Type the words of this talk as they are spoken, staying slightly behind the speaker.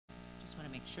just want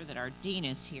to make sure that our dean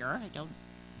is here. I don't,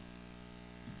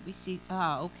 we see,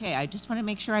 okay, I just want to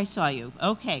make sure I saw you.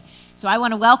 Okay, so I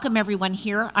want to welcome everyone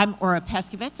here. I'm Ora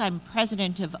Peskovitz. I'm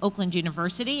president of Oakland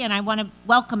University, and I want to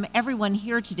welcome everyone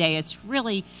here today. It's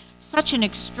really such an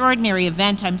extraordinary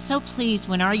event. I'm so pleased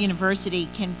when our university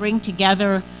can bring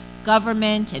together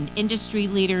government and industry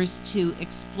leaders to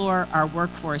explore our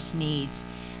workforce needs.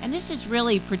 And this is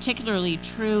really particularly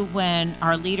true when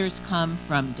our leaders come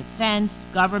from defense,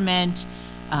 government,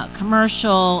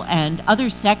 commercial, and other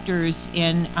sectors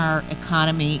in our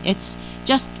economy. It's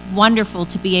just wonderful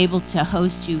to be able to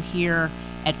host you here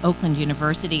at Oakland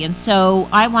University. And so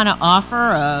I want to offer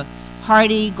a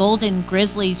hearty Golden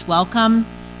Grizzlies welcome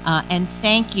and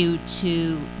thank you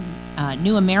to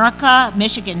New America,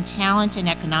 Michigan Talent and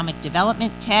Economic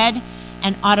Development, TED,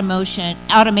 and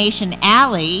Automation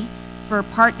Alley for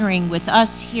partnering with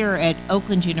us here at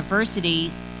Oakland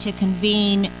University to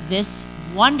convene this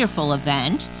wonderful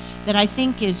event that I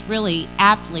think is really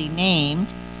aptly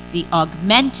named the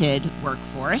Augmented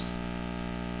Workforce,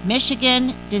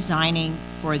 Michigan Designing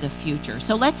for the Future.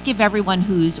 So let's give everyone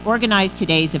who's organized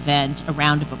today's event a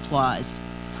round of applause.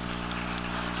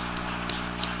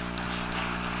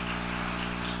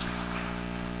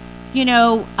 You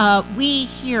know, we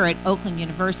here at Oakland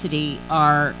University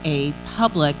are a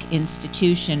public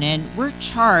institution, and we're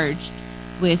charged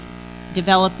with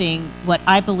developing what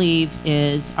I believe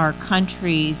is our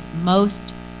country's most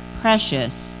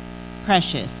precious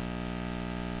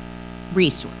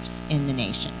resource in the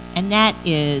nation, and that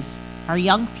is our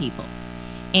young people.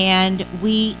 And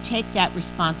we take that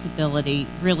responsibility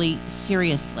really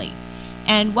seriously.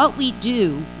 And what we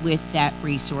do with that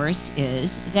resource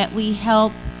is that we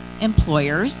help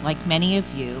employers, like many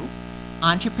of you,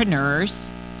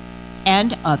 entrepreneurs,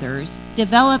 and others,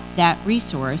 develop that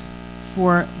resource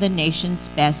for the nation's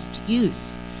best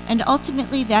use. And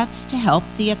ultimately, that's to help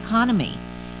the economy.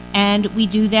 And we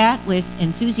do that with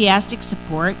enthusiastic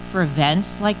support for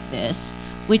events like this,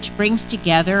 which brings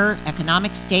together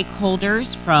economic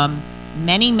stakeholders from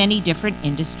many, many different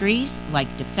industries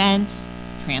like defense,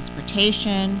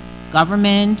 transportation,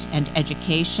 government, and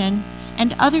education,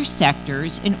 and other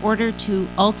sectors in order to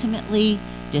ultimately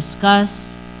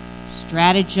discuss,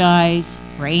 strategize,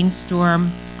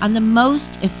 brainstorm on the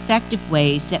most effective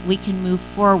ways that we can move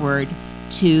forward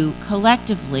to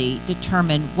collectively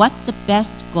determine what the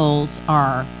best goals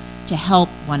are to help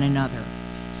one another.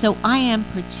 So I am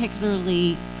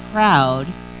particularly proud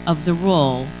of the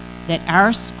role that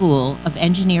our School of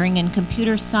Engineering and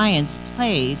Computer Science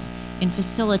plays in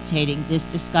facilitating this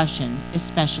discussion,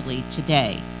 especially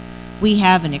today. We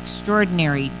have an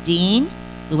extraordinary dean,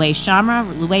 Louay Shamra.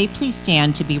 Louay, please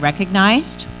stand to be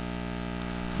recognized.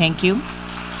 Thank you.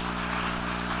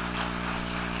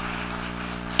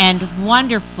 And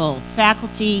wonderful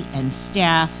faculty and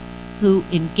staff who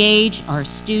engage our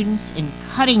students in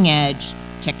cutting-edge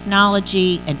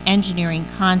technology and engineering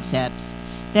concepts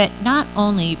that not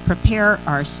only prepare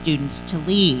our students to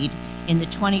lead in the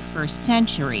 21st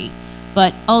century,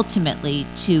 but ultimately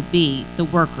to be the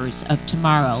workers of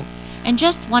tomorrow. And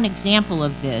just one example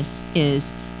of this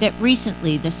is that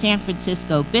recently the San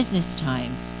Francisco Business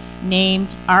Times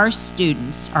named our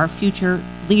students, our future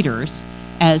leaders,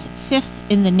 as 5th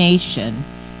in the nation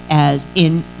as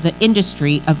in the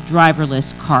industry of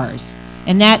driverless cars.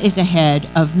 And that is ahead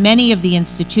of many of the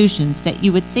institutions that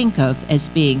you would think of as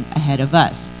being ahead of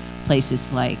us,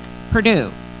 places like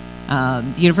Purdue,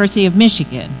 the University of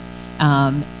Michigan,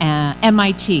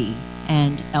 MIT,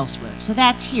 and elsewhere. So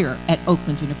that's here at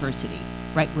Oakland University,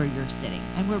 right where you're sitting.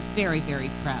 And we're very, very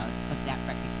proud of that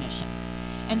recognition.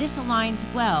 And this aligns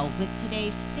well with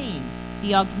today's theme,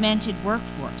 the augmented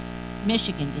workforce,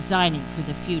 Michigan designing for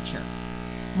the future.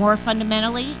 More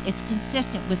fundamentally, it's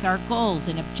consistent with our goals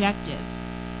and objectives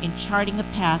in charting a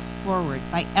path forward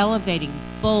by elevating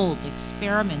bold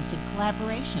experiments and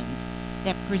collaborations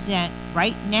that present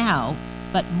right now,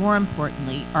 but more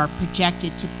importantly, are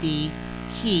projected to be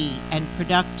key and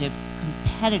productive,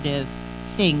 competitive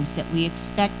things that we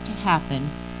expect to happen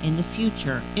in the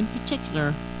future, in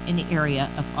particular in the area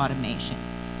of automation.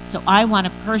 So I want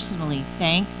to personally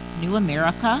thank New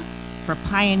America for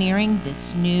pioneering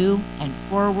this new and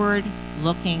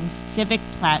forward-looking civic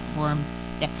platform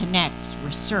that connects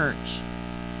research,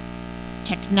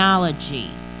 technology,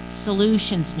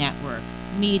 solutions network,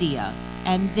 media,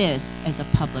 and this as a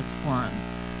public forum.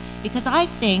 Because I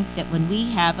think that when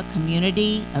we have a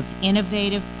community of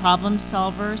innovative problem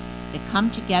solvers that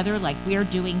come together like we're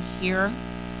doing here,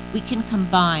 we can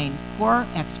combine core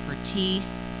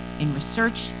expertise in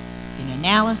research, in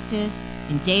analysis,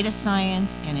 in data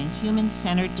science, and in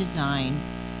human-centered design.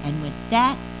 And when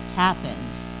that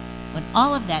happens, When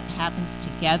all of that happens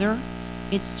together,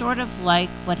 it's sort of like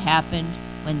what happened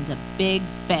when the Big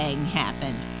Bang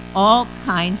happened. All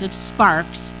kinds of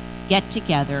sparks get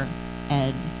together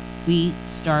and we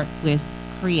start with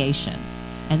creation.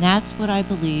 And that's what I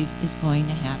believe is going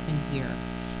to happen here.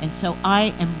 And so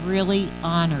I am really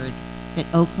honored that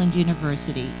Oakland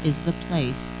University is the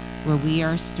place where we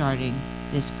are starting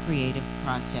this creative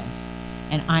process.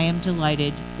 And I am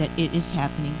delighted that it is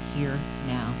happening here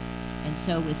now. And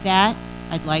so with that,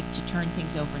 I'd like to turn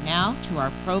things over now to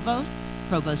our provost,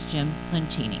 Provost Jim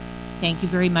Lentini. Thank you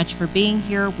very much for being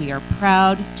here. We are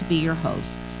proud to be your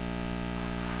hosts.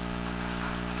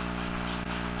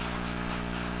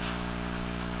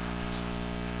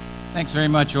 Thanks very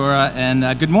much, Aura,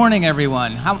 and good morning,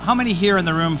 everyone. How many here in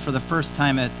the room for the first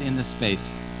time in this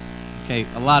space? Okay,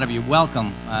 a lot of you.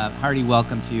 Welcome, hearty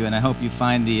welcome to you, and I hope you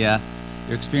find your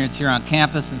experience here on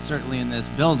campus and certainly in this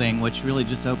building, which really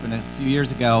just opened a few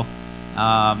years ago,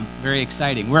 very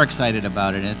exciting. We're excited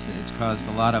about it. It's caused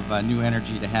a lot of new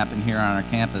energy to happen here on our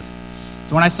campus.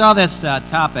 So when I saw this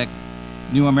topic,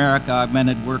 New America,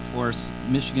 Augmented Workforce,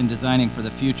 Michigan Designing for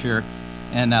the Future,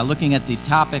 and looking at the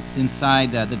topics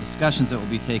inside the discussions that will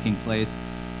be taking place,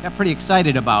 got pretty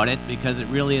excited about it because it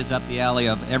really is up the alley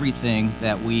of everything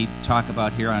that we talk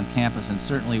about here on campus and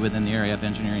certainly within the area of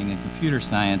engineering and computer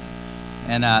science.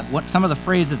 And what some of the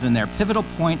phrases in there: pivotal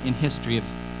point in history of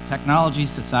technology,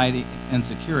 society, and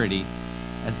security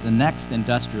as the next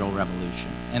industrial revolution.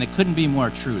 And it couldn't be more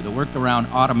true. The work around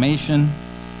automation,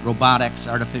 robotics,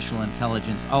 artificial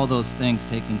intelligence, all those things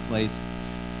taking place.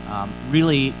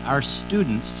 Really, our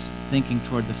students thinking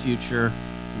toward the future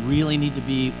really need to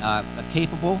be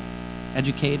capable,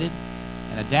 educated,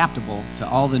 and adaptable to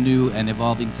all the new and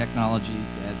evolving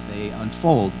technologies as they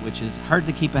unfold, which is hard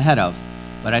to keep ahead of.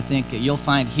 But I think you'll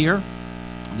find here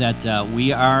that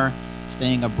we are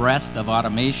staying abreast of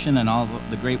automation and all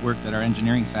the great work that our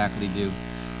engineering faculty do.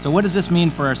 So what does this mean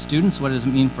for our students? What does it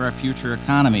mean for our future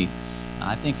economy?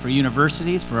 I think for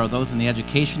universities, for those in the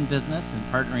education business, and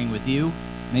partnering with you,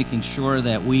 making sure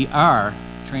that we are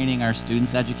training our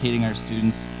students, educating our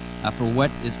students for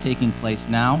what is taking place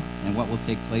now and what will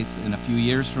take place in a few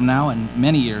years from now and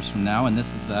many years from now. And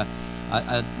this is,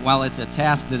 while it's a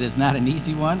task that is not an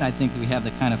easy one, I think we have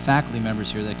the kind of faculty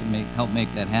members here that can help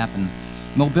make that happen.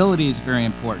 Mobility is very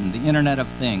important. The Internet of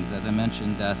Things, as I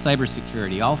mentioned,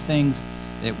 cybersecurity, all things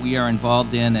that we are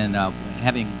involved in and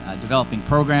developing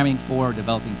programming for,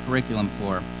 developing curriculum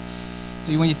for.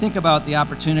 So when you think about the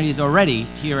opportunities already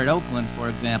here at Oakland, for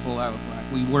example,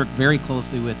 we work very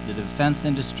closely with the defense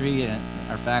industry and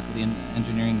our faculty in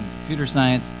engineering and computer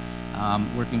science,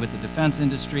 working with the defense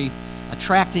industry,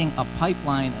 attracting a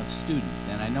pipeline of students.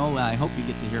 And I hope you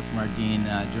get to hear from our dean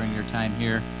during your time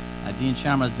here. Dean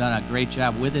Shamra has done a great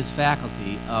job with his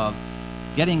faculty of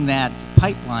getting that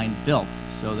pipeline built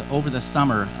so that over the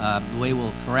summer, Louis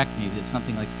will correct me, there's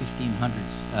something like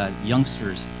 1,500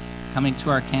 youngsters coming to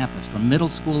our campus from middle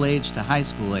school age to high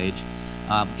school age,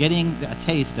 getting a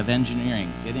taste of engineering,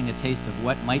 getting a taste of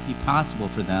what might be possible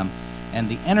for them, and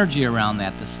the energy around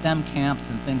that, the STEM camps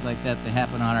and things like that that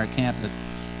happen on our campus.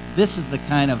 This is the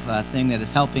kind of thing that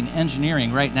is helping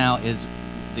engineering right now. Is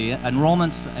the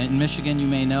enrollments in Michigan, you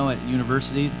may know, at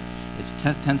universities, it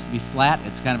tends to be flat.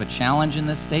 It's kind of a challenge in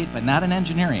this state, but not in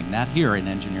engineering, not here in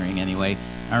engineering anyway.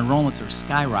 Our enrollments are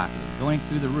skyrocketing, going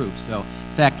through the roof. So,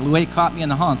 in fact, Louis caught me in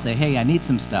the hall and said, "Hey, I need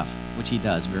some stuff," which he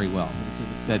does very well. It's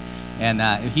good. And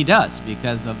he does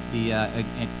because of the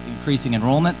increasing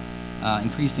enrollment,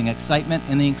 increasing excitement,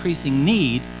 and the increasing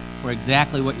need for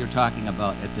exactly what you're talking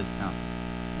about at this conference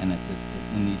and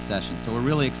in these sessions. So we're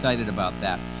really excited about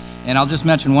that. And I'll just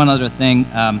mention one other thing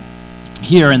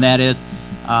here, and that is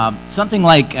something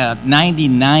like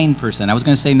 99%, I was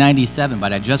going to say 97,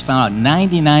 but I just found out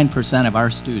 99% of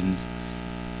our students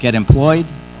get employed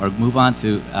or move on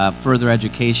to further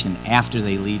education after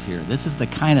they leave here. This is the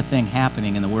kind of thing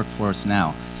happening in the workforce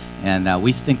now. And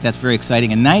we think that's very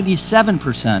exciting. And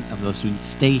 97% of those students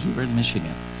stay here in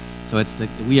Michigan. So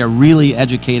we are really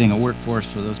educating a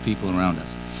workforce for those people around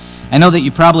us. I know that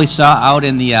you probably saw out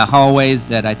in the hallways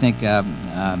that I think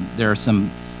there are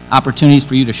some opportunities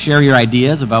for you to share your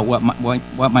ideas about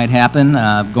what might happen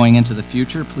going into the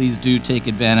future. Please do take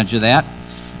advantage of that.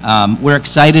 We're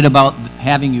excited about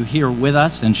having you here with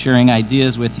us and sharing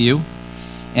ideas with you.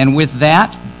 And with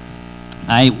that,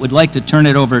 I would like to turn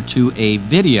it over to a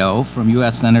video from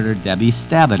U.S. Senator Debbie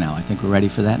Stabenow. I think we're ready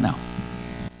for that now.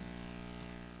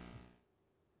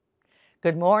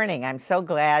 Good morning. I'm so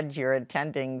glad you're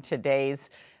attending today's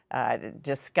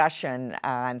discussion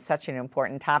on such an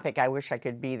important topic. I wish I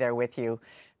could be there with you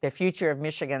The future of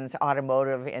Michigan's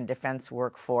automotive and defense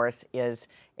workforce is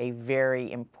a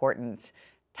very important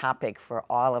topic for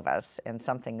all of us and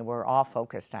something we're all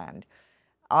focused on.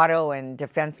 Auto and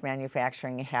defense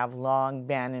manufacturing have long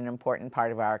been an important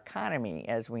part of our economy,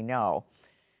 as we know.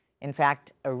 In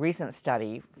fact, a recent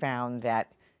study found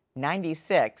that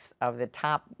 96 of the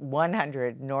top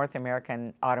 100 North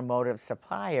American automotive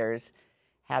suppliers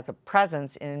has a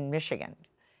presence in Michigan,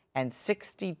 and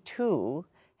 62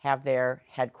 have their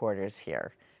headquarters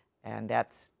here, and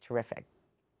that's terrific.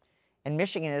 And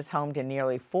Michigan is home to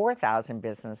nearly 4,000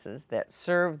 businesses that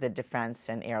serve the defense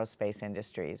and aerospace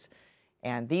industries,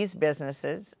 and these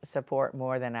businesses support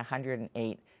more than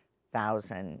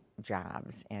 108,000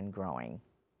 jobs and growing.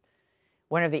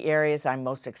 One of the areas I'm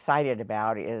most excited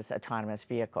about is autonomous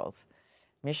vehicles.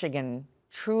 Michigan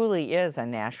truly is a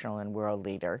national and world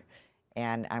leader,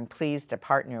 and I'm pleased to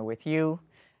partner with you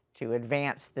to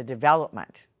advance the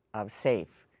development of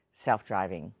safe,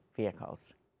 self-driving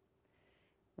vehicles.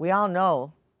 We all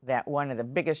know that one of the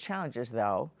biggest challenges,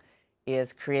 though,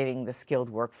 is creating the skilled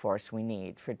workforce we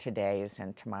need for today's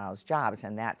and tomorrow's jobs,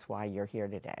 and that's why you're here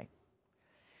today.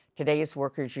 Today's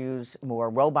workers use more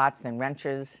robots than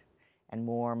wrenches and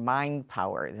more mind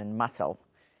power than muscle.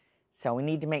 So we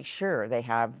need to make sure they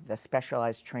have the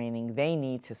specialized training they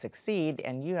need to succeed,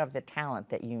 and you have the talent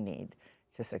that you need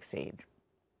to succeed.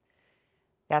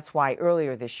 That's why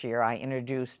earlier this year I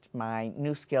introduced my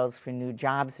New Skills for New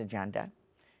Jobs agenda,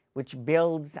 which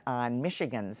builds on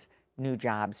Michigan's New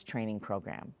Jobs training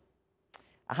program.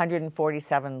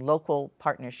 147 local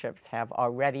partnerships have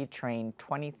already trained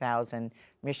 20,000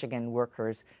 Michigan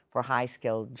workers for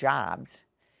high-skilled jobs,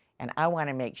 and I want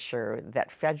to make sure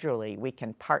that federally we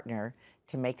can partner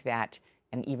to make that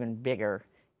an even bigger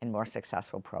and more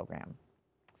successful program.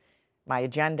 My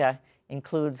agenda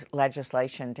includes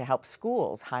legislation to help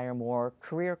schools hire more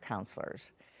career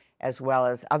counselors, as well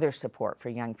as other support for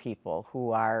young people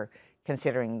who are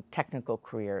considering technical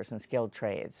careers and skilled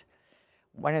trades.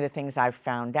 One of the things I've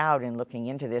found out in looking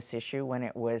into this issue when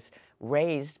it was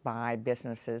raised by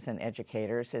businesses and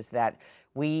educators is that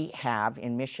we have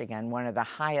in Michigan one of the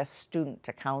highest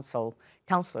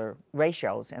student-to-counselor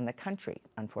ratios in the country,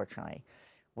 unfortunately,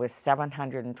 with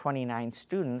 729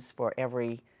 students for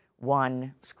every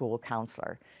one school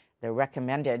counselor. The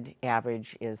recommended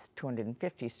average is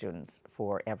 250 students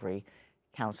for every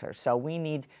counselor. So we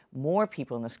need more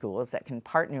people in the schools that can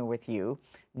partner with you,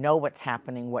 know what's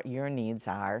happening, what your needs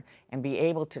are, and be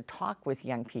able to talk with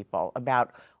young people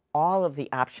about all of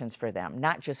the options for them,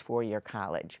 not just four-year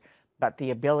college, but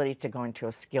the ability to go into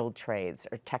a skilled trades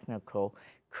or technical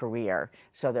career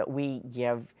so that we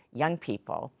give young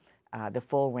people the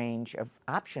full range of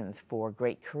options for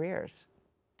great careers.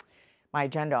 My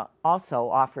agenda also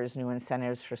offers new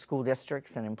incentives for school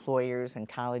districts and employers and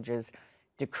colleges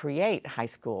to create high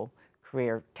school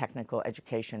career technical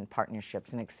education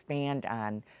partnerships and expand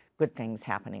on good things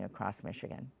happening across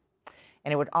Michigan.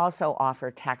 And it would also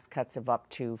offer tax cuts of up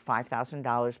to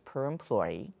 $5,000 per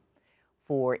employee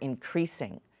for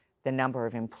increasing the number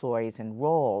of employees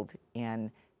enrolled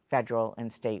in federal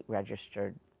and state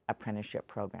registered apprenticeship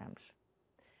programs.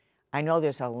 I know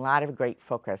there's a lot of great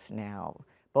focus now,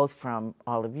 both from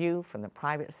all of you, from the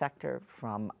private sector,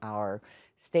 from our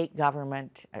state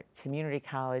government, community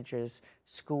colleges,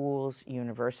 schools,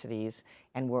 universities,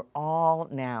 and we're all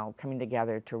now coming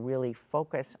together to really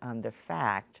focus on the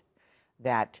fact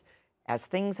that as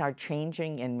things are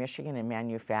changing in Michigan in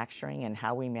manufacturing and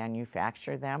how we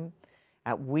manufacture them,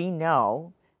 we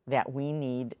know that we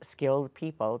need skilled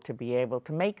people to be able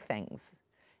to make things,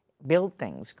 build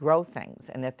things, grow things,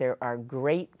 and that there are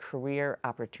great career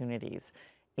opportunities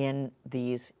in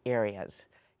these areas.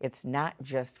 It's not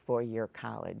just four-year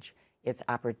college. It's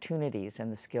opportunities in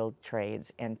the skilled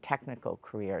trades and technical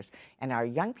careers. And our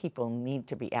young people need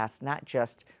to be asked not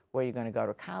just where you're going to go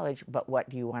to college, but what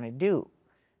do you want to do?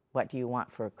 What do you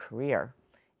want for a career?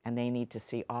 And they need to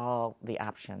see all of the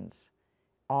options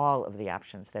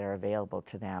that are available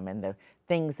to them and the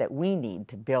things that we need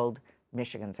to build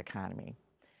Michigan's economy.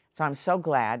 So I'm so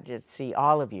glad to see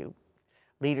all of you,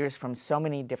 leaders from so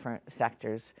many different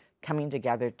sectors, coming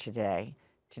together today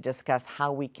to discuss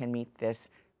how we can meet this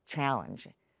challenge.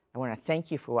 I want to thank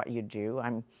you for what you do.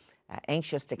 I'm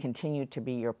anxious to continue to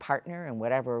be your partner in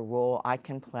whatever role I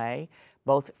can play,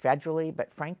 both federally,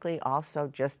 but frankly also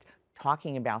just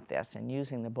talking about this and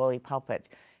using the bully pulpit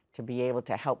to be able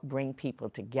to help bring people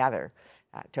together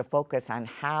to focus on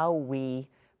how we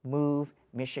move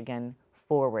Michigan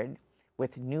forward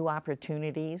with new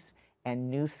opportunities and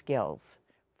new skills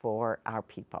for our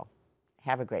people.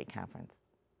 Have a great conference.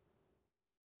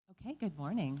 Okay, good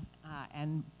morning,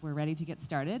 and we're ready to get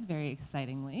started very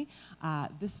excitingly.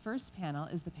 This first panel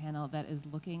is the panel that is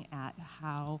looking at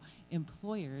how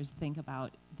employers think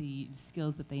about the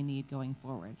skills that they need going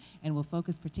forward, and we'll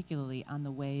focus particularly on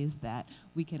the ways that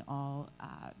we can all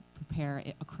prepare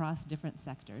across different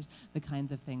sectors the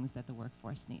kinds of things that the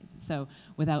workforce needs. So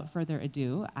without further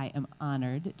ado, I am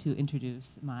honored to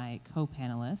introduce my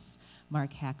co-panelists,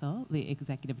 Mark Hackle, the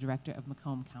Executive Director of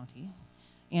Macomb County,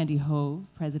 Andy Hove,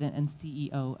 President and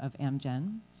CEO of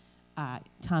Amgen,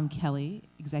 Tom Kelly,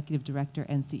 Executive Director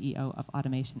and CEO of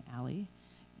Automation Alley,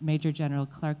 Major General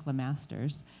Clark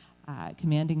LeMasters,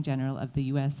 Commanding General of the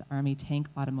U.S. Army Tank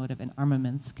Automotive and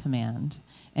Armaments Command,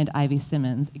 and Ivy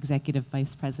Simmons, Executive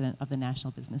Vice President of the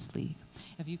National Business League.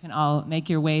 If you can all make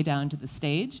your way down to the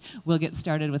stage, we'll get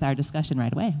started with our discussion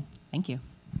right away. Thank you.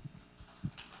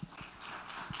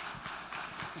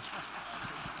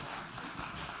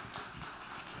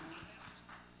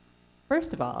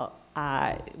 First of all,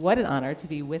 what an honor to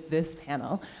be with this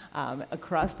panel.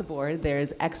 Across the board,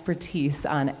 there's expertise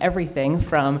on everything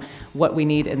from what we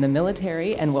need in the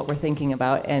military and what we're thinking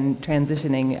about in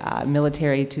transitioning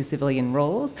military to civilian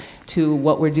roles, to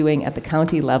what we're doing at the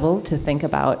county level to think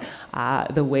about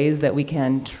the ways that we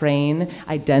can train,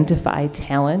 identify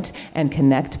talent, and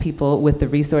connect people with the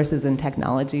resources and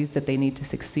technologies that they need to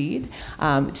succeed,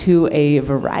 to a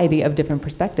variety of different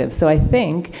perspectives. So I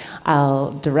think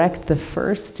I'll direct the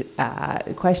first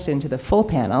question to the full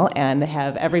panel and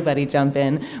have everybody jump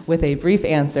in with a brief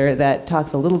answer that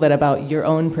talks a little bit about your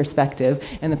own perspective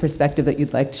and the perspective that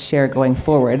you'd like to share going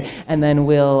forward, and then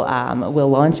we'll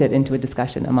launch it into a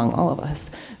discussion among all of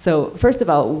us. So first of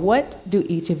all, what do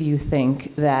each of you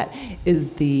think that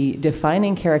is the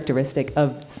defining characteristic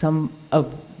of some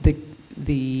of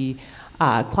the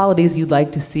qualities you'd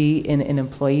like to see in an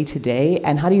employee today,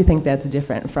 and how do you think that's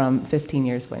different from 15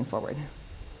 years going forward?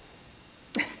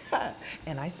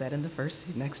 And I sat in the first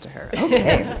seat next to her.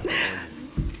 Okay.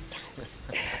 Yes.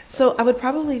 So I would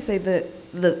probably say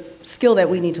that the skill that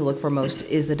we need to look for most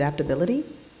is adaptability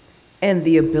and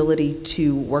the ability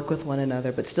to work with one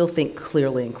another, but still think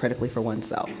clearly and critically for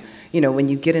oneself. You know, when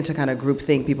you get into kind of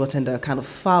groupthink, people tend to kind of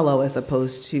follow as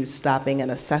opposed to stopping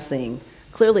and assessing,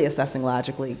 clearly assessing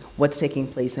logically what's taking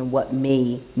place and what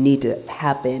may need to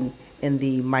happen in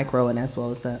the micro and as well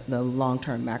as the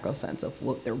long-term macro sense of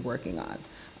what they're working on.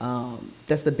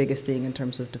 That's the biggest thing in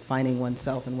terms of defining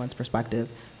oneself and one's perspective,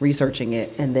 researching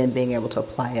it, and then being able to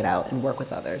apply it out and work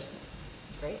with others.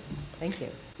 Great, thank you.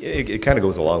 It kind of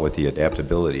goes along with the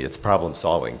adaptability. It's problem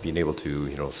solving, being able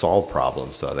to solve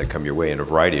problems that come your way in a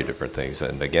variety of different things.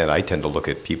 And again, I tend to look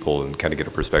at people and kind of get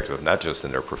a perspective of not just in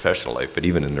their professional life, but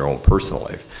even in their own personal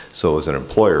life. So as an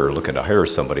employer looking to hire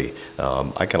somebody,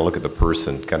 I kind of look at the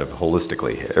person kind of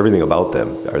holistically, everything about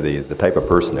them. Are they the type of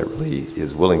person that really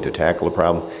is willing to tackle a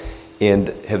problem? And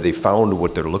have they found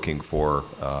what they're looking for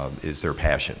is their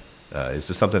passion? Is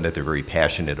this something that they're very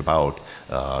passionate about?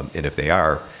 And if they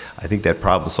are, I think that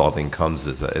problem solving comes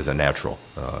as a natural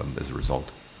as a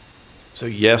result. So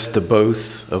yes to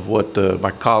both of what my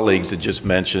colleagues had just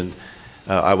mentioned.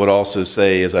 I would also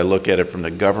say, as I look at it from the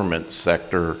government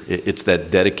sector, it's that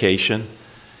dedication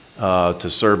to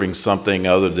serving something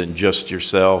other than just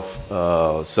yourself,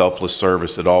 selfless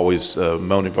service that always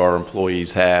many of our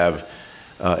employees have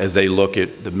as they look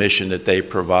at the mission that they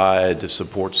provide to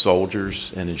support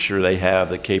soldiers and ensure they have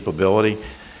the capability.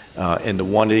 And the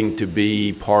wanting to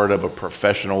be part of a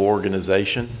professional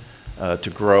organization, to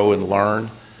grow and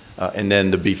learn, and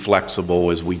then to be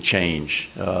flexible as we change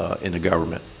in the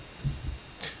government.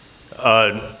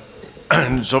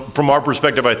 So from our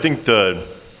perspective, I think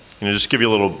just give you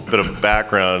a little bit of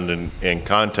background and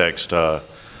context. AM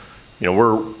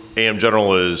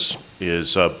General is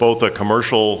both a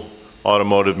commercial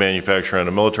automotive manufacturer and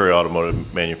a military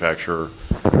automotive manufacturer.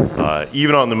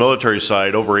 Even on the military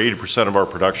side, over 80% of our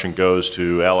production goes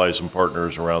to allies and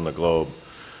partners around the globe.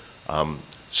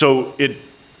 So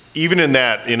even in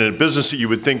a business that you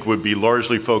would think would be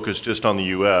largely focused just on the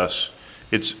U.S.,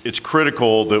 it's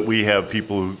critical that we have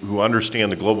people who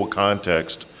understand the global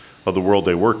context of the world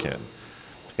they work in.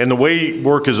 And the way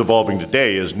work is evolving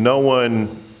today is no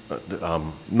one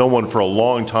for a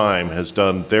long time has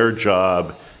done their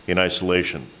job in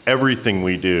isolation. Everything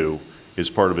we do is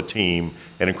part of a team,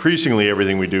 and increasingly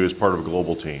everything we do is part of a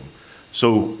global team.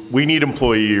 So we need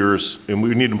employers and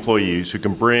we need employees who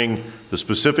can bring the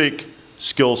specific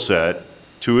skill set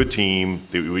to a team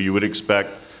that you would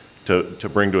expect to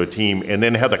bring to a team, and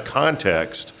then have the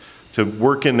context to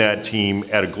work in that team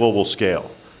at a global scale.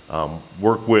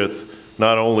 Work with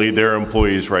not only their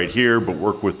employees right here, but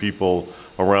work with people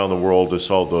around the world to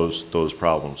solve those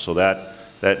problems. So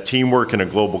that teamwork in a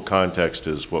global context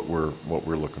is what we're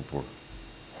looking for.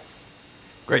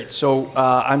 Great. So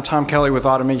I'm Tom Kelly with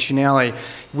Automation Alley.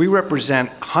 We represent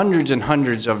hundreds and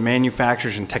hundreds of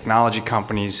manufacturers and technology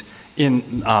companies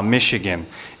in Michigan.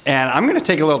 And I'm going to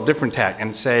take a little different tack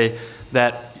and say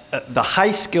that the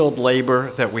high-skilled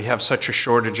labor that we have such a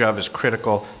shortage of is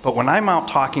critical. But when I'm out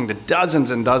talking to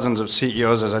dozens and dozens of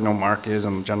CEOs, as I know Mark is,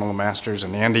 and General Masters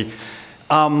and Andy,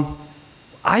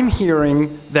 I'm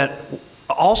hearing that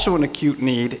also an acute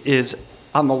need is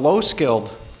on the low-skilled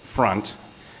front.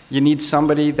 You need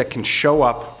somebody that can show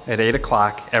up at 8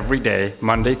 o'clock every day,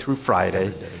 Monday through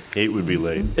Friday. 8 would be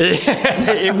late.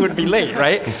 It would be late,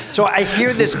 right? So I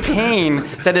hear this pain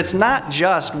that it's not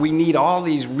just we need all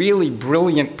these really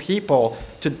brilliant people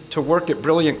to work at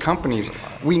brilliant companies.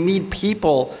 We need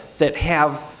people that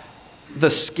have the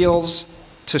skills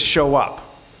to show up,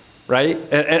 right?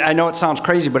 And I know it sounds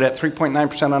crazy, but at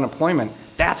 3.9% unemployment,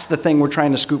 that's the thing we're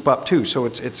trying to scoop up too. So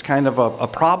it's kind of a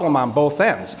problem on both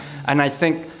ends. And I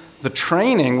think the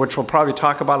training, which we'll probably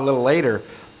talk about a little later,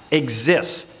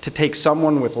 exists to take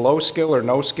someone with low skill or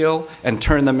no skill and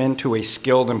turn them into a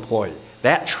skilled employee.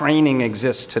 That training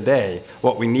exists today.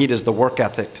 What we need is the work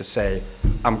ethic to say,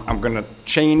 I'm going to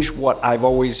change what I've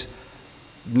always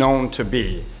known to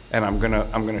be, and I'm going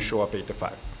to show up 8 to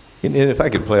 5. And if I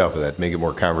could play off of that, make it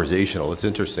more conversational, it's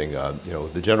interesting, you know,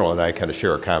 the General and I kind of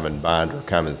share a common bond or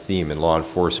common theme in law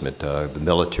enforcement, the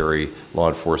military, law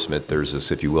enforcement, there's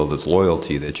this, if you will, this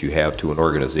loyalty that you have to an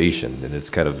organization, and it's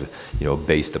kind of, you know,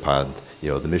 based upon, you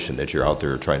know, the mission that you're out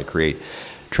there trying to create.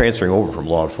 Transferring over from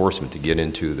law enforcement to get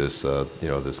into this, you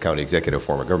know, this county executive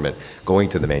form of government, going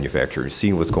to the manufacturers,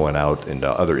 seeing what's going out in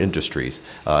other industries.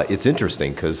 It's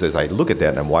interesting because as I look at that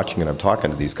and I'm watching and I'm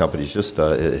talking to these companies, just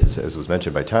as was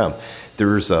mentioned by Tom,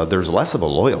 there's less of a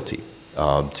loyalty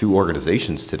to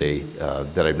organizations today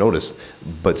that I've noticed,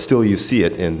 but still you see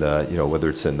it in the, you know, whether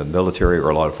it's in the military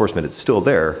or law enforcement, it's still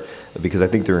there. Because I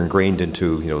think they're ingrained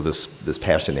into, you know, this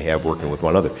passion they have working with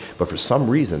one another. But for some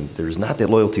reason, there's not that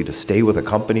loyalty to stay with a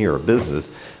company or a business,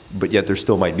 but yet there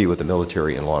still might be with the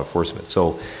military and law enforcement.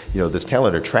 So, you know, this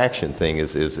talent attraction thing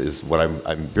is what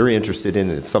I'm very interested in,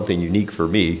 and it's something unique for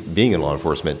me, being in law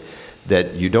enforcement,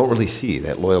 that you don't really see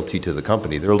that loyalty to the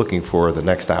company. They're looking for the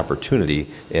next opportunity,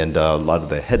 and a lot of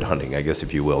the headhunting, I guess,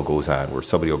 if you will, goes on, where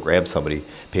somebody will grab somebody,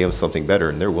 pay them something better,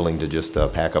 and they're willing to just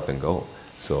pack up and go.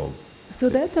 So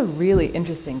that's a really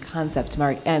interesting concept,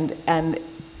 Mark, and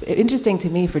interesting to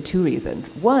me for two reasons.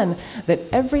 One, that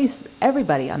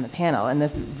everybody on the panel, and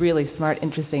this really smart,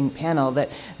 interesting panel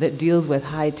that deals with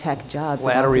high-tech jobs.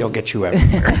 Flattery will get you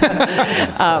everywhere.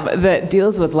 That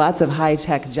deals with lots of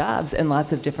high-tech jobs in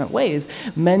lots of different ways,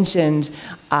 mentioned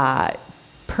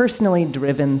personally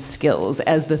driven skills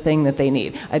as the thing that they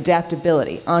need.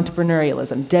 Adaptability,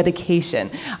 entrepreneurialism, dedication,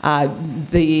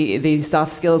 the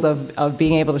soft skills of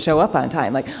being able to show up on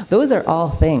time. Like, those are all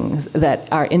things that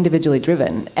are individually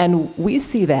driven. And we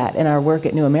see that in our work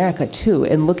at New America too,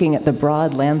 in looking at the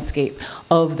broad landscape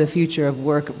of the future of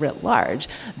work writ large,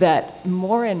 that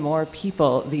more and more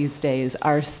people these days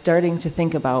are starting to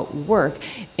think about work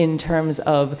in terms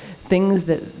of things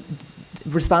that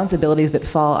responsibilities that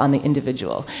fall on the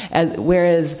individual.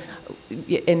 Whereas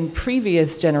in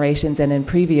previous generations and in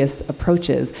previous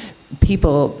approaches,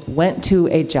 people went to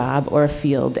a job or a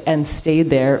field and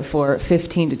stayed there for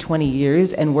 15 to 20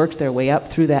 years and worked their way up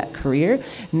through that career.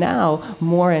 Now,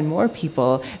 more and more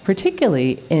people,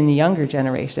 particularly in younger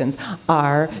generations,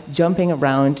 are jumping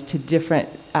around to different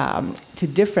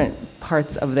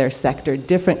parts of their sector,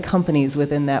 different companies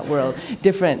within that world,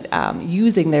 different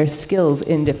using their skills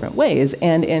in different ways,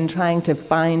 and in trying to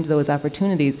find those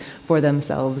opportunities for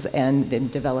themselves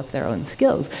and develop their own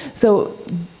skills. So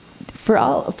for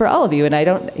all of you,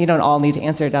 and you don't all need to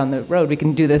answer down the road, we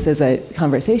can do this as a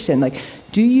conversation, like,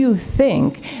 do you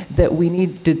think that we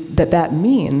need to, that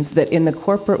means that in the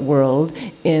corporate world,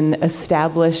 in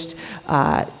established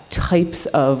types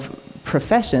of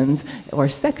professions or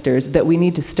sectors, that we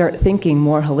need to start thinking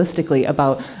more holistically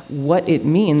about what it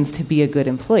means to be a good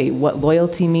employee, what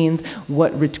loyalty means,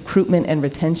 what recruitment and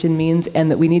retention means,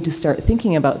 and that we need to start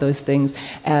thinking about those things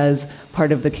as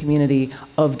part of the community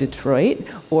of Detroit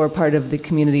or part of the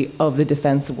community of the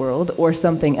defense world or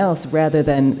something else, rather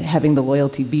than having the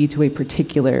loyalty be to a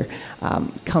particular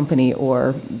company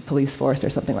or police force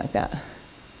or something like that.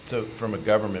 So from a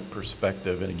government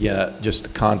perspective, and again, just the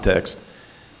context,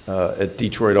 at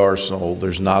Detroit Arsenal,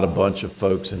 there's not a bunch of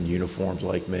folks in uniforms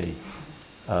like me.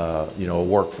 You know, a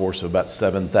workforce of about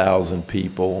 7,000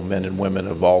 people, men and women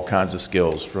of all kinds of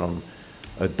skills, from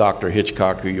Dr.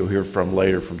 Hitchcock, who you'll hear from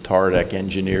later, from TARDEC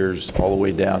engineers, all the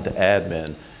way down to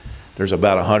admin. There's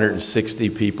about 160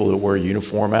 people that wear a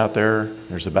uniform out there.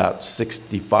 There's about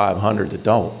 6,500 that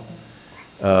don't.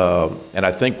 And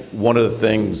I think one of the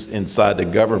things inside the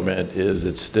government is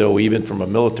it's still, even from a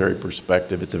military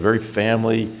perspective, it's a very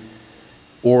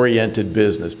family-oriented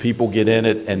business. People get in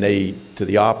it and they, to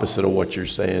the opposite of what you're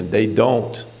saying, they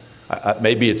don't.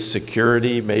 Maybe it's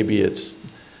security, maybe it's,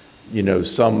 you know,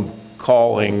 some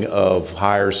calling of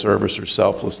higher service or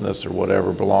selflessness or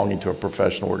whatever, belonging to a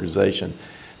professional organization.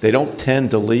 They don't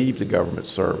tend to leave the government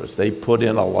service. They put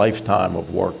in a lifetime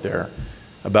of work there.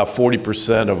 About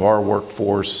 40% of our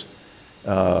workforce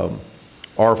are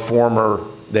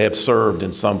they have served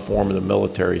in some form in the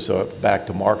military. So back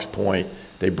to Mark's point,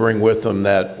 they bring with them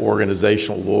that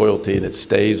organizational loyalty and it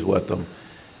stays with them.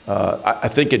 I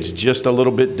think it's just a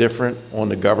little bit different on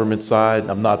the government side.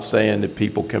 I'm not saying that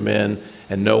people come in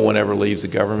and no one ever leaves the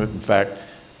government. In fact,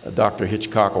 Dr.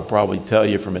 Hitchcock will probably tell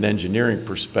you from an engineering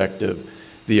perspective,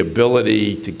 the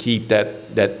ability to keep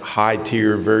that high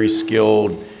tier, very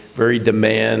skilled, very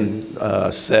demand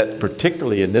set,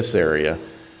 particularly in this area,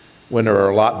 when there are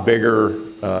a lot bigger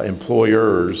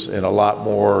employers and a lot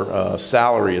more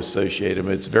salary associated.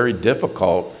 It's very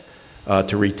difficult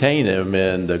to retain them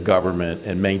in the government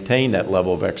and maintain that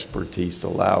level of expertise that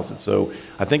allows it. So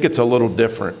I think it's a little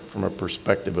different from a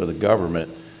perspective of the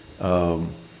government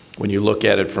when you look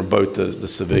at it from both the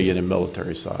civilian and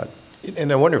military side.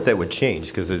 And I wonder if that would change,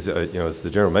 because as you know, as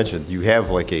the general mentioned, you have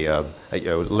like a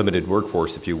limited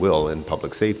workforce, if you will, in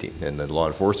public safety and law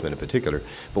enforcement in particular.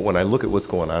 But when I look at what's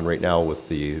going on right now with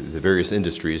the various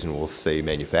industries, and we'll say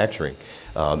manufacturing,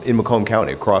 in Macomb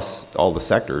County, across all the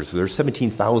sectors, there's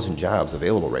 17,000 jobs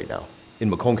available right now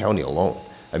in Macomb County alone.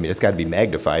 I mean, it's got to be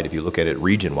magnified if you look at it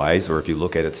region-wise or if you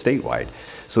look at it statewide.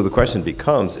 So the question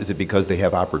becomes, is it because they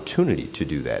have opportunity to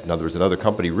do that? In other words, another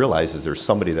company realizes there's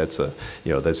somebody that's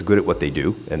that's good at what they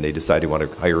do, and they decide they want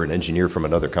to hire an engineer from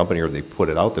another company, or they put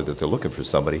it out there that they're looking for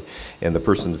somebody, and the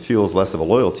person feels less of a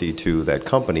loyalty to that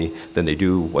company than they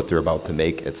do what they're about to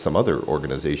make at some other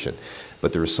organization.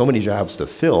 But there are so many jobs to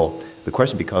fill. The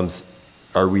question becomes,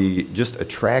 are we just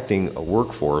attracting a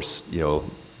workforce,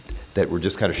 that we're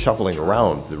just kind of shuffling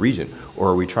around the region, or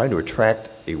are we trying to attract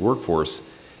a workforce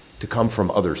to come from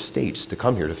other states, to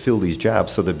come here to fill these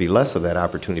jobs, so there'd be less of that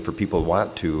opportunity for people who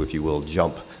want to, if you will,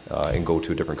 jump and go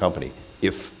to a different company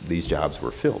if these jobs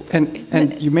were filled.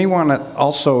 And you may want to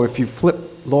also, if you flip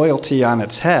loyalty on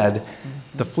its head,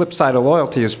 the flip side of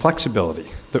loyalty is flexibility,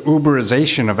 the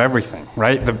Uberization of everything,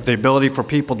 right? The ability for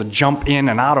people to jump in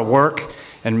and out of work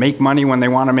and make money when they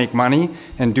want to make money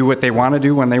and do what they want to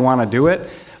do when they want to do it.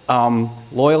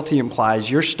 Loyalty implies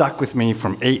you're stuck with me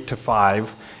from 8 to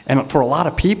 5. And for a lot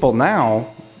of people now,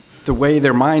 the way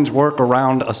their minds work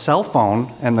around a cell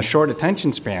phone and the short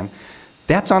attention span,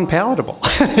 that's unpalatable.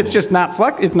 It's just not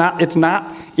it's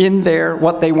not in their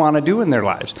what they want to do in their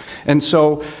lives. And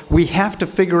so we have to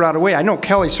figure out a way. I know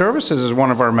Kelly Services is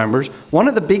one of our members. One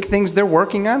of the big things they're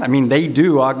working on, I mean, they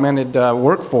do augmented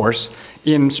workforce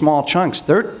in small chunks.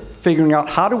 They're figuring out,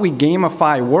 how do we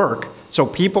gamify work so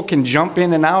people can jump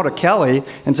in and out of Kelly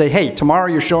and say, hey,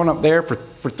 tomorrow you're showing up there for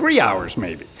 3 hours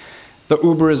maybe. The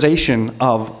Uberization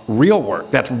of real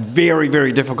work. That's very,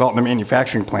 very difficult in a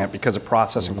manufacturing plant because of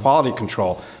process and quality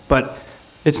control. But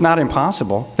it's not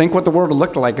impossible. Think what the world would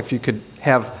look like if you could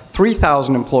have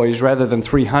 3,000 employees rather than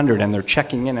 300 and they're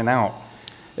checking in and out.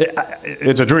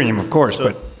 It's a dream, of course,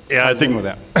 but yeah, I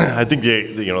think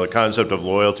the concept of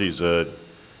loyalty is a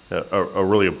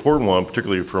really important one,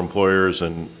 particularly for employers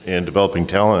and developing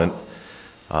talent.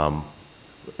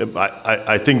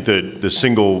 I think that the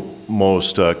single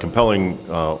most compelling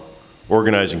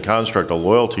organizing construct of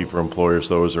loyalty for employers,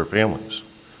 though, is their families.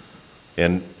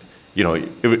 And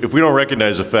if we don't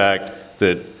recognize the fact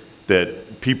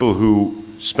that people who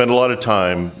spend a lot of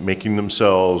time making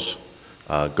themselves,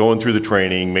 going through the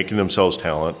training, making themselves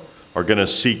talent, are going to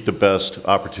seek the best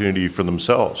opportunity for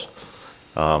themselves.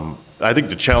 I think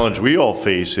the challenge we all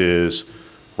face is,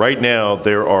 right now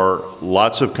there are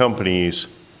lots of companies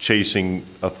chasing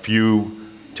a few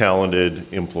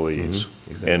talented employees.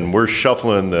 Mm-hmm. Exactly. And we're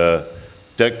shuffling the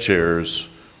deck chairs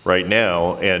right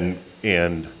now, and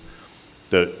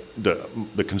the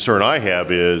concern I have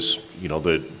is,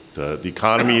 the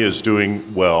economy is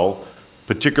doing well,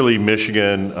 particularly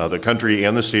Michigan, the country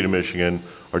and the state of Michigan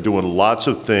are doing lots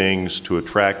of things to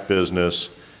attract business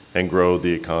and grow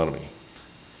the economy.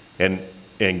 And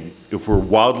if we're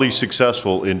wildly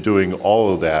successful in doing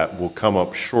all of that, we'll come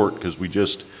up short because we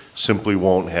just simply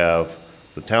won't have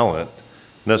the talent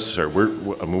necessary.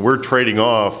 We're trading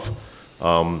off,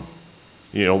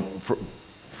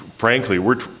 frankly,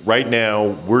 right now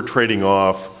we're trading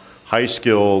off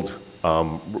high-skilled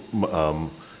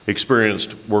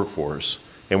experienced workforce,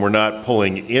 and we're not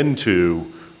pulling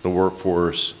into the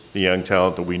workforce the young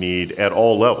talent that we need at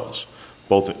all levels,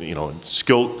 both, you know,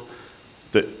 skilled.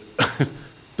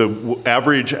 The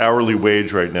average hourly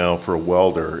wage right now for a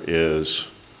welder is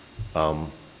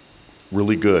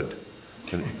really good.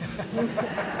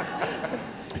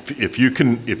 If you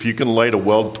can light a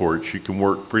weld torch, you can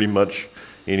work pretty much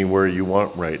anywhere you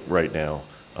want right now,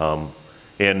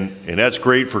 and that's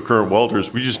great for current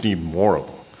welders. We just need more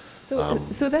of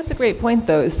them. So that's a great point,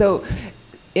 though. So,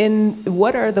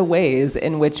 what are the ways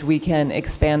in which we can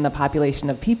expand the population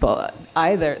of people,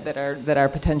 either that are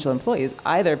potential employees,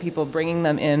 either people bringing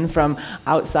them in from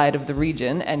outside of the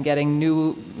region and getting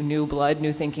new blood,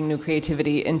 new thinking, new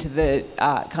creativity into the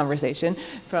conversation,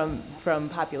 from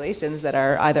populations that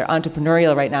are either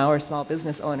entrepreneurial right now or small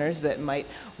business owners that might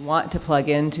want to plug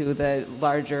into the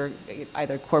larger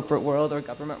either corporate world or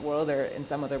government world or in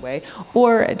some other way.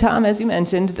 Or, Tom, as you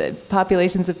mentioned, the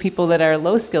populations of people that are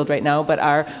low skilled right now but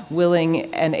are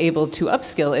willing and able to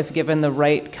upskill if given the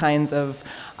right kinds of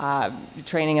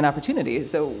training and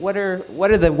opportunities. So what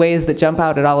are the ways that jump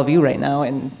out at all of you right now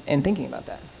in thinking about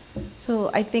that? So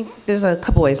I think there's a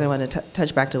couple ways I want to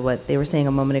touch back to what they were saying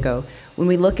a moment ago. When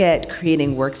we look at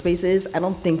creating workspaces, I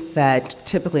don't think that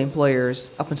typically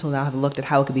employers up until now have looked at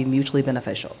how it could be mutually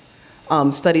beneficial.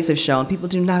 Studies have shown people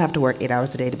do not have to work 8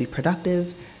 hours a day to be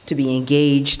productive, to be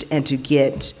engaged, and to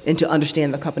get and to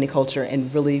understand the company culture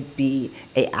and really be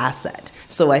an asset.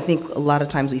 So I think a lot of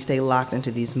times we stay locked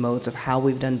into these modes of how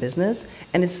we've done business,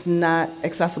 and it's not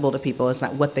accessible to people. It's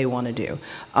not what they want to do.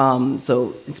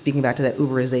 So speaking back to that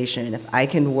Uberization, if I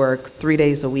can work 3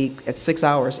 days a week at 6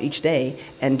 hours each day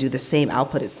and do the same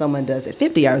output as someone does at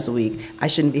 50 hours a week, I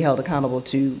shouldn't be held accountable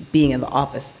to being in the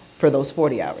office for those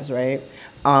 40 hours, right?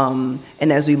 And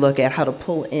as we look at how to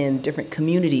pull in different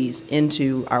communities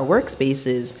into our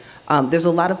workspaces, there's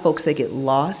a lot of folks that get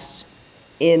lost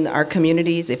in our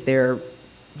communities if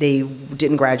they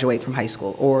didn't graduate from high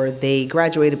school, or they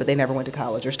graduated but they never went to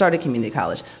college or started community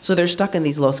college. So they're stuck in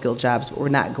these low-skilled jobs, but we're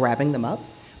not grabbing them up.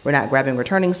 We're not grabbing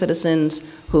returning citizens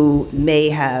who may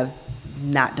have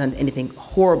not done anything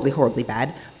horribly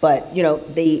bad, but you know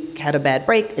they had a bad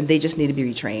break and they just need to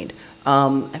be retrained.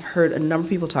 I've heard a number of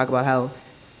people talk about how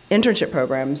internship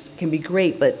programs can be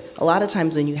great, but a lot of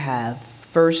times when you have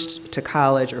first to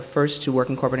college or first to work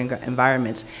in corporate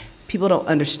environments, people don't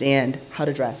understand how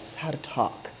to dress, how to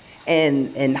talk,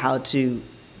 and how to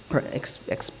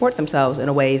export themselves in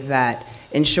a way that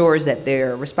ensures that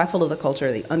they're respectful of the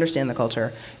culture, they understand the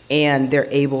culture, and they're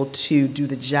able to do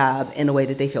the job in a way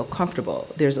that they feel comfortable.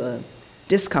 There's a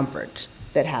discomfort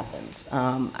that happens.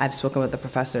 I've spoken with a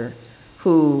professor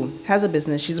who has a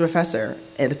business. She's a professor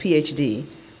and a PhD,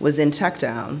 was in Tech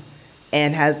Town,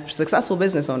 and has a successful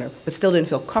business owner, but still didn't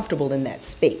feel comfortable in that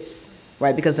space,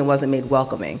 right? Because it wasn't made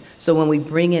welcoming. So when we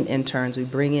bring in interns, we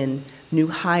bring in new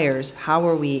hires, how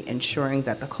are we ensuring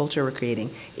that the culture we're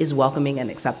creating is welcoming and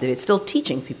accepting? It's still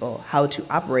teaching people how to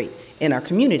operate in our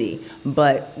community,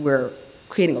 but we're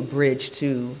creating a bridge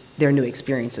to their new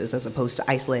experiences as opposed to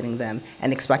isolating them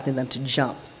and expecting them to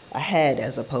jump ahead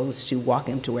as opposed to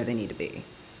walking to where they need to be.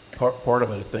 Part of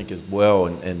it, I think, as well,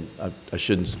 and I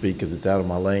shouldn't speak because it's out of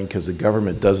my lane, because the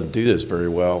government doesn't do this very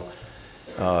well,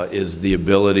 is the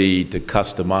ability to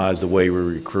customize the way we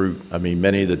recruit. I mean,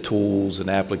 many of the tools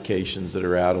and applications that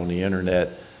are out on the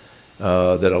internet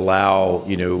that allow,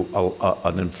 you know,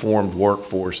 an informed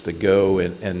workforce to go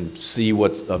and see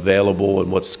what's available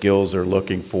and what skills they're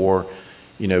looking for.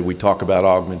 You know, we talk about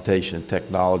augmentation and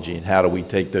technology and how do we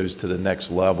take those to the next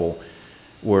level,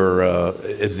 where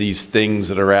as these things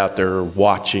that are out there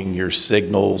watching your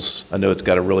signals. I know it's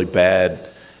got a really bad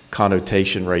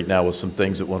connotation right now with some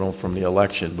things that went on from the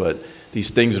election, but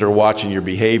these things that are watching your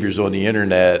behaviors on the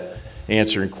internet,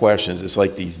 answering questions, it's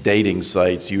like these dating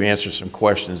sites. You answer some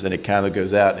questions and it kind of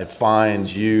goes out and it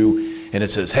finds you and it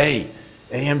says, hey,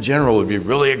 AM General would be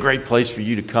really a great place for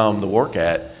you to come to work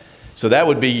at. So that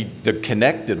would be the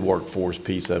connected workforce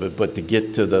piece of it, but to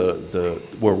get to the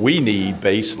where we need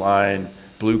baseline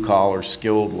blue-collar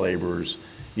skilled laborers,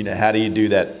 you know, how do you do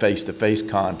that face-to-face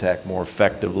contact more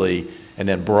effectively and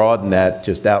then broaden that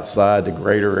just outside the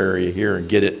greater area here and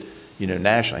get it, you know,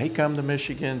 nationally. Hey, come to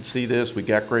Michigan, see this, we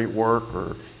got great work,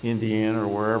 or Indiana or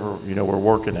wherever, you know, we're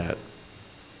working at.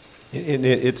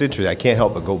 It's interesting. I can't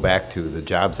help but go back to the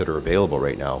jobs that are available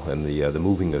right now and the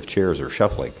moving of chairs or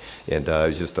shuffling. And I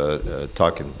was just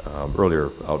talking earlier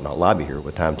out in our lobby here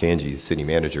with Tom Tangi, city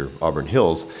manager, Auburn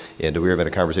Hills, and we were having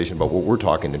a conversation about what we're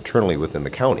talking internally within the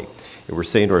county. And we're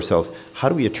saying to ourselves, how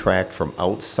do we attract from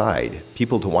outside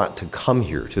people to want to come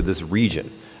here to this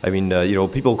region? I mean,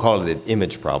 people call it an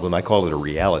image problem. I call it a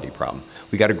reality problem.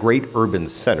 We got a great urban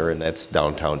center, and that's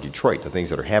downtown Detroit. The things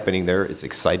that are happening there, it's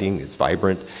exciting, it's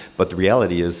vibrant, but the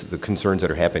reality is the concerns that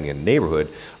are happening in the neighborhood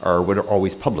are what are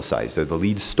always publicized. They're the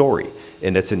lead story,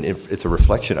 and it's a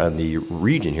reflection on the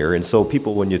region here. And so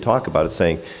people, when you talk about it,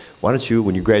 saying, why don't you,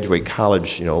 when you graduate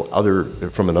college,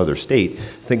 from another state,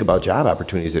 think about job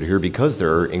opportunities that are here, because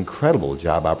there are incredible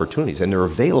job opportunities, and they're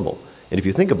available. And if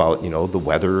you think about, the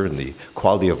weather and the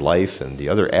quality of life and the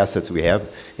other assets we have,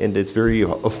 and it's very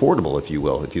affordable, if you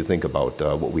will, if you think about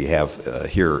what we have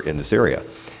here in this area.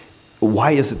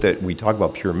 Why is it that we talk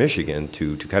about Pure Michigan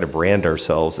to kind of brand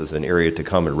ourselves as an area to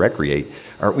come and recreate?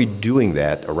 Aren't we doing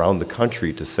that around the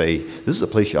country to say, this is a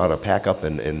place you ought to pack up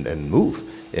and move?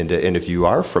 And if you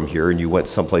are from here and you went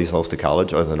someplace else to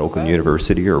college other than Oakland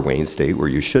University or Wayne State, where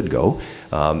you should go,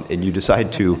 and you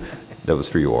decide to, that was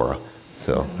for you, Aura.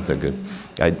 So, is that good?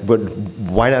 But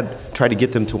why not try to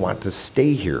get them to want to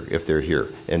stay here if they're here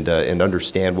and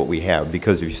understand what we have?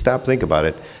 Because if you stop, think about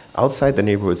it, outside the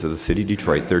neighborhoods of the city of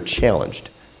Detroit, they're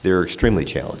challenged. They're extremely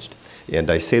challenged.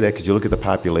 And I say that because you look at the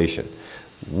population.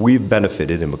 We've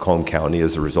benefited in Macomb County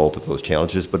as a result of those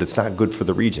challenges, but it's not good for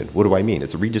the region. What do I mean?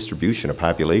 It's a redistribution of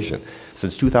population.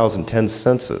 Since 2010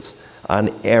 census, on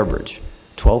average,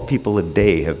 12 people a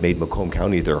day have made Macomb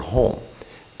County their home.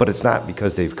 But it's not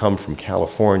because they've come from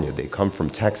California, they've come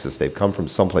from Texas, they've come from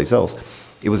someplace else.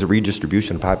 It was a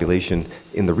redistribution of population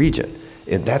in the region.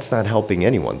 And that's not helping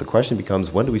anyone. The question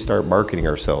becomes, when do we start marketing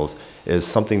ourselves as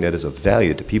something that is of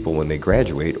value to people when they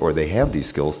graduate or they have these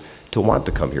skills to want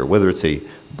to come here, whether it's a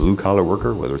blue-collar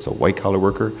worker, whether it's a white-collar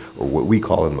worker, or what we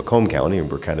call in Macomb County,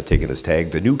 and we're kind of taking this tag,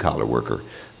 the new-collar worker,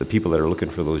 the people that are looking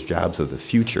for those jobs of the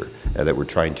future that we're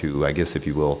trying to, I guess, if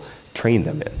you will, train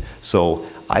them in. So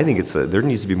I think there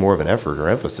needs to be more of an effort or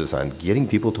emphasis on getting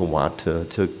people to want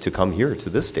to come here to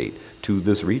this state, to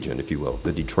this region, if you will,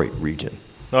 the Detroit region.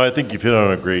 No, I think you've hit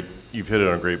on a great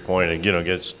point.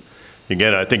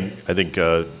 Again, I think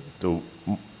the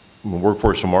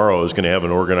workforce tomorrow is going to have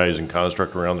an organizing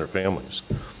construct around their families,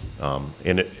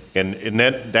 and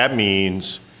that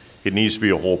means it needs to be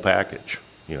a whole package.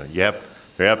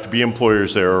 There have to be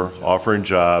employers there offering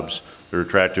jobs that are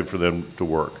attractive for them to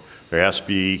work. There have to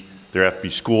be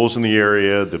schools in the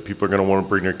area that people are going to want to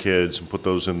bring their kids and put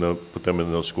them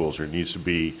in those schools. There needs to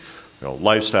be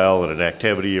lifestyle and an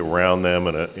activity around them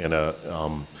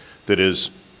that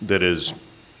is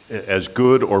as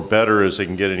good or better as they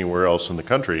can get anywhere else in the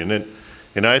country.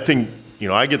 And I think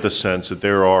I get the sense that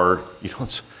there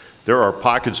are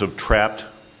pockets of trapped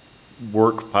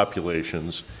work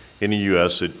populations in the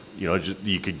U.S. that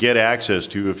you could get access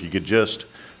to if you could just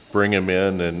bring them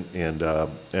in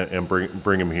and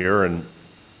bring them here and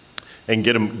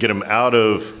get them out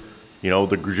of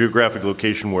the geographic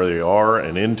location where they are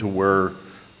and into where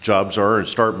jobs are, and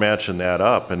start matching that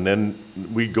up. And then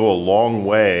we go a long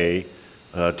way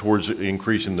towards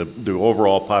increasing the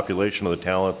overall population of the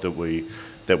talent that we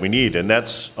need. And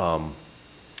that's from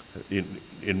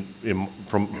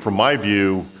my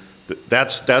view,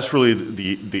 that's really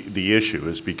the issue,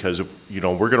 is because we're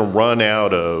going to run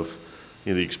out of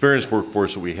the experienced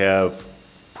workforce that we have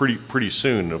pretty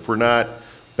soon. If we're not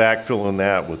backfilling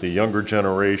that with a younger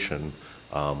generation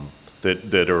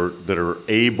that are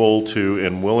able to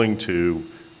and willing to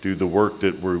do the work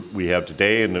that we have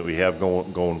today and that we have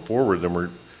going forward, then we're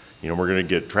going to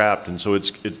get trapped. And so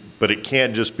but it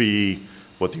can't just be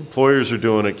what the employers are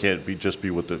doing. It can't just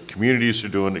be what the communities are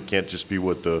doing. It can't just be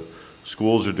what the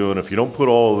schools are doing. If you don't put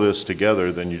all of this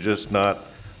together, then you're just not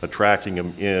attracting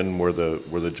them in where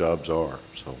the jobs are.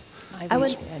 So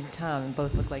Ivy and Tom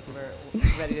both look like we're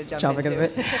ready to jump into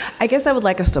it. I guess I would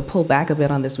like us to pull back a bit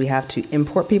on this. We have to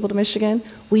import people to Michigan.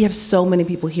 We have so many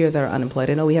people here that are unemployed.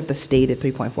 I know we have the state at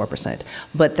 3.4%,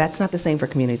 but that's not the same for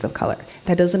communities of color.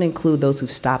 That doesn't include those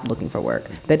who've stopped looking for work.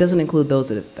 That doesn't include those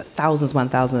that thousands upon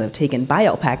thousands that have taken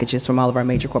buyout packages from all of our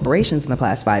major corporations in the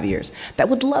past 5 years that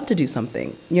would love to do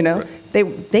something. Right.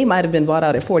 They might have been bought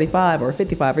out at 45 or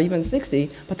 55 or even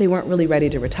 60, but they weren't really ready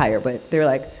to retire. But they're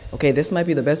like, okay, this might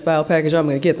be the best buyout package I'm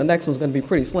going to get. The next one's going to be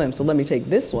pretty slim, so let me take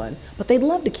this one. But they'd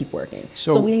love to keep working.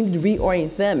 So we need to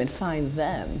reorient them and find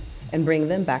them and bring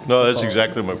them back to the that's fold.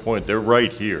 exactly my point. They're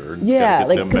right here. Yeah,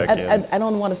 I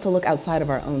don't want us to look outside of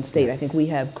our own state. I think we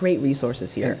have great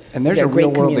resources here. And there's a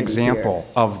real-world example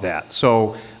of that.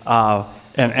 So,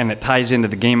 and it ties into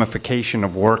the gamification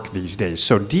of work these days.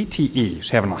 So DTE is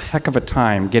having a heck of a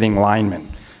time getting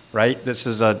linemen, right? This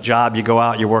is a job, you go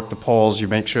out, you work the poles, you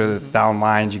make sure that down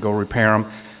lines, you go repair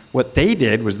them. What they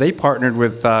did was they partnered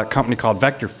with a company called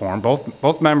Vectorform,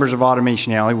 both members of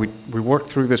Automation Alley. We worked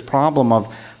through this problem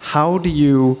of how do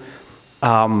you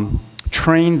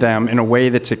train them in a way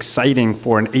that's exciting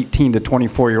for an 18 to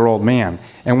 24-year-old man.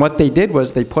 And what they did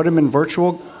was they put him in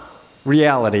virtual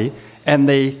reality, and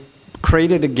they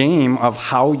created a game of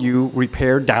how you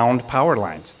repair downed power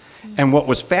lines. And what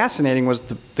was fascinating was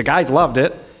the guys loved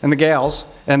it, and the gals,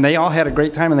 and they all had a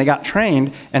great time, and they got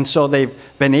trained, and so they've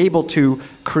been able to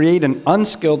create an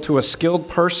unskilled to a skilled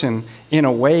person in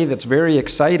a way that's very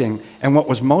exciting. And what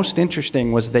was most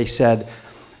interesting was they said,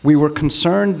 we were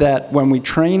concerned that when we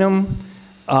train them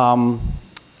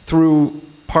through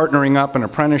partnering up an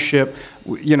apprenticeship,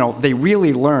 you know, they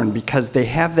really learn because they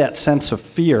have that sense of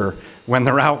fear when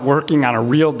they're out working on a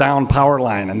real down power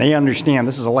line, and they understand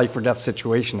this is a life or death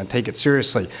situation and take it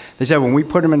seriously. They said when we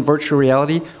put them in virtual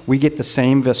reality, we get the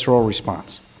same visceral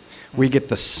response. We get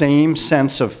the same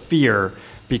sense of fear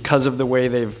because of the way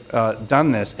they've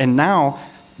done this. And now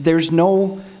there's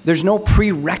no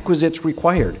prerequisites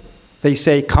required. They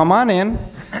say, come on in,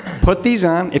 put these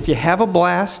on. If you have a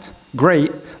blast,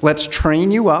 great. Let's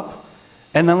train you up,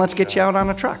 and then let's get you out on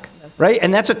a truck. Right?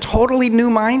 And that's a totally new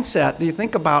mindset. You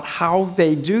think about how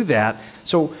they do that.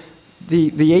 So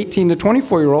the 18 to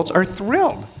 24-year-olds are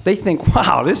thrilled. They think,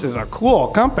 wow, this is a cool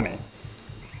company.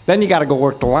 Then you got to go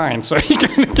work the line. So you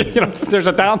know, there's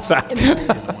a downside.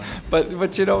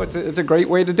 but you know, it's a great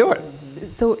way to do it.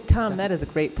 So, Tom, that is a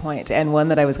great point, and one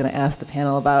that I was going to ask the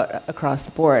panel about across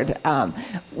the board.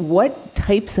 What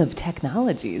types of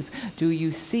technologies do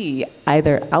you see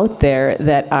either out there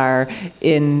that are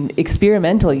in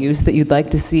experimental use that you'd like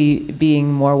to see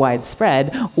being more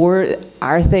widespread, or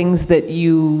are things that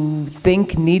you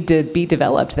think need to be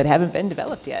developed that haven't been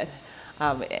developed yet?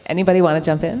 Anybody want to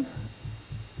jump in?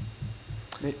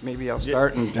 Maybe I'll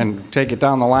start and take it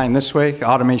down the line this way,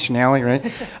 Automation Alley,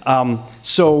 right?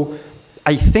 So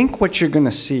I think what you're going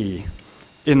to see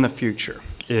in the future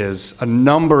is a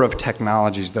number of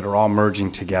technologies that are all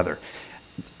merging together.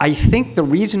 I think the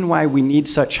reason why we need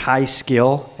such high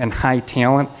skill and high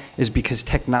talent is because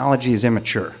technology is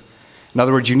immature. In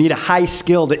other words, you need a high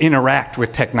skill to interact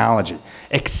with technology,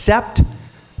 except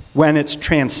when it's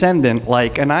transcendent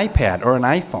like an iPad or an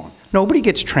iPhone. Nobody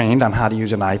gets trained on how to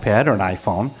use an iPad or an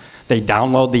iPhone. They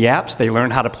download the apps, they learn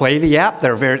how to play the app,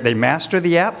 they master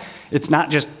the app. It's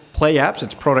not just play apps,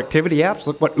 it's productivity apps.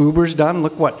 Look what Uber's done,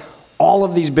 look what all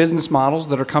of these business models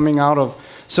that are coming out of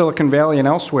Silicon Valley and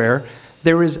elsewhere.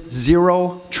 There is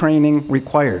zero training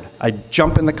required. I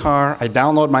jump in the car, I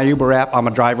download my Uber app, I'm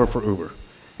a driver for Uber,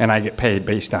 and I get paid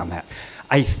based on that.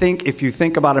 I think if you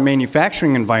think about a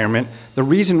manufacturing environment, the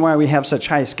reason why we have such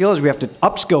high skill is we have to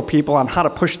upskill people on how to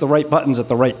push the right buttons at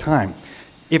the right time.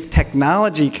 If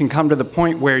technology can come to the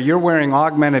point where you're wearing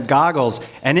augmented goggles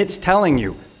and it's telling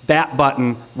you that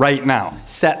button right now,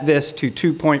 set this to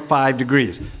 2.5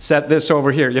 degrees, set this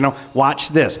over here, you know, watch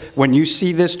this. When you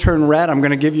see this turn red, I'm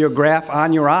going to give you a graph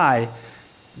on your eye.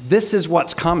 This is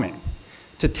what's coming.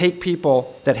 To take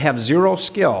people that have zero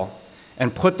skill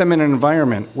and put them in an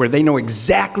environment where they know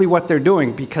exactly what they're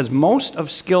doing, because most of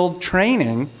skilled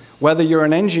training, whether you're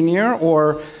an engineer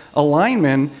or a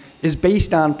lineman, is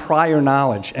based on prior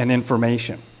knowledge and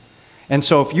information. And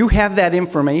so if you have that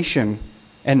information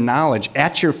and knowledge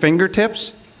at your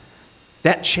fingertips,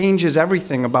 that changes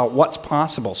everything about what's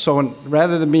possible. So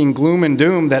rather than being gloom and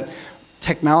doom that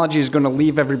technology is going to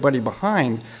leave everybody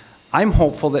behind, I'm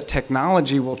hopeful that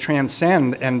technology will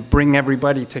transcend and bring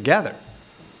everybody together.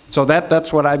 So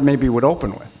that's what I maybe would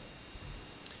open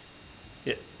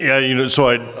with. Yeah, you know, so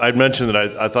I'd mentioned that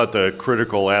I thought the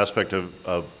critical aspect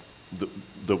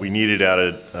that we needed out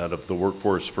of the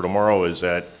workforce for tomorrow is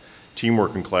that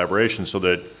teamwork and collaboration, so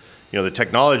that, you know, the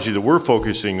technology that we're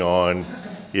focusing on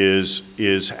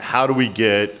is how do we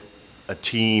get a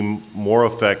team more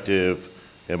effective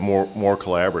and more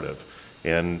collaborative.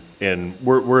 And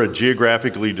we're a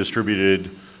geographically distributed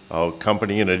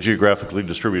company and a geographically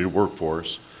distributed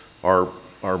workforce.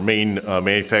 Our main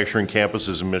manufacturing campus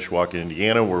is in Mishawaka,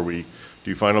 Indiana, where we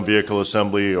do final vehicle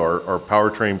assembly. Our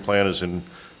powertrain plant is in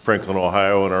Franklin,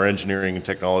 Ohio, and our engineering and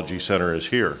technology center is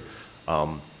here.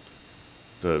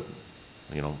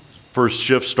 First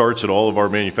shift starts at all of our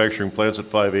manufacturing plants at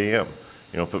 5 a.m.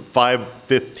 You know, if at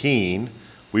 5:15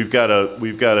 we've got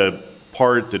a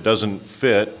part that doesn't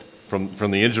fit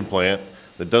from the engine plant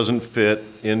that doesn't fit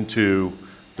into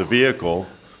the vehicle,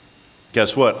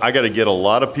 guess what? I got to get a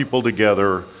lot of people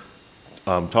together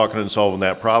talking and solving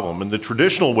that problem. And the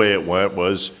traditional way it went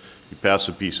was you pass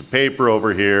a piece of paper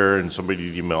over here and somebody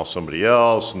would email somebody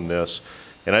else and this.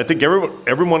 And I think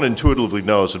everyone intuitively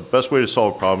knows that the best way to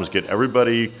solve a problem is get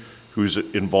everybody who's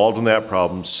involved in that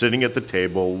problem sitting at the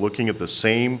table, looking at the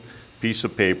same piece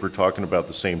of paper, talking about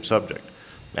the same subject.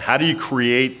 Now, how do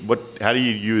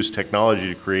you use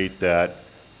technology to create that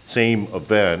same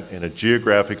event in a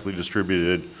geographically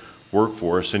distributed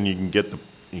workforce, and you can get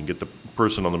the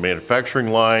person on the manufacturing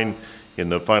line, in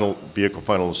the vehicle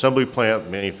final assembly plant,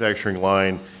 manufacturing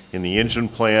line, in the engine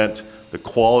plant, the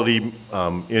quality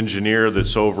engineer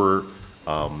that's over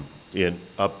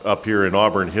up here in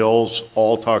Auburn Hills,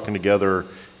 all talking together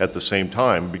at the same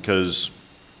time, because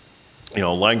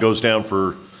line goes down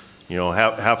for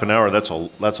half an hour. That's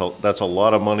a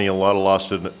lot of money, a lot of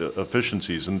lost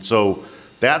efficiencies, and so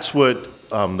that's what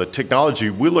the technology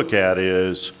we look at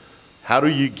is, how do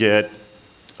you get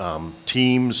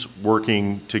teams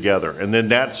working together? And then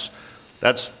that's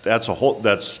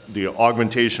the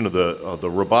augmentation of the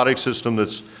robotic system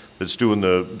that's doing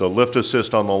the lift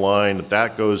assist on the line.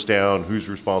 That goes down. Who's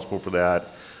responsible for that?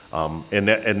 And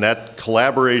that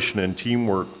collaboration and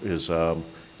teamwork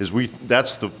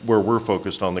that's where we're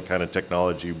focused on, the kind of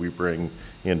technology we bring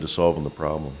into solving the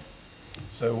problem.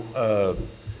 So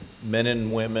men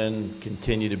and women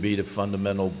continue to be the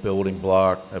fundamental building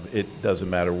block. It doesn't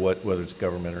matter whether it's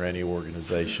government or any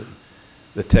organization.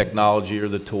 The technology or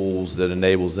the tools that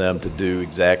enables them to do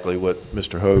exactly what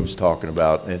Mr. Hove's talking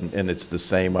about, and it's the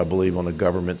same, I believe, on the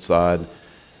government side.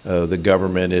 The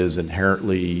government is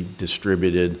inherently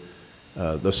distributed.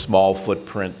 The small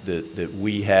footprint that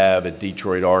we have at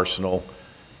Detroit Arsenal,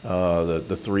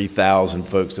 the 3,000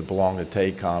 folks that belong to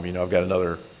TACOM, I've got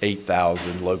another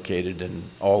 8,000 located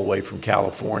all the way from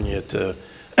California to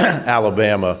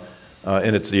Alabama,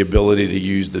 and it's the ability to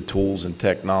use the tools and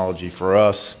technology. For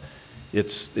us,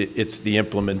 it's the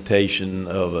implementation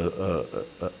of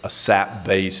a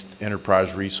SAP-based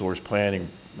enterprise resource planning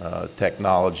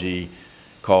technology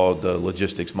called the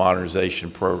Logistics Modernization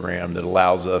Program that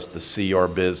allows us to see our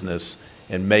business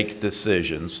and make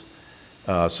decisions.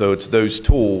 So it's those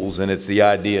tools, and it's the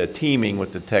idea of teaming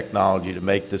with the technology to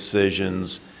make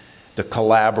decisions, to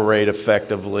collaborate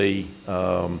effectively.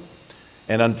 The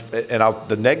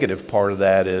negative part of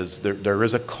that is there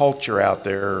is a culture out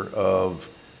there of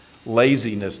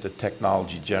laziness that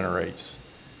technology generates.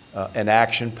 An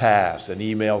action pass, an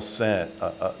email sent,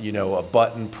 a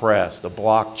button pressed, a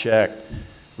block checked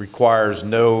requires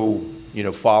no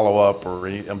follow-up or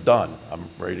I'm done. I'm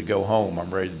ready to go home.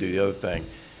 I'm ready to do the other thing.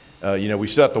 We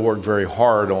still have to work very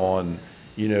hard on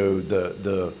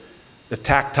the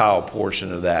tactile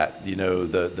portion of that,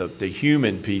 the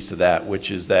human piece of that,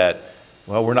 which is that,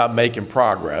 well, we're not making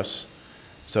progress.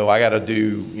 So I got to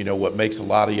do, what makes a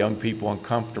lot of young people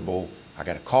uncomfortable. I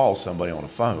got to call somebody on the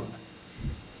phone.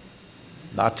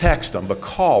 Not text them, but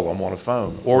call them on the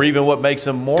phone. Or even what makes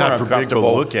them more uncomfortable.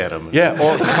 Go look at them. Yeah,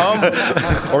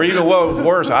 or even what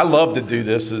worse, I love to do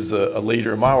this as a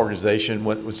leader in my organization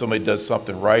when somebody does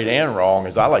something right and wrong,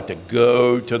 is I like to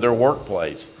go to their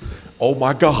workplace. Oh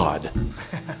my God.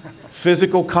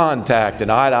 Physical contact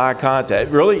and eye-to-eye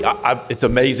contact. Really, it's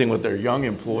amazing with their young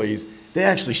employees. They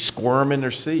actually squirm in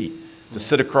their seat to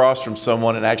sit across from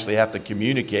someone and actually have to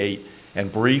communicate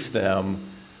and brief them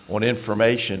on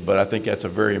information, but I think that's a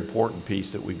very important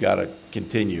piece that we've got to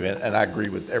continue. And I agree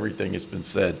with everything that's been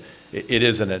said. It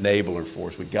is an enabler for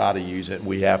us. We've got to use it, and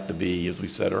we have to be, as we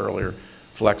said earlier,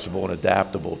 flexible and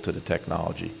adaptable to the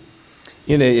technology.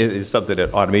 It's something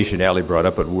that Automation Alley brought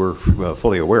up, but we're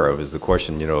fully aware of, is the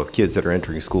question, of kids that are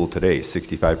entering school today.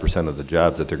 65% of the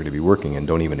jobs that they're going to be working in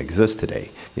don't even exist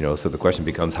today. So the question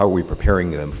becomes, how are we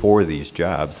preparing them for these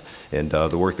jobs? And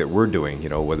the work that we're doing,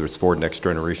 whether it's for next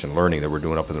generation learning that we're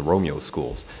doing up in the Romeo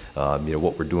schools,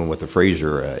 what we're doing with the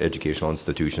Fraser educational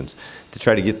institutions, to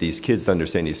try to get these kids to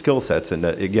understand these skill sets. And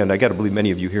again, I got to believe many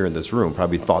of you here in this room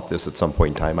probably thought this at some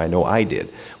point in time. I know I did.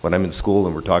 When I'm in school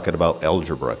and we're talking about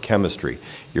algebra, chemistry,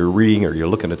 you're reading or you're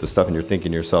looking at the stuff and you're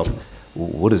thinking to yourself,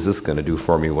 what is this going to do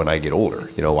for me when I get older?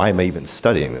 Why am I even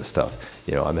studying this stuff?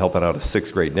 I'm helping out a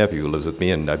 6th grade nephew who lives with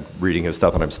me, and I'm reading his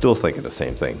stuff and I'm still thinking the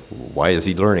same thing. Why is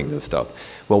he learning this stuff?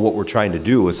 Well, what we're trying to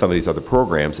do with some of these other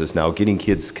programs is now getting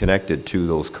kids connected to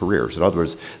those careers. In other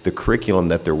words, the curriculum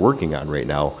that they're working on right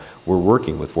now, we're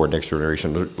working with for next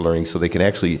generation learning so they can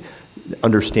actually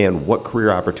understand what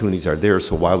career opportunities are there.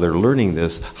 So while they're learning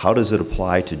this, how does it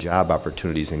apply to job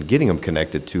opportunities and getting them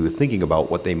connected to thinking about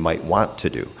what they might want to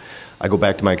do. I go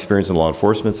back to my experience in law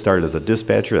enforcement, started as a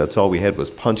dispatcher. That's all we had was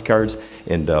punch cards.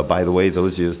 And by the way,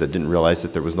 those of you that didn't realize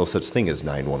that there was no such thing as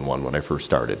 911 when I first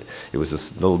started. It was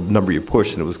this little number you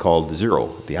push, and it was called 0,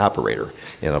 the operator.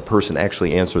 And a person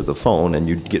actually answered the phone, and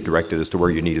you'd get directed as to where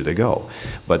you needed to go.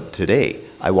 But today,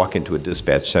 I walk into a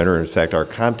dispatch center, in fact, our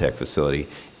contact facility,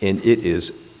 and it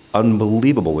is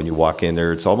unbelievable when you walk in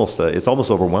there. It's almost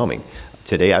overwhelming.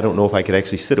 Today, I don't know if I could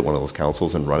actually sit at one of those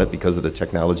councils and run it because of the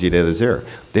technology that is there.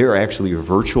 They are actually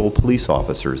virtual police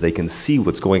officers. They can see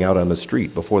what's going out on the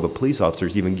street before the police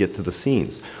officers even get to the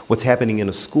scenes. What's happening in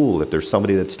a school, if there's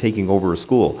somebody that's taking over a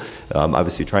school,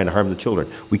 obviously trying to harm the children.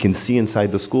 We can see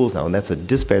inside the schools now, and that's a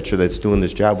dispatcher that's doing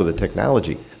this job with the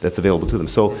technology that's available to them.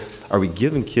 So are we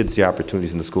giving kids the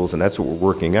opportunities in the schools? And that's what we're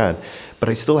working on. But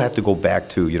I still have to go back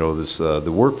to, this,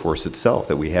 the workforce itself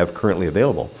that we have currently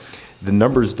available. The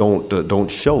numbers don't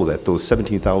show that those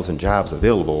 17,000 jobs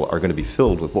available are going to be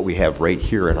filled with what we have right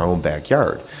here in our own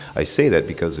backyard. I say that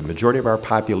because the majority of our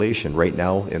population right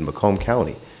now in Macomb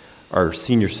County are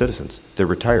senior citizens. They're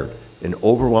retired. An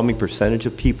overwhelming percentage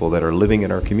of people that are living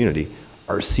in our community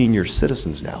are senior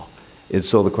citizens now. And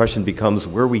so the question becomes,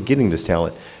 where are we getting this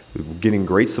talent? We're getting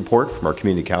great support from our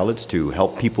community college to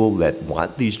help people that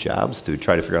want these jobs, to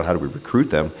try to figure out how do we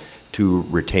recruit them to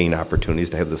retain opportunities,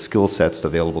 to have the skill sets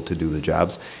available to do the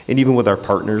jobs. And even with our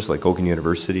partners like Oakland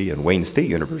University and Wayne State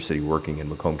University working in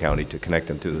Macomb County to connect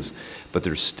them to this. But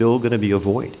there's still going to be a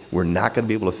void. We're not going to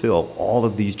be able to fill all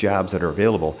of these jobs that are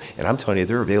available. And I'm telling you,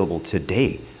 they're available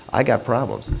today. I got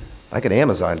problems. I got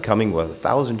Amazon coming with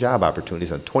 1,000 job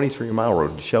opportunities on 23 Mile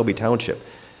Road in Shelby Township.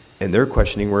 And they're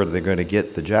questioning where they're going to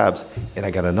get the jobs. And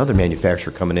I got another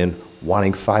manufacturer coming in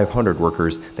wanting 500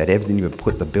 workers that haven't even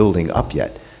put the building up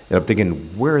yet. And I'm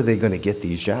thinking, where are they going to get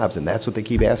these jobs? And that's what they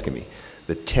keep asking me.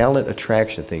 The talent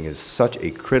attraction thing is such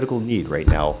a critical need right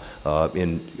now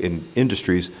in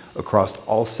industries across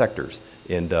all sectors.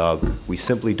 And we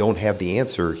simply don't have the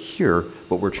answer here,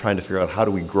 but we're trying to figure out how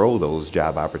do we grow those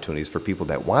job opportunities for people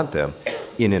that want them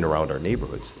in and around our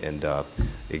neighborhoods. And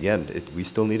again, we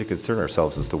still need to concern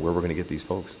ourselves as to where we're going to get these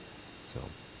folks. So.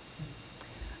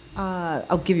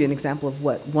 I'll give you an example of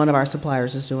what one of our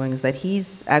suppliers is doing, is that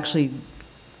he's actually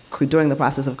during the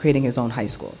process of creating his own high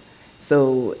school.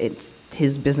 So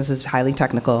his business is highly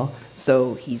technical,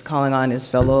 so he's calling on his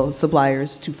fellow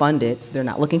suppliers to fund it. So they're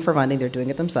not looking for funding, they're doing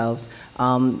it themselves.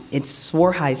 It's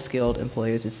for high-skilled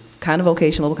employers. It's kind of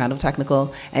vocational, kind of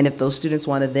technical, and if those students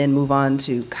want to then move on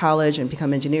to college and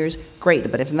become engineers, great.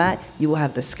 But if not, you will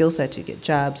have the skill set to get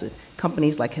jobs with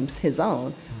companies like his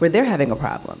own, where they're having a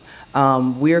problem.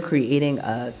 We're creating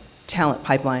a talent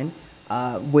pipeline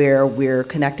where we're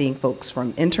connecting folks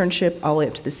from internship all the way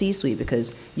up to the C-suite,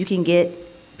 because you can get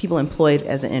people employed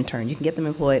as an intern, you can get them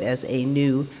employed as a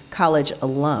new college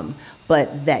alum,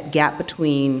 but that gap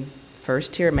between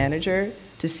first-tier manager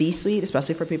to C-suite,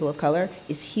 especially for people of color,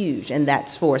 is huge, and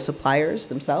that's for suppliers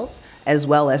themselves as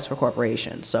well as for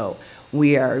corporations. So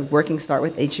we are working start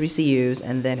with HBCUs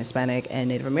and then Hispanic and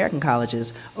Native American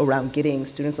colleges around getting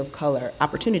students of color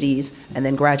opportunities, and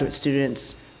then graduate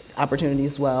students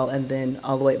opportunities as well, and then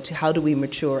all the way up to how do we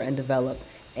mature and develop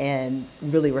and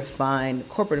really refine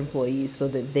corporate employees so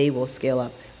that they will scale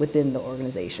up within the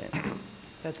organization.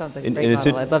 That sounds like a great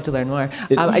model. I'd love to learn more.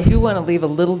 I do want to leave a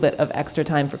little bit of extra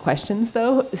time for questions,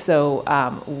 though. So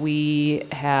we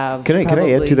have. Can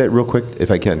I add to that real quick, if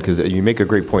I can? Because you make a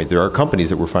great point. There are companies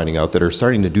that we're finding out that are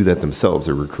starting to do that themselves.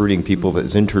 They're recruiting people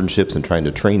as internships and trying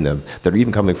to train them that are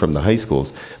even coming from the high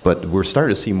schools. But we're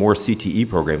starting to see more CTE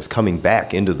programs coming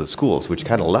back into the schools, which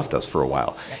kind of left us for a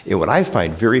while. And what I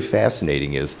find very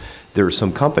fascinating is there are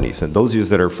some companies, and those of you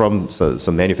that are from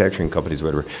some manufacturing companies,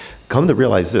 whatever, come to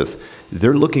realize this.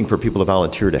 They're looking for people to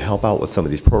volunteer to help out with some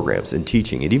of these programs and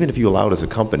teaching. And even if you allowed as a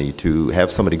company to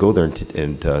have somebody go there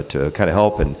and to kind of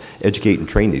help and educate and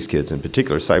train these kids, in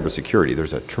particular cybersecurity,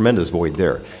 there's a tremendous void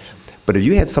there. But if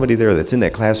you had somebody there that's in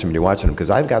that classroom and you're watching them,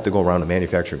 because I've got to go around to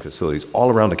manufacturing facilities all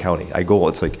around the county. I go,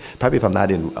 it's like, probably if I'm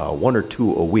not in 1 or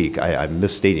 2 a week, I'm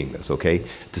misstating this, okay,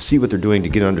 to see what they're doing, to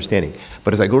get an understanding.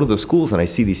 But as I go to the schools and I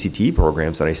see these CTE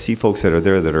programs and I see folks that are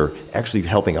there that are actually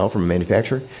helping out from a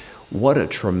manufacturer, what a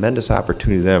tremendous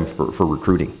opportunity to them for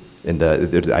recruiting. And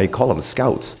I call them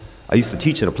scouts. I used to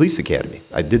teach in a police academy.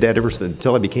 I did that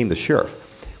until I became the sheriff.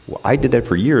 Well, I did that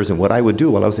for years, and what I would do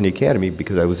while I was in the academy,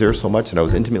 because I was there so much and I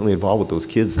was intimately involved with those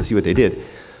kids to see what they did,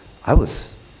 I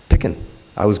was picking.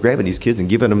 I was grabbing these kids and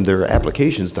giving them their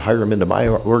applications to hire them into my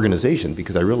organization,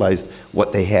 because I realized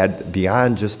what they had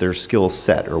beyond just their skill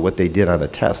set or what they did on a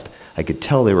test. I could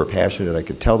tell they were passionate. I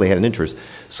could tell they had an interest.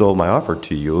 So my offer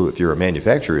to you, if you're a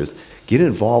manufacturer, is get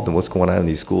involved in what's going on in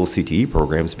these school CTE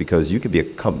programs, because you can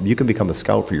become a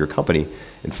scout for your company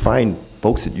and find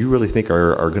folks that you really think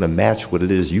are going to match what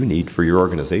it is you need for your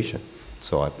organization.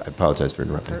 So I apologize for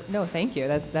interrupting. No, thank you.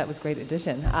 That was a great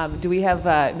addition. Do we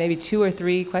have maybe 2 or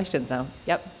 3 questions now?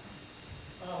 Yep.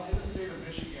 In the state of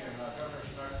Michigan,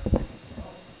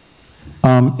 Governor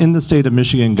In the state of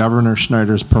Michigan, Governor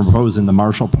Schneider's proposing the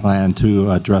Marshall Plan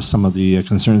to address some of the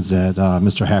concerns that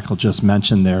Mr. Hackle just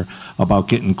mentioned there about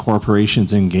getting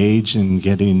corporations engaged and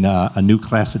getting a new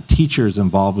class of teachers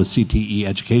involved with CTE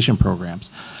education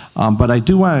programs. But I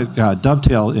do want to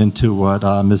dovetail into what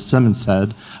Ms. Simmons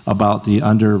said about the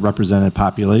underrepresented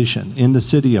population. In the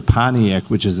city of Pontiac,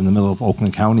 which is in the middle of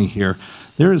Oakland County here,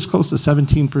 there is close to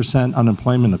 17%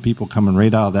 unemployment of people coming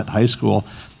right out of that high school.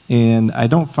 And I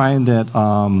don't find that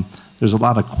there's a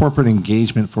lot of corporate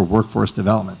engagement for workforce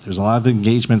development. There's a lot of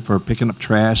engagement for picking up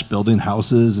trash, building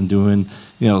houses, and doing,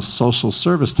 social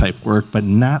service type work, but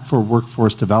not for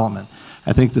workforce development.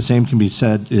 I think the same can be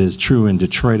said is true in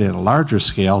Detroit at a larger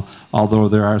scale, although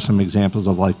there are some examples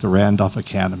of like the Randolph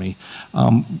Academy.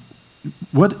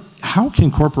 How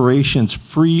can corporations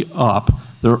free up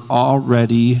their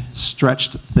already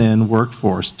stretched thin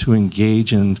workforce to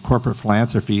engage in corporate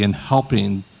philanthropy and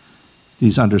helping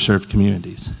these underserved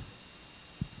communities?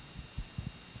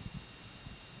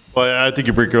 Well, I think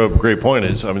you bring up a great point.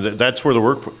 That's where the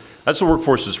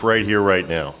workforce is right here, right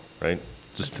now, right?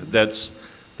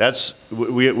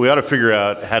 We ought to figure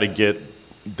out how to get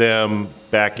them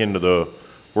back into the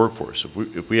workforce.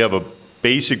 If we have a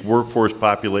basic workforce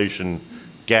population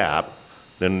gap,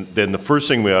 then the first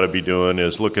thing we ought to be doing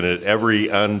is looking at every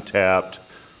untapped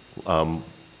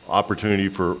opportunity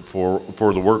for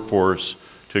the workforce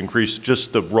to increase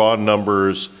just the raw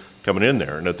numbers coming in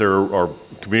there. And if there are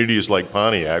communities like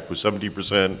Pontiac with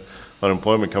 70%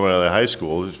 unemployment coming out of the high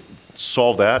school,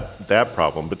 solve that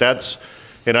problem. But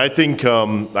I think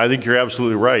you're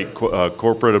absolutely right.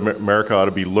 Corporate America ought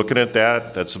to be looking at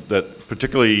that. That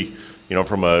particularly,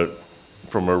 from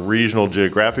a regional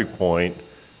geographic point,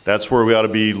 that's where we ought to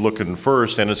be looking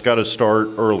first, and it's got to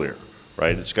start earlier,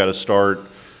 right? It's got to start.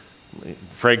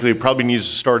 Frankly, it probably needs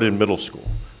to start in middle school,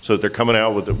 so that they're coming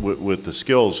out with the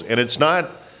skills. And it's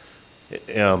not,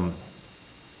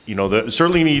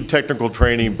 certainly need technical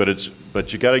training,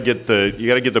 but you got to get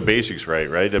the basics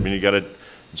right? I mean,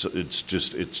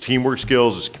 it's teamwork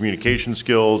skills, it's communication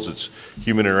skills, it's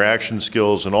human interaction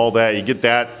skills, and all that. You get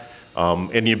that,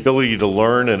 and the ability to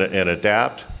learn and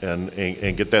adapt and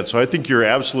get that. So I think you're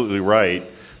absolutely right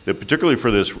that particularly for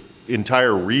this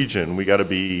entire region, we got to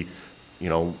be,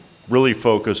 really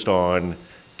focused on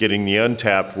getting the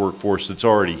untapped workforce that's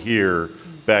already here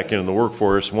back into the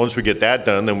workforce. And once we get that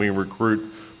done, then we recruit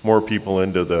more people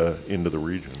into the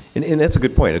region. And that's a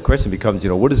good point. The question becomes,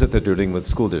 what is it that they're doing with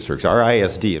school districts? Our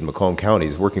ISD in Macomb County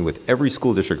is working with every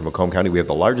school district in Macomb County. We have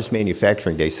the largest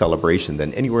Manufacturing Day celebration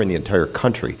than anywhere in the entire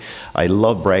country. I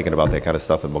love bragging about that kind of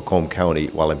stuff in Macomb County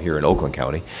while I'm here in Oakland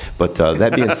County. But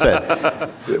that being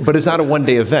said, but it's not a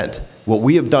one-day event. What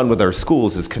we have done with our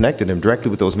schools is connected them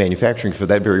directly with those manufacturing for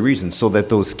that very reason, so that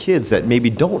those kids that maybe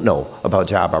don't know about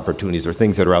job opportunities or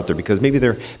things that are out there because maybe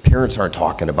their parents aren't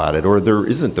talking about it, or there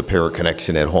isn't the parent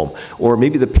connection at home, or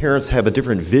maybe the parents have a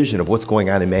different vision of what's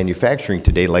going on in manufacturing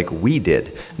today like we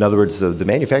did. In other words, the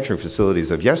manufacturing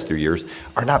facilities of yesteryears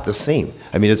are not the same.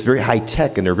 I mean, it's very high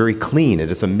tech and they're very clean,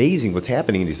 and it's amazing what's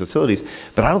happening in these facilities,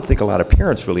 but I don't think a lot of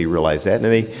parents really realize that, and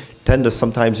they tend to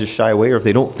sometimes just shy away, or if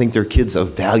they don't think their kids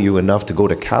of value enough to go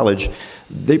to college,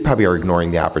 they probably are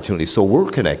ignoring the opportunity. So we're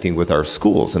connecting with our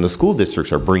schools, and the school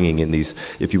districts are bringing in these,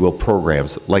 if you will,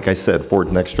 programs, like I said, for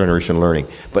next generation learning.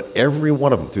 But every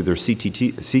one of them, through their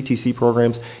CTC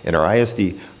programs and our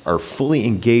ISD, are fully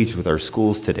engaged with our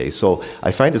schools today. So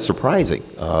I find it surprising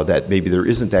that maybe there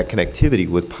isn't that connectivity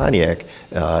with Pontiac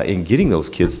in getting those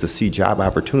kids to see job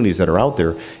opportunities that are out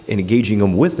there and engaging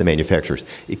them with the manufacturers.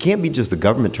 It can't be just the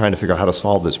government trying to figure out how to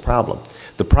solve this problem.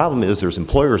 The problem is there's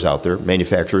employers out there,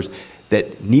 manufacturers,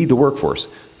 that need the workforce.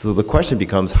 So the question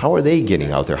becomes, how are they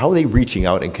getting out there? How are they reaching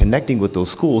out and connecting with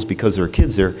those schools because there are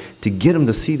kids there to get them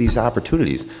to see these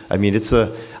opportunities? I mean,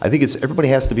 I think everybody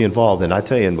has to be involved. And I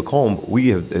tell you, in Macomb, we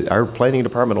have, our planning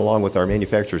department, along with our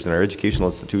manufacturers and our educational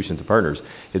institutions and partners,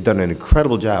 have done an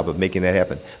incredible job of making that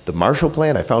happen. The Marshall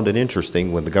Plan, I found it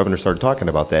interesting when the governor started talking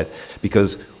about that,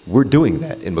 because we're doing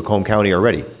that in Macomb County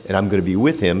already. And I'm going to be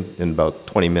with him in about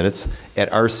 20 minutes at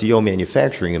RCO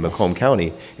Manufacturing in Macomb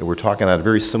County, and we're talking on a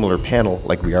very similar panel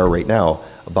like we are right now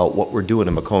about what we're doing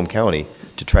in Macomb County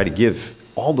to try to give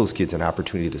all those kids an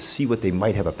opportunity to see what they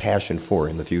might have a passion for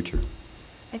in the future.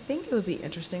 I think it would be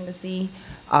interesting to see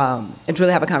and to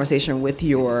really have a conversation with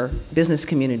your business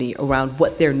community around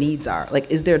what their needs are.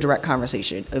 Like, is there a direct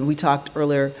conversation? And we talked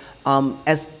earlier,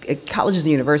 as colleges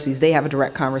and universities, they have a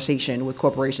direct conversation with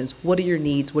corporations. What are your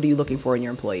needs? What are you looking for in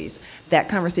your employees? That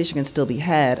conversation can still be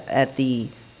had at the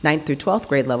 9th through 12th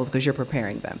grade level because you're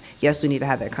preparing them. Yes, we need to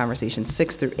have that conversation.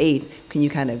 6th through 8th, can you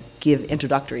kind of give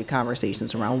introductory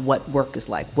conversations around what work is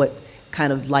like, what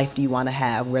kind of life do you want to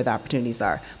have, where the opportunities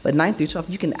are. But 9th through 12th,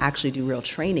 you can actually do real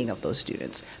training of those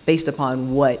students based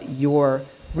upon what your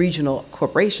regional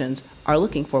corporations are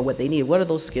looking for, what they need. What are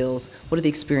those skills? What are the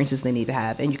experiences they need to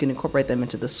have? And you can incorporate them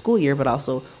into the school year, but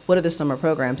also what are the summer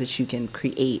programs that you can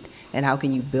create, and how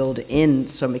can you build in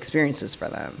some experiences for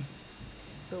them?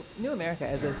 So New America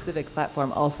as a civic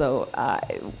platform also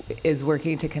is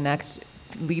working to connect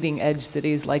leading edge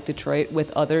cities like Detroit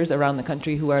with others around the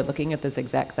country who are looking at this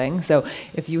exact thing. So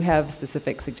if you have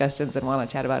specific suggestions and want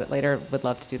to chat about it later, would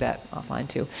love to do that offline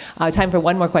too. Time for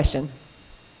one more question.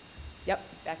 Yep,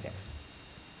 back there.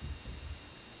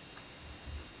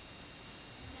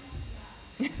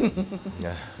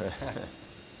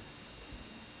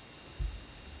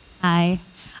 Hi.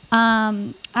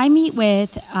 I meet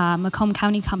with Macomb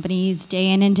County companies day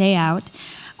in and day out.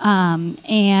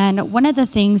 And one of the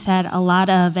things that a lot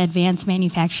of advanced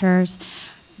manufacturers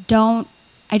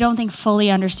I don't think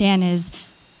fully understand is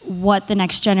what the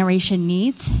next generation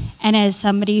needs. And as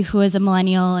somebody who is a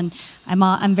millennial, and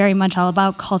I'm very much all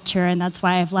about culture, and that's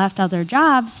why I've left other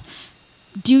jobs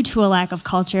due to a lack of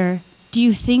culture. Do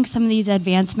you think some of these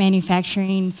advanced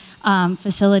manufacturing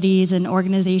facilities and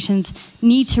organizations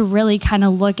need to really kind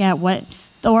of look at what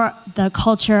the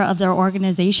culture of their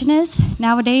organization is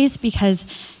nowadays? Because,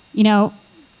 you know,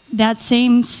 that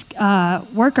same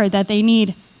worker that they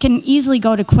need can easily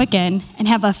go to Quicken and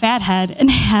have a fat head and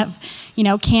have, you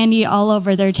know, candy all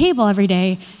over their table every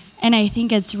day. And I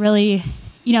think it's really,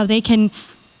 you know, they can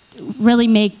really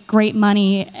make great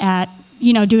money at,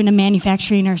 you know, doing a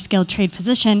manufacturing or skilled trade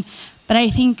position. But I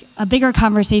think a bigger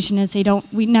conversation is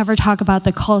we never talk about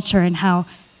the culture and how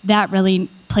that really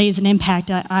plays an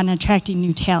impact on attracting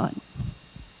new talent.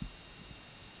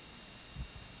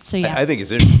 So yeah. I think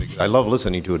it's interesting. I love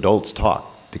listening to adults talk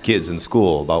to kids in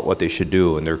school about what they should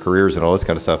do and their careers and all this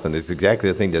kind of stuff. And it's exactly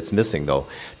the thing that's missing, though.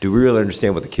 Do we really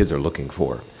understand what the kids are looking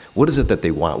for? What is it that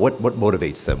they want? What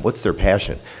motivates them? What's their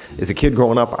passion? As a kid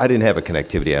growing up, I didn't have a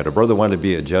connectivity. I had a brother who wanted to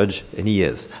be a judge, and he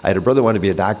is. I had a brother who wanted to be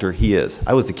a doctor, he is.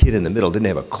 I was the kid in the middle, didn't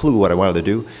have a clue what I wanted to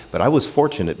do, but I was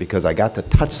fortunate because I got to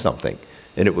touch something,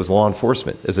 and it was law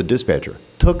enforcement as a dispatcher.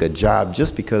 Took a job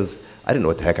just because I didn't know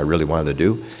what the heck I really wanted to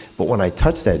do. But when I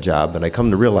touched that job and I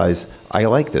come to realize I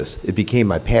like this, it became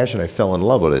my passion. I fell in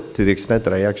love with it to the extent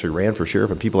that I actually ran for sheriff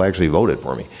and people actually voted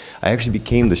for me. I actually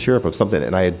became the sheriff of something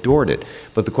and I adored it.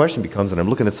 But the question becomes, and I'm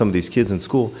looking at some of these kids in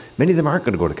school, many of them aren't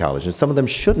going to go to college and some of them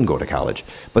shouldn't go to college.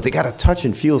 But they got to touch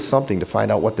and feel something to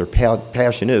find out what their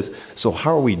passion is. So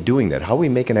how are we doing that? How are we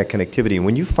making that connectivity? And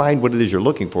when you find what it is you're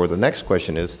looking for, the next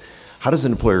question is, how does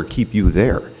an employer keep you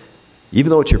there? Even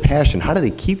though it's your passion, how do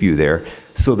they keep you there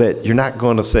so that you're not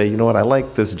going to say, you know what, I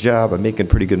like this job, I'm making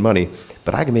pretty good money,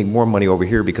 but I can make more money over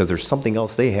here because there's something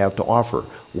else they have to offer,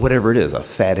 whatever it is, a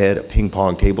fat head, a ping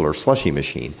pong table, or slushy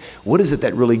machine. What is it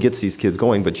that really gets these kids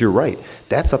going? But you're right,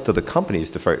 that's up to the companies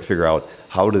to figure out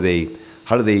how do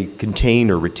they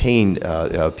contain or retain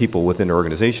people within their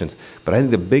organizations. But I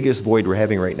think the biggest void we're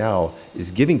having right now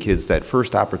is giving kids that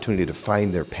first opportunity to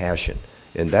find their passion.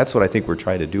 And that's what I think we're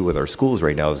trying to do with our schools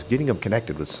right now, is getting them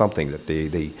connected with something that they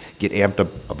get amped up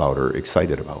about or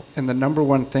excited about. And the number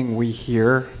one thing we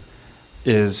hear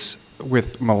is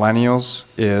with millennials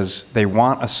is they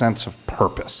want a sense of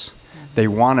purpose. They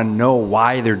want to know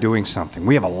why they're doing something.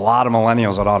 We have a lot of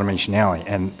millennials at Automation Alley,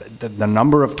 and the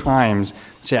number of times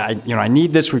say, I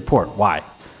need this report. Why?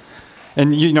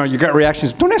 And you get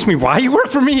reactions, don't ask me why, you work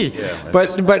for me. Yeah,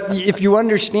 but if you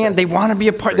understand, they want to be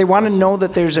a part, they want to know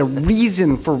that there's a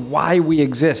reason for why we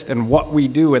exist and what we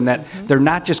do, and that they're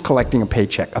not just collecting a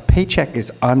paycheck. A paycheck is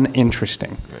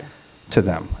uninteresting to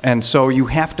them. And so you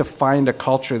have to find a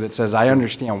culture that says, I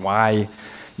understand why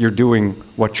you're doing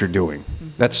what you're doing.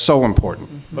 That's so important.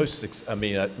 Most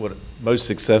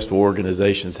successful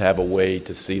organizations have a way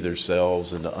to see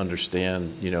themselves and to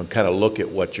understand, kind of look at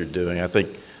what you're doing. I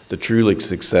think the truly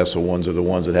successful ones are the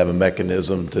ones that have a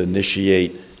mechanism to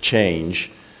initiate change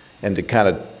and to kind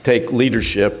of take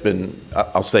leadership, and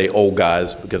I'll say old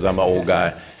guys because I'm an old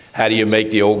guy. How do you make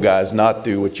the old guys not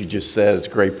do what you just said? It's a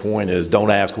great point, is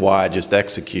don't ask why, just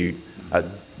execute.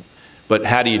 But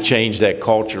how do you change that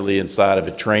culturally inside of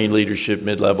it? Train leadership,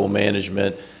 mid-level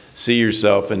management, see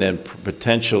yourself, and then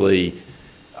potentially,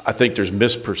 I think there's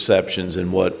misperceptions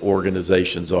in what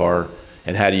organizations are.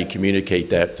 And how do you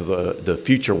communicate that to the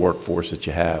future workforce that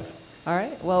you have? All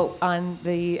right. Well, on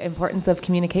the importance of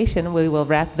communication, we will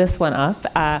wrap this one up.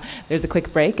 There's a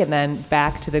quick break, and then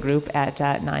back to the group at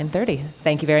 9:30.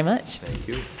 Thank you very much. Thank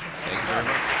you. Thank you very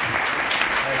much.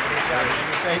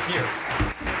 Thank you.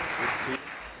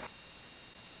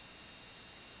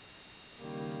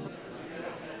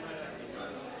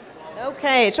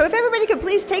 Okay, so if everybody could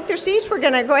please take their seats, we're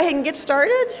going to go ahead and get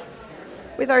started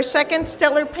with our second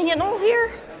stellar panel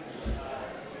here.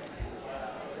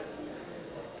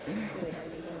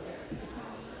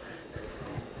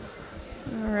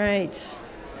 All right.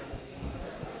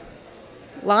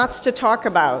 Lots to talk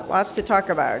about, lots to talk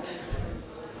about.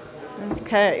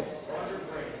 Okay.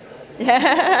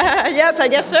 Yeah, yes, I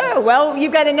guess so. Well,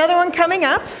 you've got another one coming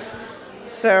up.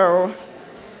 So,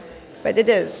 but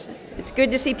it's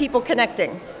good to see people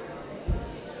connecting.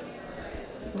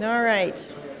 All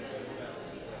right.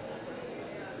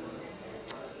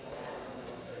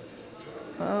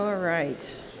 All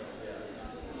right.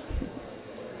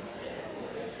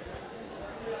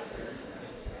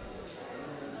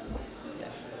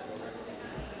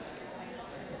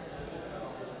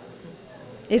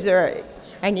 Is there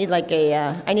I need like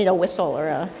I need a whistle or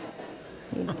a,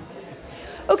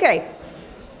 okay.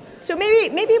 So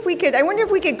maybe if we could, I wonder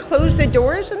if we could close the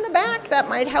doors in the back, that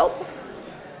might help.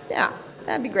 Yeah,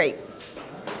 that'd be great.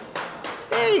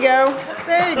 There you go,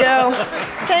 there you go.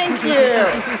 Thank you.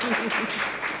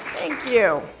 Thank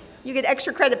you. You get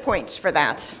extra credit points for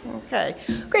that. Okay,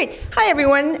 great. Hi,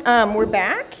 everyone. We're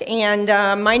back, and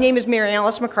my name is Mary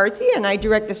Alice McCarthy, and I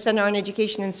direct the Center on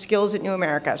Education and Skills at New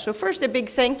America. So first, a big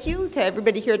thank you to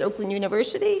everybody here at Oakland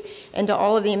University, and to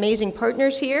all of the amazing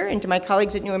partners here, and to my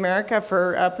colleagues at New America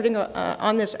for putting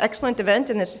on this excellent event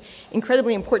and this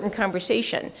incredibly important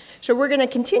conversation. So we're going to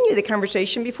continue the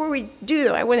conversation. Before we do,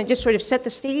 though, I want to just sort of set the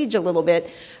stage a little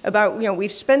bit about,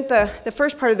 we've spent the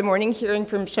first part of the morning hearing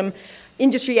from some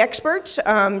industry experts,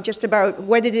 just about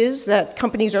what it is that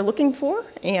companies are looking for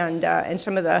and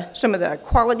some of the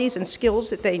qualities and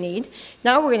skills that they need.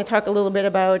 Now we're going to talk a little bit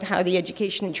about how the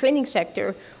education and training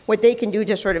sector, what they can do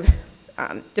to sort of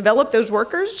develop those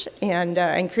workers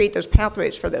and create those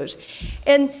pathways for those.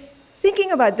 And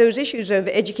thinking about those issues of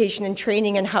education and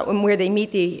training and how and where they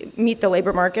meet the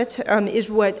labor market is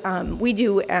what we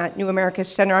do at New America's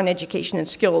Center on Education and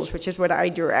Skills, which is what I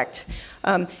direct.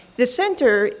 The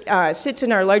center sits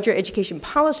in our larger education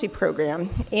policy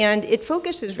program, and it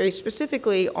focuses very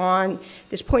specifically on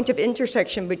this point of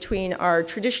intersection between our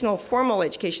traditional formal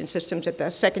education systems at the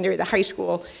secondary, the high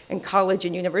school, and college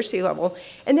and university level,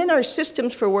 and then our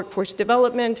systems for workforce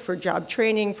development, for job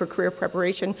training, for career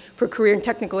preparation, for career and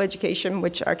technical education,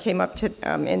 which came up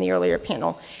in the earlier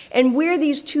panel, and where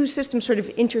these two systems sort of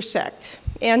intersect.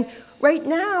 And right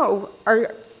now,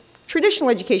 our traditional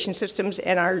education systems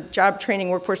and our job training,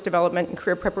 workforce development, and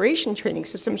career preparation training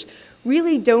systems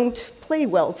really don't play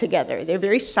well together. They're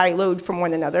very siloed from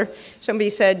one another. Somebody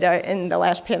said in the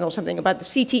last panel something about the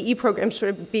CTE programs sort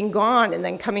of being gone and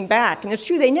then coming back. And it's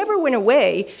true, they never went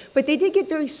away, but they did get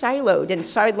very siloed and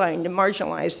sidelined and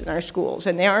marginalized in our schools,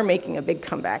 and they are making a big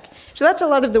comeback. So that's a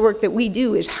lot of the work that we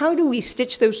do, is how do we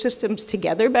stitch those systems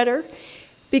together better?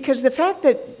 Because the fact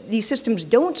that these systems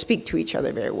don't speak to each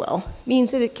other very well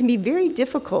means that it can be very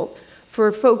difficult for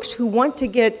folks who want to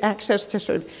get access to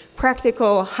sort of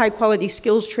practical, high-quality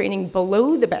skills training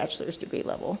below the bachelor's degree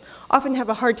level, often have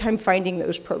a hard time finding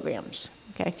those programs,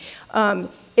 okay?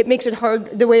 It makes it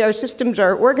hard, the way our systems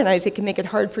are organized, it can make it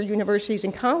hard for universities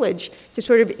and college to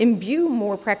sort of imbue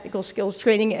more practical skills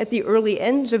training at the early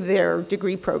ends of their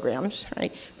degree programs,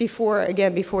 right? Before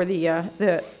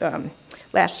the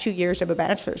last 2 years of a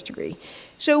bachelor's degree.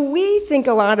 So we think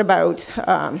a lot about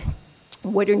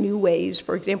what are new ways,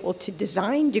 for example, to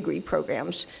design degree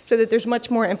programs so that there's much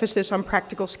more emphasis on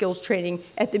practical skills training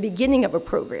at the beginning of a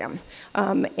program,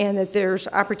 and that there's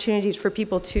opportunities for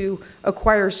people to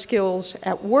acquire skills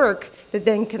at work that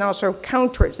then can also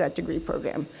count towards that degree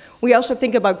program. We also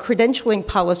think about credentialing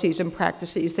policies and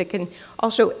practices that can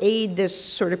also aid this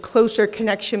sort of closer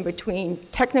connection between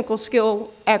technical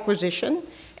skill acquisition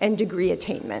and degree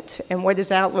attainment. And what does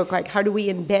that look like? How do we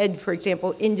embed, for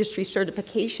example, industry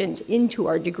certifications into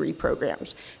our degree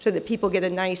programs so that people get a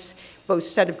nice both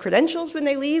set of credentials when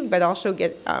they leave, but also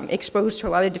get exposed to a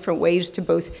lot of different ways to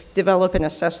both develop and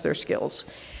assess their skills.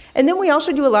 And then we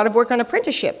also do a lot of work on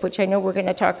apprenticeship, which I know we're going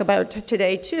to talk about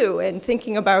today too, and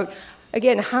thinking about,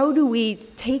 again, how do we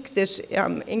take this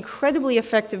incredibly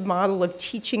effective model of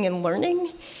teaching and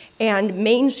learning and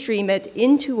mainstream it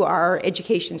into our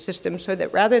education system so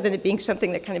that rather than it being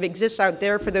something that kind of exists out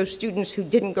there for those students who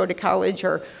didn't go to college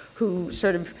or who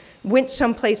sort of went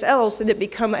someplace else, that it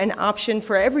become an option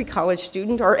for every college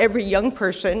student or every young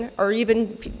person or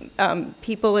even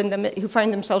people who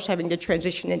find themselves having to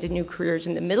transition into new careers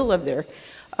in the middle of their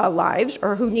lives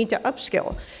or who need to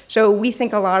upskill. So we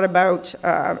think a lot about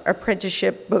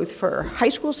apprenticeship both for high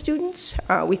school students,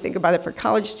 we think about it for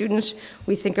college students,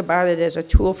 we think about it as a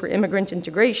tool for immigrant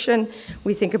integration,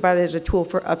 we think about it as a tool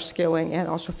for upskilling and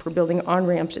also for building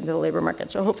on-ramps into the labor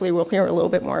market. So hopefully we'll hear a little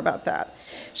bit more about that.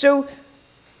 So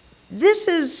this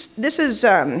is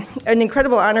an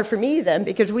incredible honor for me then,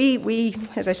 because we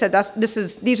as I said,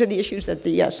 these are the issues that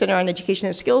the Center on Education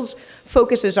and Skills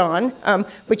focuses on,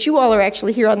 but you all are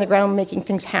actually here on the ground making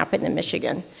things happen in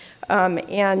Michigan.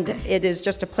 And it is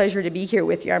just a pleasure to be here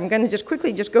with you. I'm going to just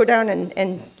quickly just go down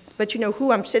and let you know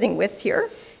who I'm sitting with here,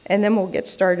 and then we'll get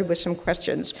started with some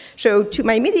questions. So to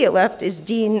my immediate left is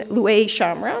Dean Louay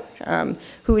Shamra,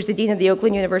 who is the Dean of the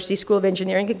Oakland University School of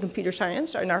Engineering and Computer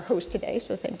Science, and our host today,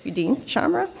 so thank you, Dean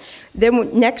Shamra.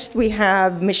 Then next we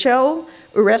have Michelle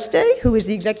Ureste, who is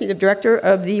the Executive Director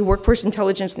of the Workforce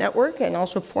Intelligence Network and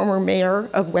also former mayor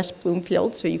of West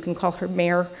Bloomfield, so you can call her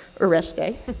Mayor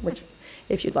Ureste, which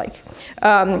if you'd like.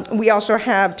 We also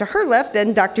have to her left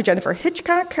then Dr. Jennifer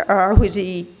Hitchcock, who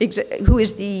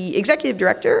is the Executive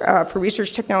Director for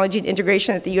Research Technology and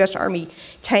Integration at the U.S. Army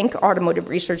Tank Automotive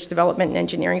Research Development and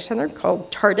Engineering Center called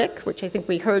TARDIC, which I think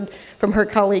we heard from her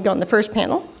colleague on the first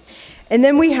panel. And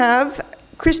then we have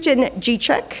Christian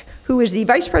Gicek, who is the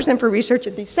Vice President for Research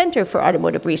at the Center for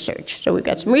Automotive Research. So we've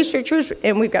got some researchers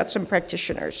and we've got some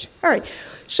practitioners. All right,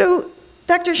 so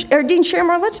Dean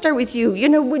Shamra, let's start with you. You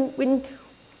know, when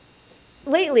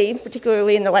lately,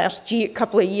 particularly in the last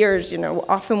couple of years, you know,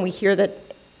 often we hear that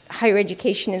higher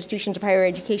education, institutions of higher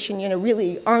education, you know,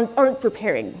 really aren't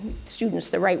preparing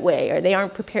students the right way, or they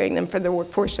aren't preparing them for the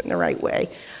workforce in the right way,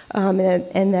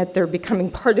 and that they're becoming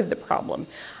part of the problem.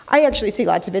 I actually see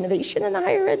lots of innovation in the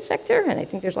higher ed sector, and I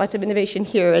think there's lots of innovation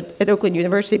here at Oakland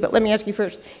University, but let me ask you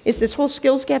first, is this whole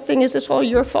skills gap thing, is this all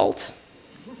your fault?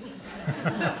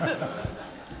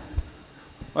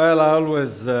 Well, I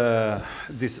always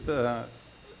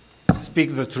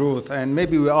speak the truth, and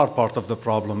maybe we are part of the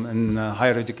problem in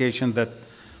higher education, that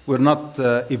we're not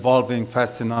evolving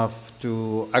fast enough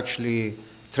to actually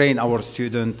train our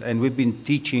student, and we've been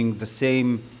teaching the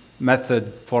same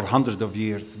method for hundreds of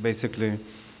years, basically,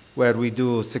 where we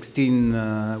do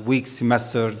 16-week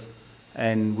semesters,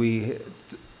 and we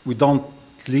don't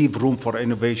leave room for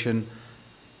innovation.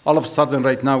 All of a sudden,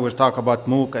 right now, we're talking about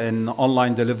MOOC and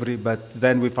online delivery, but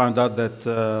then we found out that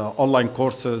online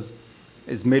courses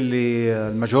is mainly,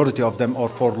 the majority of them are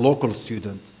for local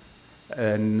students,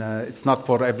 and it's not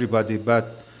for everybody.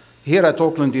 But here at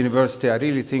Oakland University, I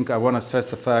really think I want to stress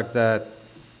the fact that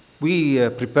we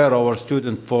prepare our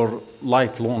students for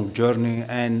lifelong journey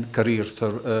and career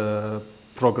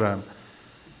program.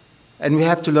 And we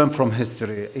have to learn from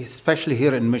history, especially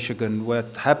here in Michigan.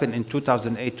 What happened in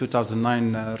 2008,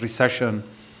 2009 recession,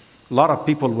 a lot of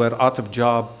people were out of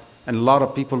job, and a lot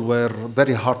of people were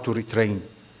very hard to retrain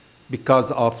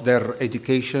because of their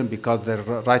education, because they're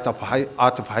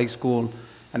out of high school.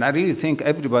 And I really think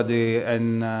everybody,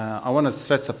 and I want to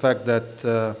stress the fact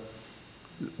that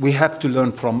we have to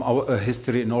learn from our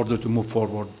history in order to move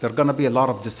forward. There are going to be a lot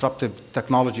of disruptive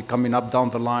technology coming up down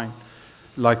the line,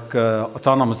 like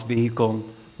autonomous vehicle,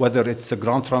 whether it's a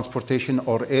ground transportation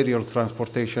or aerial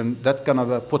transportation. That's going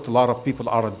to put a lot of people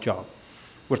out of job.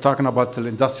 We're talking about the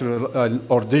industrial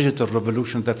or digital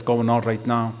revolution that's going on right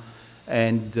now,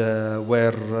 and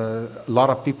where a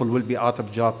lot of people will be out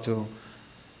of job too.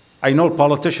 I know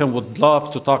politicians would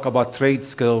love to talk about trade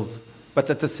skills, but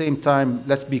at the same time,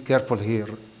 let's be careful here.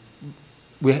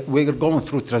 We're going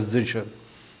through transition.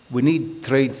 We need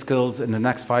trade skills in the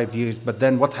next 5 years, but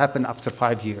then what happened after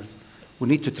 5 years? We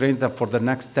need to train them for the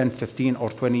next 10, 15, or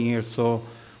 20 years. So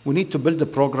we need to build a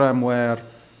program where,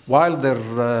 while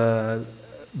they're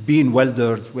being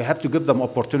welders, we have to give them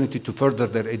opportunity to further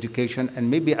their education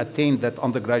and maybe attain that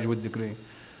undergraduate degree.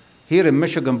 Here in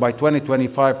Michigan, by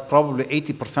 2025, probably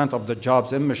 80% of the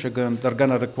jobs in Michigan, they're going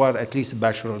to require at least a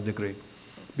bachelor's degree,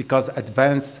 because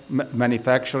advanced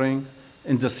manufacturing,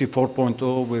 Industry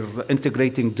 4.0, we're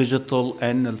integrating digital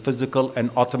and physical and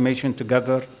automation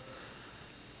together.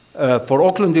 For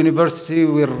Oakland University,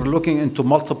 we're looking into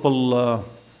multiple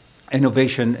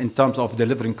innovation in terms of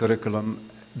delivering curriculum.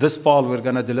 This fall, we're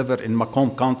going to deliver in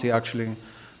Macomb County, actually,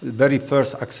 the very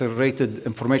first accelerated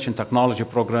information technology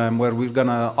program, where we're going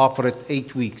to offer it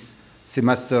 8 weeks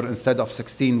semester instead of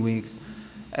 16 weeks.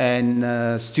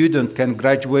 And student can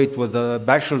graduate with a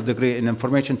bachelor's degree in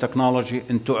information technology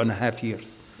in 2.5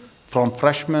 years, from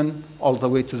freshman all the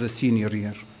way to the senior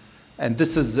year. And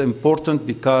this is important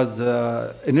because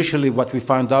initially what we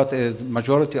found out is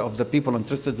majority of the people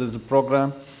interested in the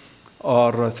program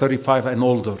are 35 and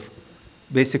older,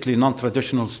 basically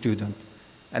non-traditional student.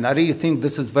 And I really think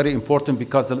this is very important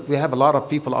because we have a lot of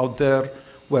people out there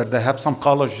where they have some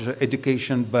college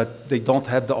education, but they don't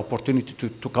have the opportunity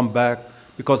to come back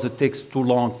because it takes too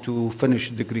long to finish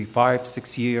a degree, 5,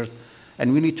 6 years,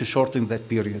 and we need to shorten that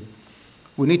period.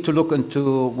 We need to look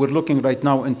into, we're looking right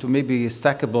now into maybe a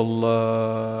stackable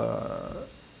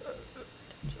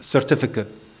certificate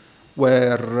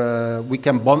where we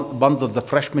can bundle the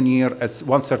freshman year as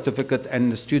one certificate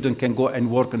and the student can go and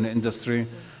work in the industry.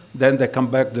 Then they come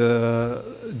back the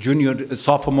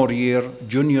sophomore year,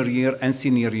 junior year, and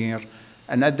senior year.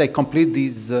 And as they complete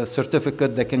these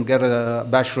certificates, they can get a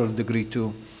bachelor's degree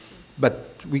too. But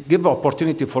we give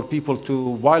opportunity for people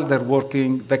to, while they're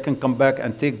working, they can come back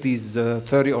and take these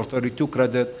 30 or 32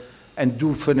 credit and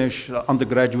do finish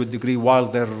undergraduate degree while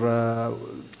they're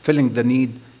filling the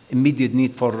need, immediate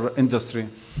need for industry.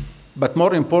 But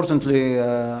more importantly,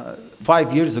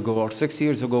 5 years ago or 6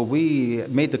 years ago, we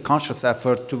made a conscious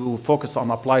effort to focus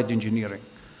on applied engineering,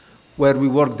 where we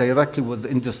work directly with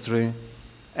industry.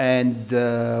 And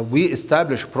we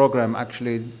established a program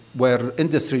actually where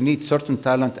industry needs certain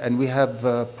talent, and we have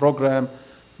a program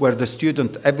where the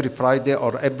student every Friday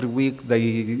or every week,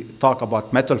 they talk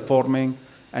about metal forming,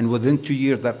 and within 2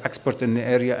 years, they're expert in the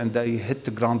area and they hit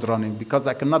the ground running. Because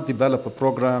I cannot develop a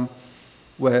program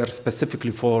where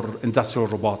specifically for industrial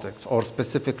robotics or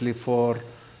specifically for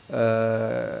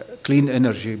clean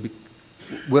energy.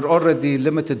 We're already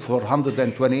limited for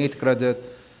 128 credit.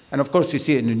 And of course, you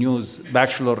see in the news,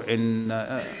 bachelor in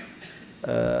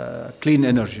clean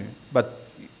energy. But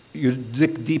you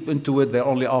dig deep into it, they're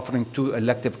only offering 2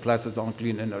 elective classes on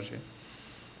clean energy.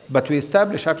 But we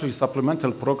established actually a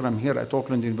supplemental program here at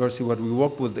Auckland University where we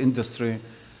work with industry.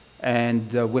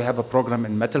 And we have a program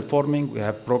in metal forming, we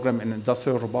have a program in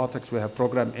industrial robotics, we have a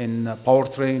program in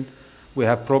powertrain, we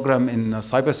have a program in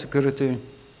cybersecurity,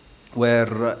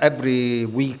 where every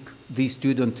week these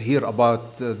students hear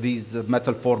about these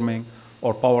metal forming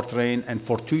or powertrain, and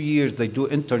for 2 years they do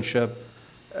internship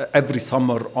every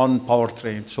summer on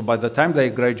powertrain. So by the time they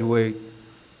graduate,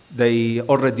 they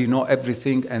already know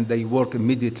everything and they work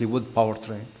immediately with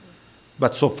powertrain.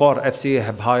 But so far, FCA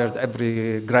have hired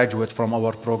every graduate from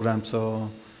our program, so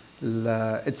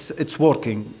it's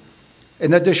working.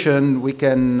 In addition, we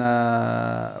can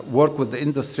work with the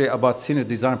industry about senior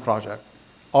design project.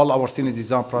 All our senior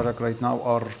design projects right now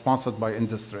are sponsored by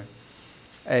industry.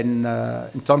 And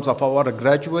in terms of our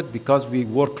graduate, because we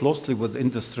work closely with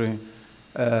industry,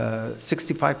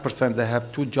 65% they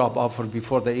have 2 job offers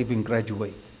before they even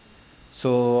graduate.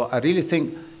 So I really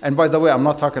think, and by the way, I'm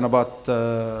not talking about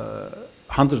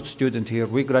 100 students here.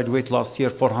 We graduated last year,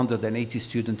 480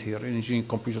 students here in engineering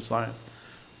computer science.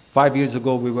 5 years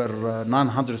ago, we were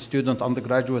 900 students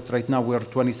undergraduate. Right now, we're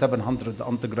 2,700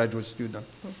 undergraduate students.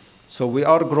 So we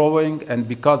are growing, and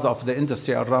because of the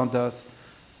industry around us,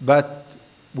 but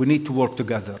we need to work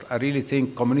together. I really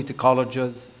think community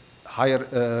colleges, higher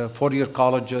 4-year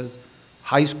colleges,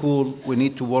 high school, we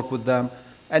need to work with them.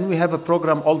 And we have a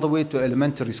program all the way to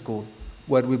elementary school,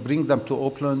 where we bring them to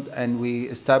Auckland and we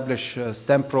establish a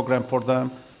STEM program for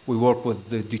them. We work with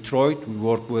Detroit, we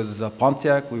work with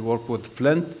Pontiac, we work with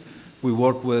Flint, we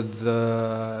work with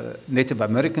the Native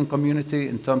American community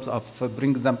in terms of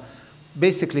bringing them.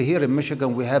 Basically here in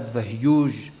Michigan, we have the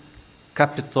huge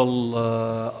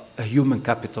capital, human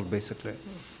capital basically.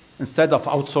 Instead of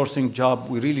outsourcing job,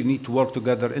 we really need to work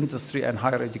together, industry and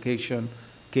higher education,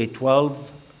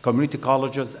 K-12, community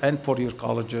colleges and 4-year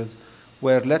colleges,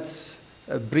 where let's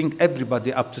bring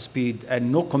everybody up to speed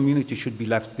and no community should be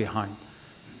left behind.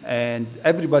 And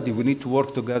everybody, we need to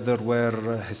work together where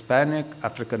Hispanic,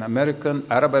 African American,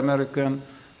 Arab American,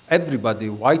 everybody,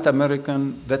 white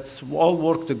American, let's all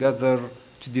work together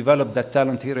to develop that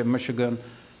talent here in Michigan.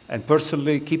 And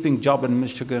personally, keeping job in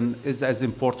Michigan is as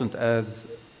important as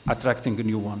attracting a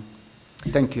new one.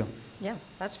 Thank you. Yeah,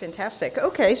 that's fantastic.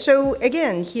 Okay, so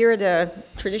again, here at a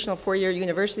traditional 4-year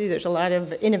university, there's a lot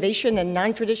of innovation and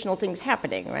non-traditional things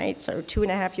happening, right? So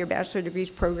 2.5-year bachelor degrees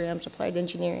programs, applied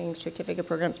engineering, certificate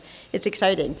programs. It's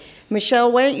exciting.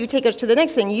 Michelle, why don't you take us to the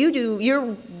next thing?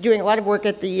 You're doing a lot of work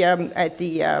at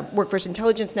the Workforce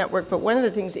Intelligence Network, but one of the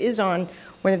things is on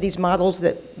one of these models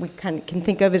that we kind of can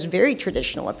think of as very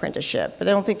traditional apprenticeship, but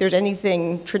I don't think there's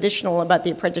anything traditional about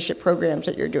the apprenticeship programs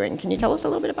that you're doing. Can you tell us a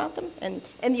little bit about them and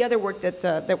the other work that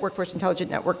that Workforce Intelligence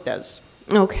Network does?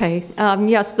 Okay,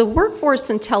 yes, the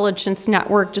Workforce Intelligence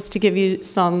Network, just to give you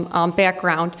some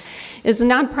background, is a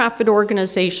nonprofit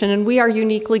organization, and we are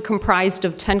uniquely comprised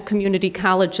of 10 community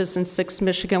colleges and 6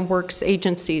 Michigan Works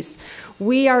agencies.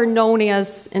 We are known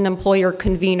as an employer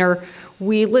convener.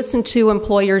 We listen to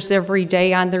employers every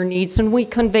day on their needs, and we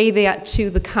convey that to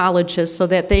the colleges so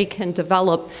that they can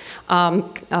develop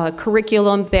a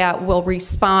curriculum that will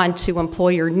respond to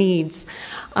employer needs.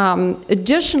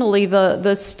 Additionally,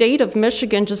 the state of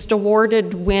Michigan just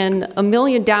awarded $1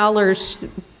 million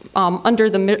under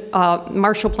the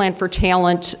Marshall Plan for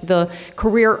Talent, the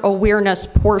career awareness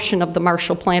portion of the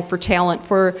Marshall Plan for Talent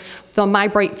for the My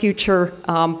Bright Future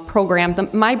program. The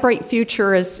My Bright Future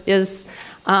rests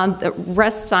on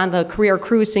the Career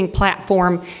Cruising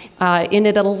platform, and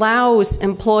it allows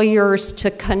employers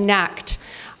to connect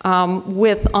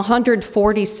with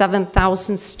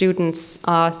 147,000 students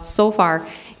so far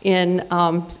in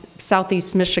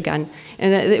Southeast Michigan.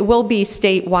 And it will be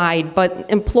statewide, but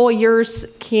employers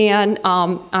can,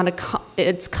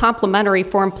 it's complimentary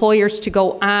for employers to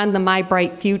go on the My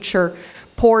Bright Future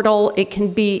portal. It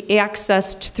can be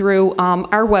accessed through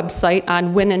our website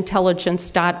on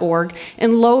winintelligence.org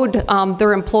and load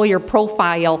their employer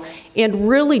profile and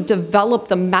really develop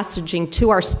the messaging to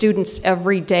our students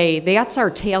every day. That's our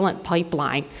talent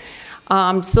pipeline.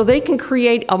 So they can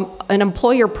create an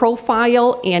employer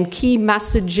profile and key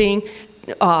messaging,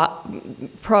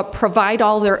 provide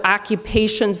all their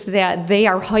occupations that they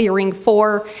are hiring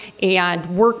for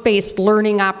and work-based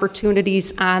learning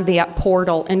opportunities on that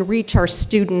portal and reach our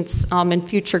students and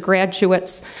future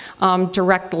graduates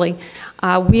directly.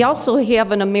 We also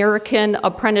have an American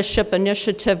Apprenticeship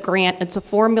Initiative grant. It's a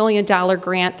 $4 million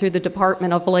grant through the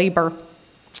Department of Labor.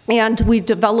 And we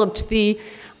developed the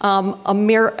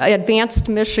Advanced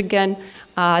Michigan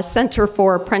Center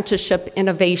for Apprenticeship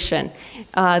Innovation.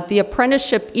 The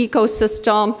apprenticeship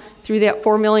ecosystem through that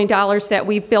 $4 million that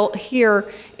we built here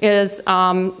is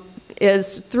through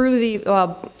the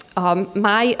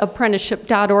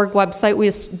myapprenticeship.org website. We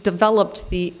developed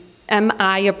the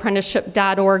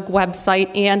myapprenticeship.org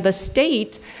website, and the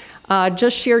state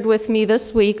just shared with me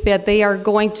this week that they are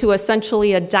going to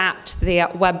essentially adapt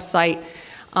that website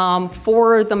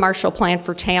for the Marshall Plan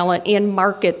for Talent and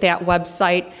market that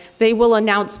website. They will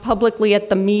announce publicly at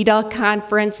the MEDA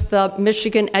conference, the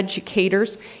Michigan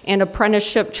Educators and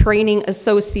Apprenticeship Training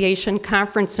Association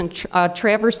conference in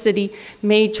Traverse City,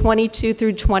 May 22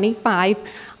 through 25,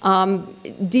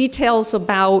 details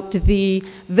about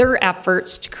their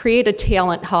efforts to create a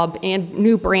talent hub and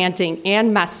new branding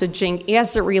and messaging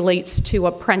as it relates to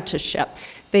apprenticeship.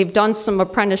 They've done some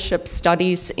apprenticeship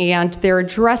studies, and they're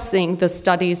addressing the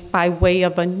studies by way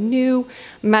of a new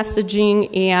messaging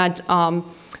and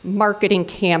marketing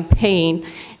campaign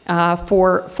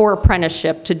for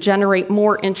apprenticeship to generate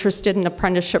more interest in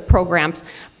apprenticeship programs.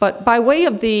 But by way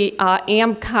of the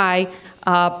AMCI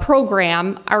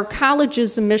program, our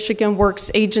colleges and Michigan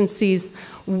Works agencies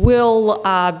will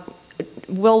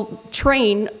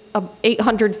train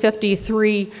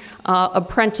 853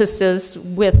 apprentices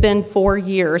within 4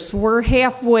 years. We're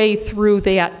halfway through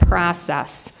that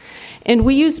process. And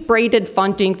we use braided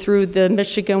funding through the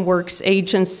Michigan Works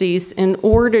agencies in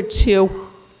order to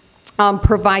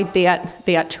provide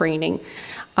that training.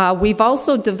 We've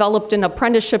also developed an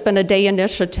apprenticeship in a day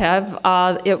initiative.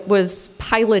 It was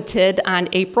piloted on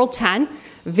April 10,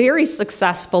 very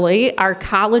successfully. Our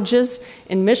colleges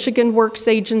and Michigan Works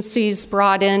agencies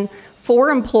brought in 4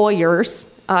 employers.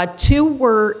 2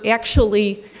 were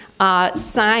actually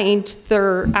signed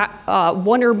their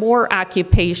 1 or more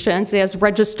occupations as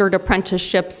registered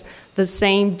apprenticeships the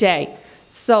same day.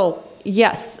 So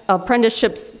yes,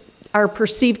 apprenticeships are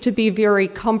perceived to be very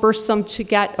cumbersome to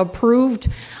get approved,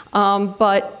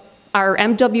 but our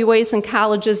MWAs and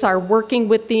colleges are working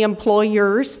with the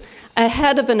employers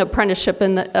ahead of an apprenticeship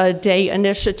in a day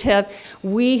initiative.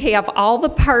 We have all the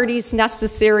parties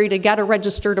necessary to get a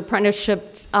registered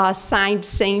apprenticeship signed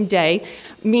same day,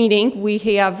 meaning we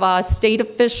have state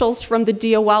officials from the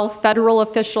DOL, federal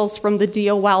officials from the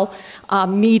DOL,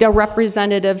 MEDA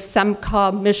representatives,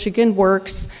 SEMCA, Michigan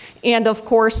Works, and of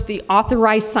course the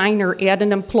authorized signer at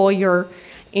an employer,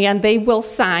 and they will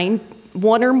sign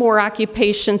 1 or more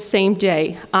occupations same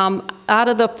day. Out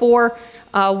of the 4,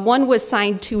 1 was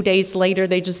signed 2 days later.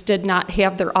 They just did not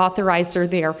have their authorizer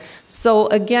there. So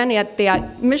again, at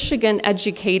that Michigan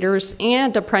Educators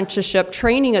and Apprenticeship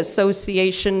Training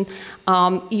Association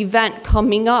event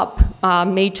coming up,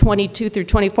 May 22 through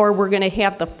 24, we're going to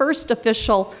have the first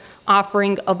official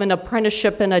offering of an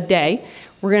apprenticeship in a day.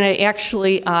 We're going to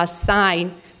actually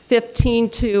sign 15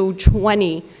 to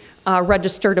 20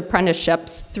 registered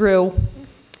apprenticeships through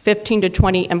 15 to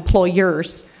 20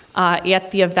 employers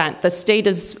at the event. The state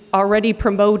is already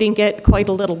promoting it quite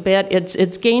a little bit.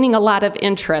 It's gaining a lot of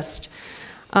interest.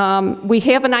 We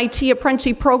have an IT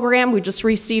apprentice program. We just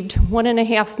received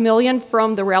 $1.5 million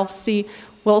from the Ralph C.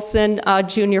 Wilson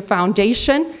Jr.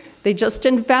 Foundation They just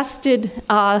invested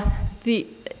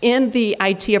in the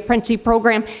IT apprentice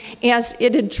program as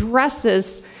it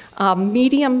addresses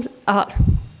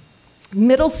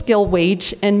middle skill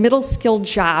wage and middle skill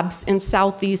jobs in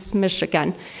Southeast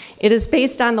Michigan. It is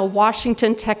based on the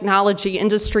Washington Technology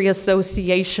Industry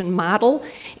Association model,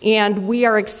 and we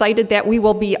are excited that we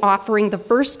will be offering the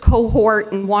first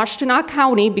cohort in Washtenaw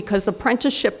County, because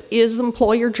apprenticeship is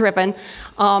employer-driven,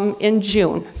 in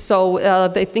June. So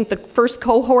they think the first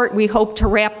cohort we hope to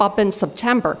wrap up in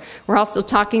September. We're also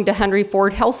talking to Henry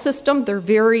Ford Health System. They're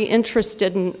very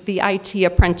interested in the IT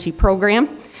apprentice program.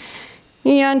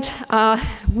 And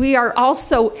we are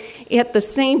also at the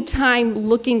same time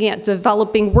looking at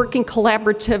developing, working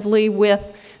collaboratively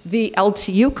with the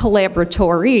LTU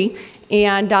Collaboratory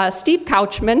and Steve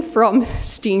Couchman from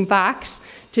Steambox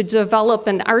to develop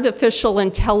an artificial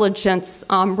intelligence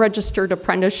registered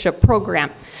apprenticeship program.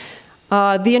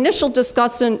 The initial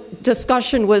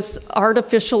discussion was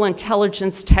artificial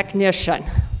intelligence technician,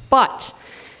 but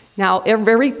now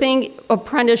everything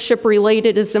apprenticeship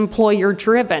related is employer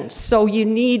driven, so you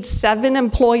need 7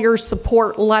 employer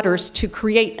support letters to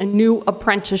create a new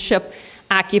apprenticeship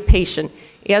occupation.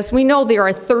 As we know, there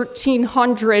are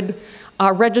 1,300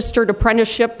 registered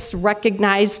apprenticeships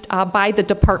recognized by the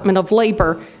Department of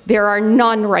Labor. There are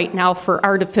none right now for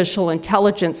artificial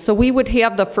intelligence, so we would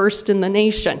have the first in the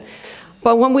nation.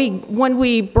 But when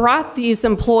we brought these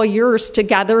employers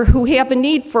together who have a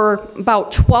need for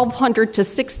about 1,200 to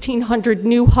 1,600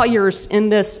 new hires in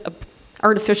this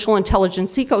artificial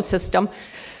intelligence ecosystem,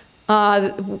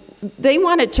 they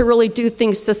wanted to really do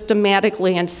things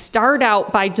systematically and start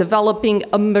out by developing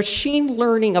a machine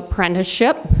learning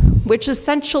apprenticeship, which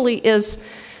essentially is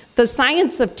the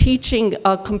science of teaching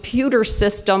a computer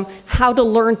system how to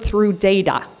learn through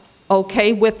data,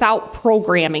 okay, without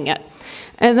programming it.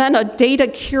 And then a data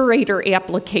curator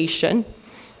application,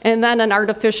 and then an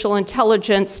artificial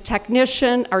intelligence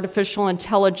technician, artificial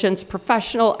intelligence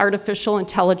professional, artificial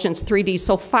intelligence 3D.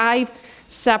 So 5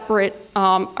 separate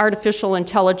artificial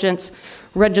intelligence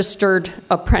registered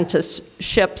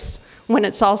apprenticeships when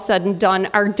it's all said and done.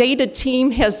 Our data team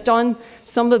has done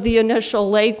some of the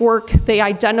initial legwork. They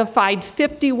identified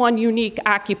 51 unique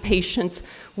occupations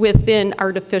within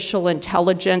artificial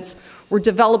intelligence. We're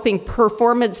developing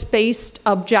performance-based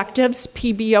objectives,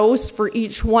 PBOs, for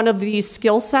each one of these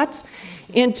skill sets.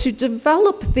 And to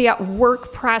develop that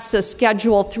work process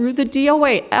schedule through the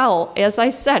DOAL, as I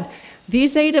said,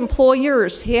 these 8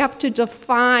 employers have to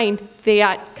define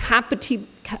that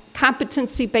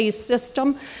competency-based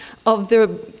system of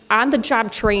the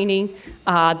on-the-job training,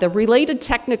 the related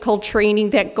technical training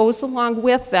that goes along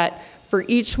with that for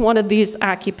each one of these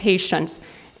occupations.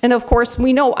 And of course,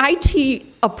 we know IT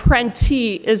apprentice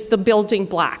is the building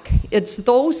block. It's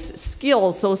those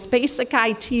skills, those basic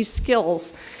IT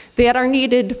skills that are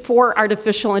needed for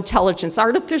artificial intelligence.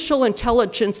 Artificial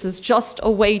intelligence is just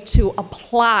a way to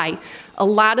apply a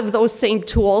lot of those same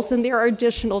tools, and there are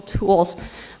additional tools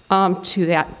to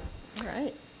that. All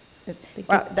right.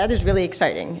 Wow, that is really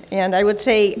exciting. And I would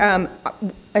say a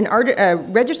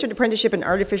registered apprenticeship in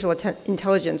artificial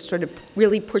intelligence sort of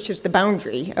really pushes the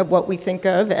boundary of what we think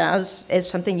of as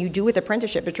something you do with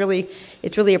apprenticeship. It's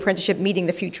really apprenticeship meeting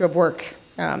the future of work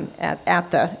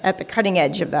at the cutting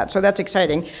edge of that. So that's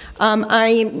exciting.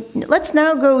 Let's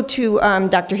now go to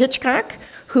Dr. Hitchcock,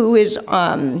 who is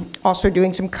also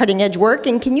doing some cutting edge work.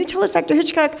 And can you tell us, Dr.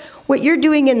 Hitchcock, what you're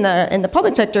doing in the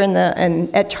public sector and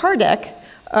at TARDEC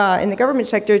in the government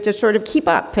sector to sort of keep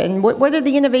up? And what are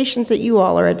the innovations that you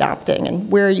all are adopting,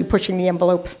 and where are you pushing the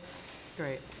envelope?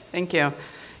 Great, thank you.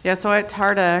 Yeah, so at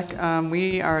TARDEC,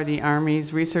 we are the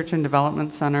Army's Research and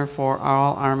Development Center for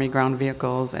all Army ground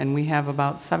vehicles, and we have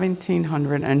about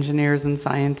 1,700 engineers and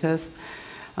scientists.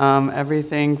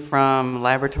 Everything from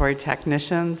laboratory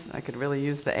technicians, I could really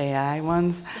use the AI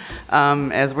ones,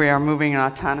 as we are moving in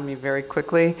autonomy very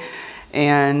quickly.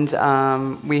 And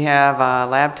we have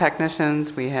lab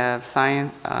technicians, we have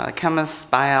science, chemists,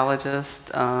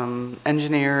 biologists,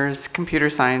 engineers,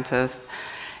 computer scientists,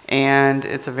 and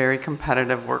it's a very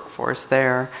competitive workforce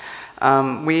there.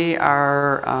 We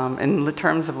are, in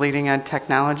terms of leading edge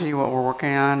technology, what we're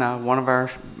working on, one of our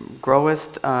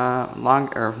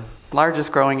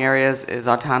largest growing areas is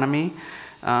autonomy.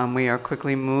 We are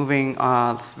quickly moving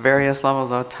various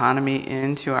levels of autonomy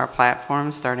into our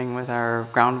platform, starting with our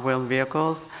ground-wheeled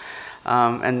vehicles.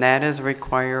 And that is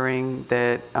requiring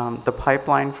that the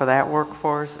pipeline for that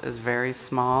workforce is very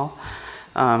small.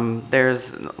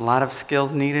 There's a lot of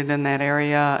skills needed in that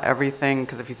area. Everything,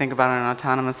 because if you think about an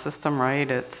autonomous system,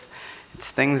 right, it's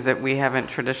things that we haven't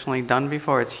traditionally done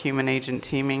before. It's human agent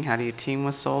teaming. How do you team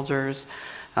with soldiers?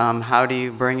 How do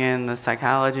you bring in the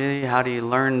psychology? How do you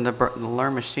learn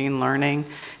learn machine learning?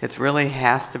 It really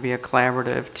has to be a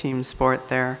collaborative team sport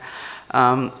there.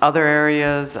 Other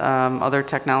areas, other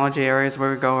technology areas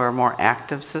where we go are more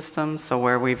active systems. So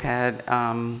where we've had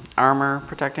armor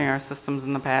protecting our systems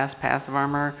in the past, passive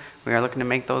armor, we are looking to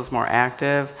make those more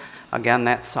active. Again,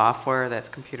 that's software, that's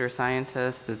computer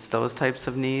scientists, it's those types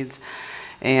of needs.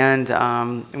 And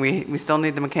we still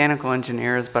need the mechanical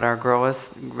engineers, but our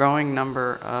growing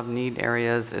number of need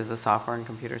areas is the software and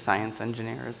computer science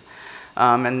engineers.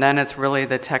 And then it's really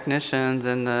the technicians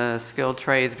and the skilled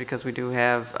trades, because we do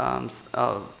have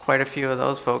quite a few of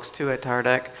those folks too at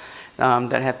TARDEC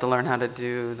that have to learn how to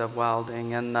do the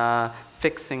welding and the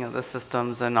fixing of the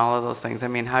systems and all of those things. I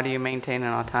mean, how do you maintain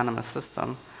an autonomous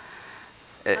system?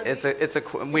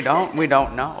 We don't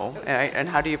know. Right? And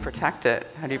how do you protect it?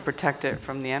 How do you protect it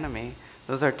from the enemy?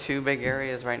 Those are two big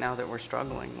areas right now that we're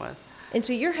struggling with. And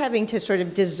so you're having to sort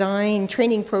of design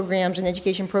training programs and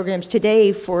education programs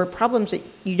today for problems that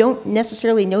you don't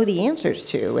necessarily know the answers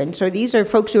to. And so these are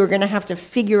folks who are going to have to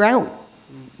figure out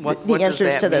the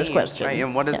answers to those questions. Right?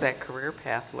 And what does that career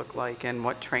path look like? And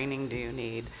what training do you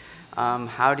need?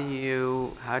 How do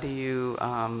you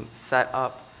set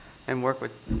up and work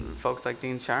with folks like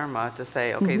Dean Sharma to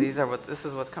say, okay, this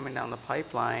is what's coming down the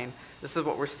pipeline. This is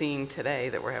what we're seeing today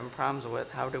that we're having problems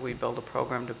with. How do we build a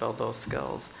program to build those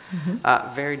skills?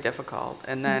 Very difficult.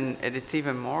 And then it's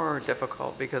even more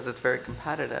difficult because it's very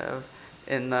competitive.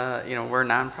 We're a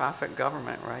nonprofit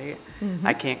government, right?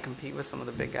 I can't compete with some of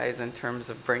the big guys in terms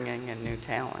of bringing in new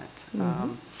talent.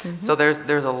 So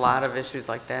there's a lot of issues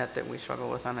like that we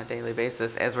struggle with on a daily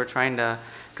basis as we're trying to,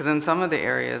 because in some of the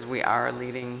areas we are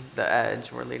leading the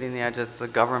edge. We're leading the edge. It's the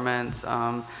government's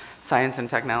science and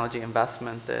technology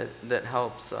investment that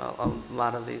helps a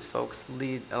lot of these folks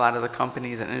lead, a lot of the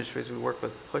companies and industries we work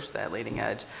with push that leading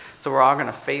edge. So we're all going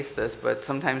to face this, but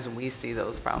sometimes we see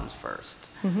those problems first.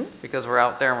 Because we're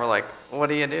out there and we're like, what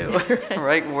do you do?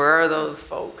 Right? Where are those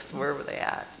folks? Where were they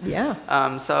at?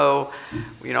 Yeah. So,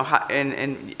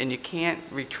 and you can't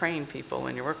retrain people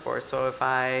in your workforce. So if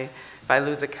I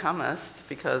lose a chemist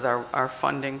because our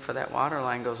funding for that water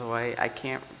line goes away, I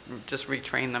can't just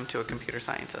retrain them to a computer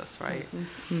scientist, right?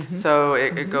 So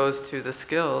it goes to the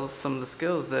skills, some of the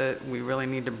skills that we really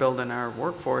need to build in our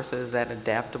workforce is that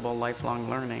adaptable lifelong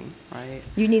learning, right?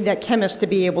 You need that chemist to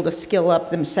be able to skill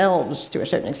up themselves to a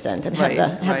certain extent and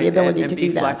have the ability to do that.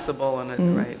 And be flexible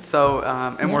and right. So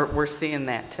and we're seeing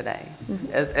that today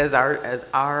as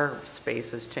our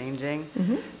space is changing.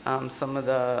 Some of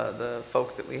the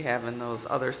folks that we have in those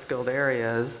other skilled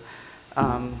areas,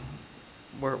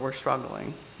 we're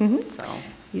struggling.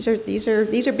 So these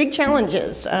are big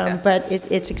challenges, but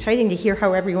it's exciting to hear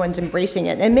how everyone's embracing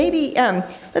it. And maybe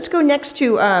let's go next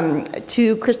to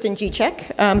Kristen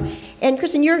Gicek. And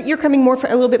Kristen, you're coming a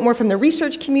little bit more from the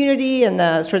research community and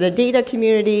the sort of data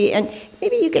community, and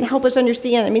maybe you can help us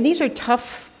understand. I mean, these are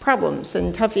tough problems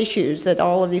and tough issues that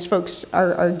all of these folks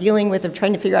are dealing with, of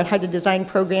trying to figure out how to design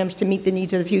programs to meet the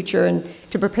needs of the future and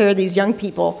to prepare these young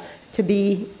people to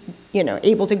be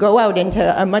able to go out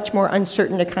into a much more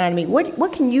uncertain economy.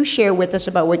 What can you share with us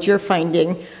about what you're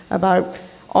finding about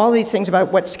all these things,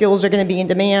 about what skills are going to be in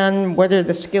demand, what are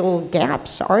the skill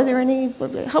gaps? Are there any?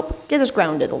 Help get us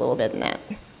grounded a little bit in that.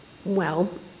 Well,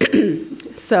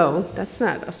 so that's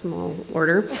not a small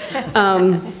order.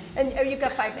 And you've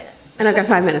got 5 minutes. And I've got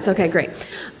 5 minutes. Okay, great.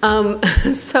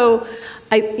 So,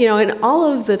 in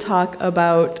all of the talk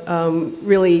about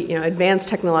really, advanced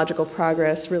technological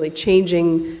progress, really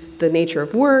changing the nature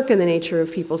of work and the nature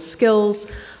of people's skills,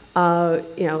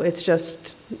 it's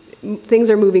just things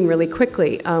are moving really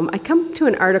quickly. I come to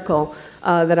an article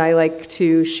that I like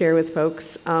to share with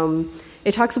folks.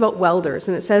 It talks about welders,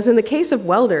 and it says, in the case of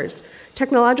welders,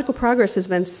 technological progress has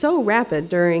been so rapid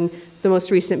during the most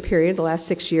recent period, the last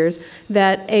 6 years,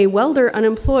 that a welder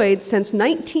unemployed since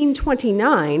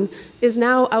 1929 is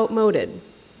now outmoded.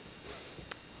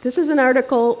 This is an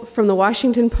article from the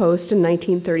Washington Post in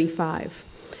 1935.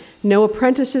 No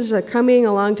apprentices are coming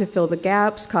along to fill the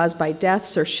gaps caused by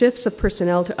deaths or shifts of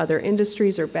personnel to other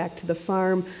industries or back to the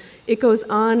farm. It goes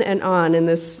on and on in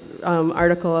this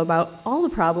article about all the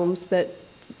problems that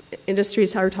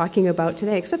industries are talking about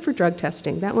today, except for drug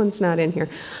testing. That one's not in here.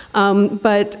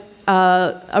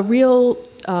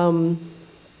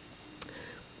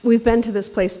 We've been to this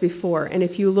place before, and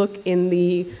if you look in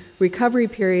the recovery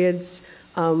periods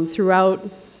throughout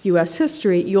U.S.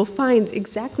 history, you'll find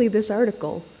exactly this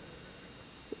article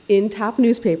in top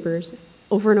newspapers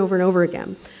over and over and over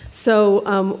again. So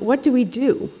what do we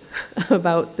do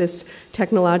about this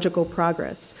technological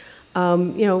progress?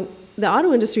 the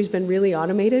auto industry has been really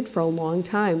automated for a long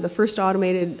time. The first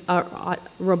automated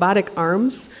robotic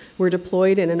arms were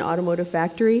deployed in an automotive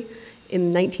factory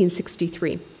in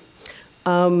 1963.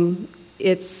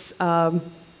 It's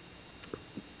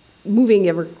moving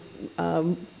ever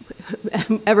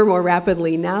more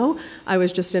rapidly now. I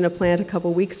was just in a plant a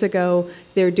couple weeks ago.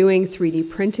 They're doing 3D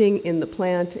printing in the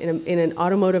plant, in an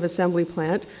automotive assembly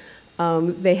plant.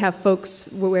 They have folks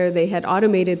where they had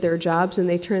automated their jobs, and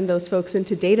they turned those folks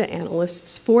into data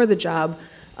analysts for the job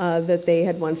that they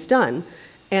had once done.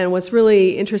 And what's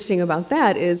really interesting about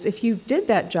that is if you did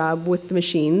that job with the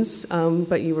machines,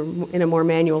 but you were in a more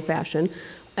manual fashion,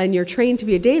 and you're trained to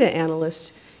be a data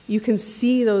analyst, you can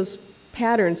see those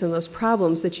patterns and those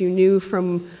problems that you knew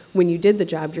from when you did the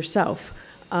job yourself.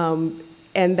 And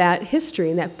that history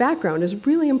and that background is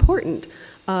really important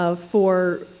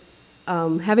for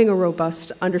having a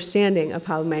robust understanding of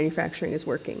how manufacturing is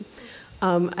working.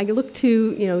 I look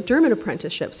to German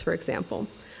apprenticeships, for example.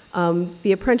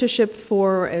 The apprenticeship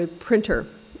for a printer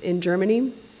in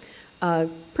Germany,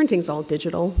 printing's all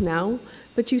digital now,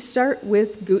 but you start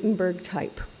with Gutenberg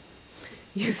type.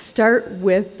 You start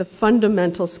with the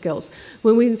fundamental skills.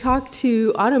 When we talk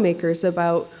to automakers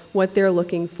about what they're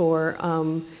looking for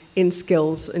in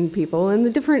skills in people, and the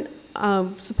different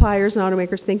suppliers and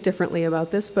automakers think differently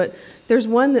about this, but there's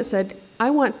one that said, I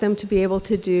want them to be able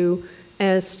to do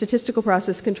a statistical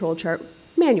process control chart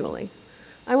manually.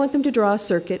 I want them to draw a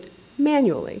circuit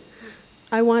manually.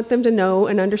 I want them to know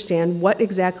and understand what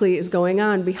exactly is going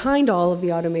on behind all of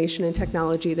the automation and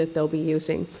technology that they'll be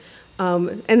using.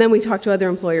 And then we talk to other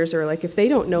employers who are like, if they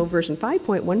don't know version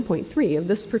 5.1.3 of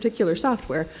this particular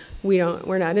software,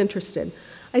 we're not interested.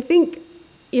 I think,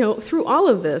 through all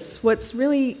of this, what's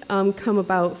really come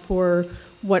about for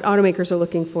what automakers are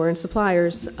looking for and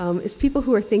suppliers is people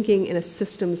who are thinking in a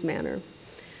systems manner.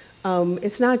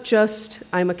 It's not just,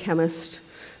 I'm a chemist,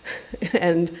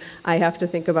 and I have to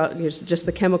think about just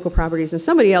the chemical properties, and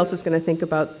somebody else is going to think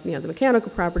about the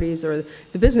mechanical properties or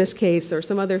the business case or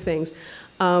some other things.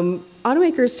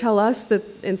 Automakers tell us that,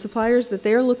 and suppliers, that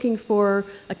they're looking for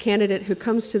a candidate who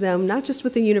comes to them not just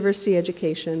with a university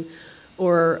education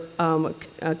or a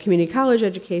community college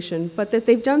education, but that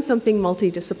they've done something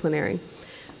multidisciplinary.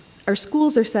 Our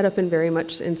schools are set up very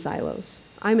much in silos.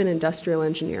 I'm an industrial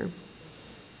engineer.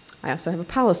 I also have a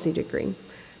policy degree.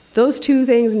 Those two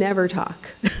things never talk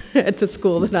at the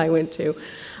school that I went to.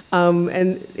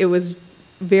 And it was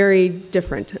very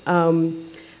different.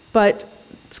 But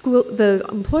the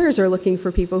employers are looking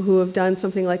for people who have done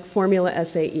something like Formula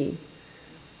SAE,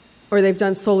 or they've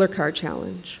done Solar Car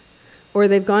Challenge, or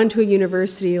they've gone to a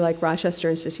university like Rochester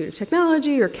Institute of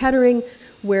Technology or Kettering,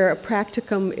 where a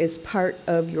practicum is part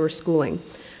of your schooling.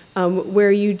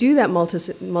 Where you do that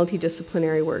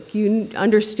multidisciplinary work. You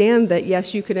understand that,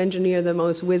 yes, you could engineer the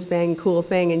most whiz-bang cool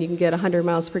thing and you can get 100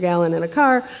 miles per gallon in a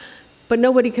car, but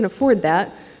nobody can afford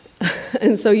that.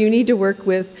 And so you need to work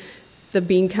with the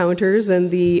bean counters and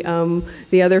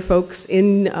the other folks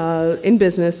in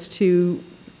business to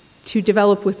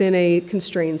develop within a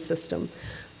constrained system.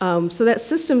 So that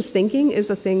systems thinking is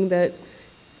a thing that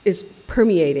is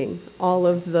permeating all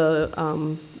of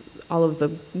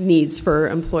the needs for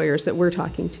employers that we're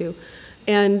talking to.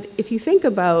 And if you think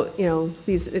about,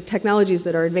 these technologies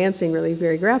that are advancing really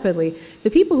very rapidly,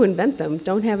 the people who invent them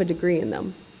don't have a degree in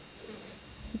them.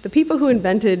 The people who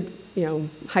invented,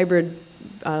 hybrid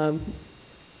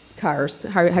cars,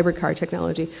 hybrid car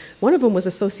technology, one of them was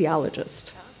a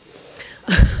sociologist.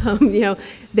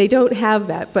 They don't have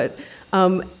that, but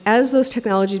as those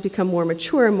technologies become more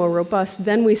mature and more robust,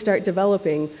 then we start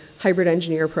developing hybrid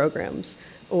engineer programs,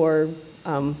 or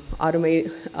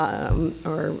artificial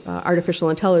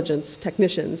intelligence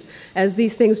technicians. As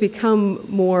these things become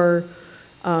more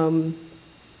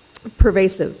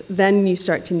pervasive, then you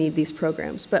start to need these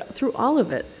programs. But through all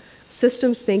of it,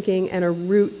 systems thinking and a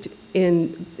root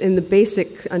in the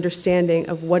basic understanding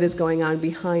of what is going on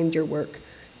behind your work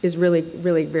is really,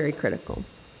 really very critical.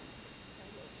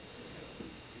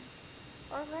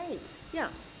 All right, yeah.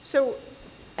 So,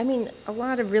 I'm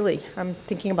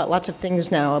thinking about lots of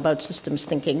things now about systems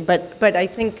thinking, but I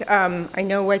think,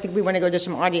 I think we want to go to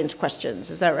some audience questions.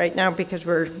 Is that right now? Because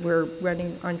we're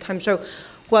running on time. So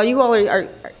while you all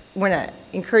want to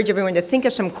encourage everyone to think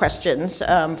of some questions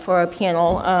for our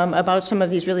panel about some of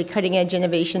these really cutting edge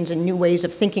innovations and new ways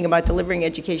of thinking about delivering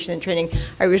education and training.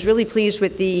 I was really pleased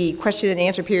with the question and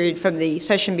answer period from the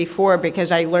session before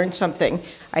because I learned something.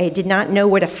 I did not know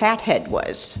what a fathead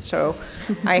was. So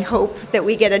I hope that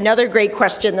we get another great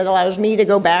question that allows me to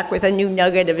go back with a new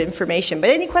nugget of information. But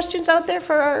any questions out there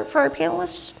for our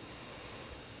panelists?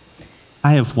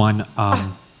 I have one.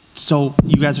 So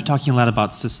you guys are talking a lot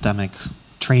about systemic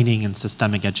training and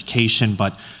systemic education,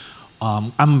 but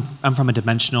I'm from a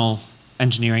dimensional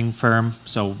engineering firm,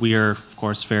 so we are, of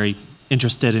course, very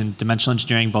interested in dimensional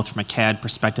engineering, both from a CAD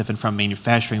perspective and from a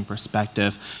manufacturing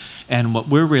perspective. And what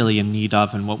we're really in need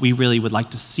of, and what we really would like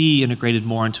to see integrated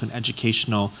more into an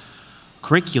educational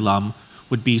curriculum,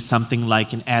 would be something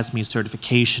like an ASME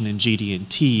certification in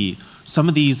GD&T. Some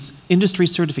of these industry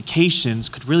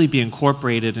certifications could really be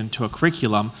incorporated into a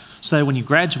curriculum so that when you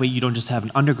graduate, you don't just have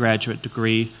an undergraduate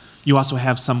degree, you also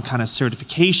have some kind of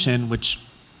certification, which,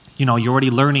 you know, you're already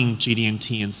learning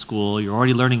GD&T in school, you're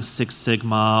already learning Six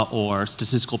Sigma or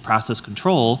statistical process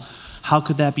control. How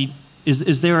could that be?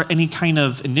 Is there any kind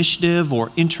of initiative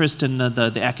or interest in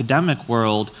the academic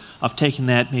world of taking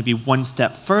that maybe one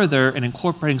step further and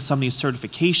incorporating some of these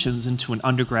certifications into an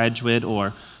undergraduate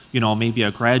or, you know, maybe a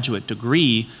graduate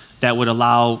degree that would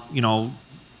allow, you know,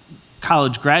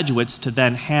 college graduates to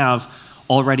then have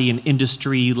already an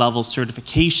industry level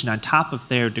certification on top of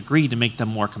their degree to make them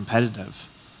more competitive?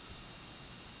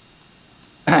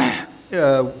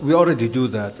 We already do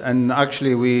that, and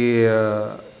actually we,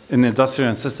 in industrial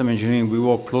and system engineering, we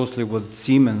work closely with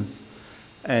Siemens,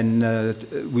 and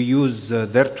we use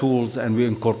their tools and we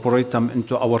incorporate them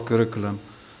into our curriculum.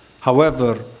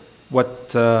 However,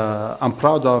 what I'm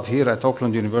proud of here at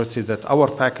Auckland University, that our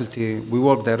faculty, we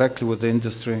work directly with the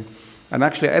industry, and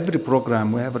actually every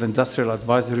program we have an industrial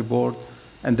advisory board,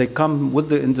 and they come with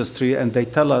the industry and they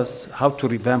tell us how to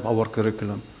revamp our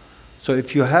curriculum. So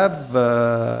if you have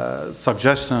a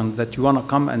suggestion that you want to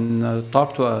come and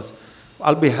talk to us,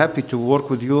 I'll be happy to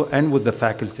work with you and with the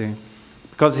faculty.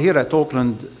 Because here at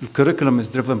Auckland, the curriculum is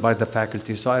driven by the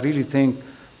faculty. So I really think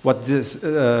what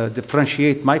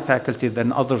differentiates my faculty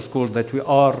than other schools, that we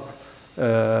are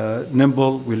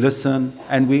nimble, we listen,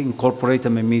 and we incorporate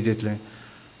them immediately.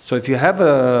 So if you have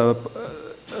a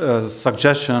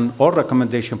suggestion or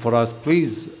recommendation for us,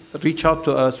 please reach out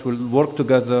to us. We'll work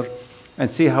together and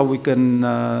see how we can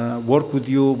work with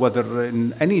you, whether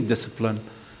in any discipline,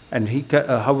 and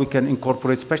how we can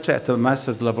incorporate, especially at the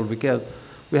master's level, because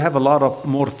we have a lot of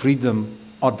more freedom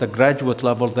at the graduate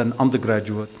level than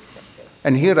undergraduate.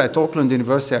 And here at Auckland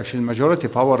University, actually, the majority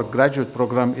of our graduate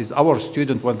program is our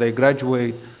student, when they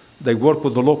graduate, they work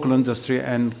with the local industry,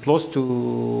 and close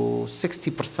to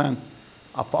 60%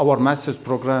 of our master's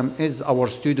program is our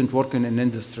student working in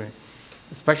industry.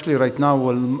 Especially right now,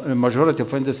 well, the majority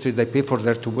of industry, they pay for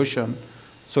their tuition.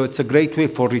 So it's a great way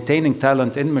for retaining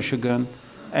talent in Michigan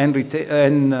and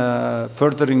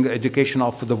furthering the education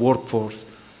of the workforce.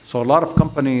 So a lot of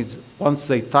companies, once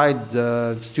they tied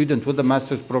the student with the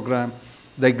master's program,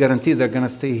 they guarantee they're going to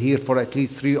stay here for at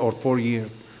least 3 or 4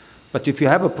 years. But if you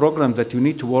have a program that you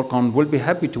need to work on, we'll be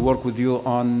happy to work with you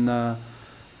on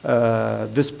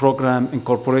this program,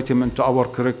 incorporate them into our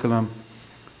curriculum.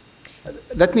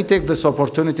 Let me take this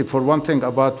opportunity for one thing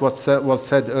about what was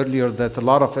said earlier, that a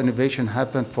lot of innovation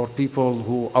happened for people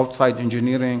who outside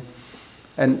engineering.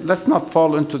 And let's not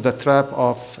fall into the trap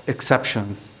of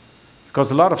exceptions.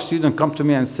 Because a lot of students come to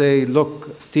me and say,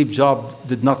 look, Steve Jobs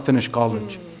did not finish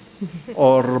college.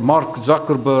 Or Mark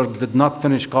Zuckerberg did not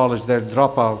finish college, they're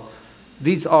dropout.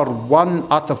 These are 1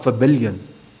 out of a billion.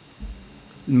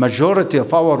 The majority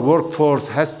of our workforce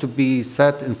has to be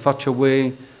set in such a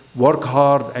way, work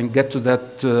hard and get to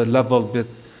that level.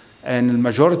 And the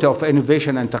majority of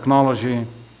innovation and technology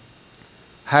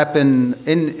happen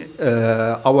in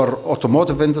our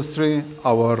automotive industry,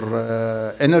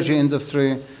 our energy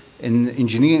industry, in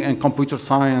engineering and computer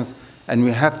science, and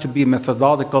we have to be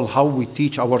methodical how we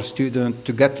teach our students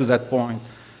to get to that point.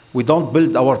 We don't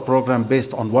build our program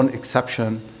based on one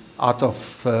exception out of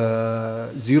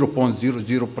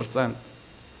 0.00%.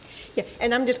 Yeah,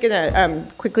 and I'm just going to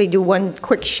quickly do one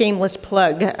quick shameless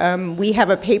plug. We have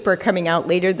a paper coming out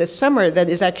later this summer that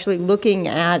is actually looking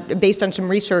at, based on some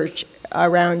research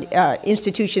around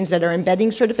institutions that are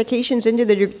embedding certifications into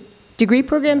the degree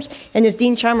programs. And as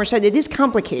Dean Chalmers said, it is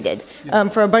complicated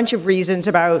for a bunch of reasons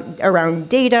around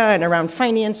data and around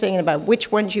financing and about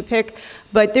which ones you pick.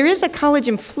 But there is a college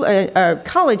in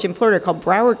Florida called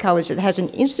Broward College that has an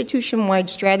institution-wide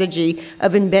strategy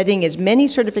of embedding as many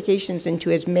certifications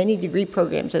into as many degree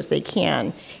programs as they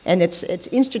can. And it's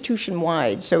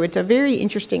institution-wide, so it's a very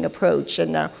interesting approach.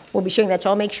 And we'll be sharing that,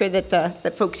 so I'll make sure that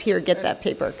that folks here get that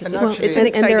paper. It's an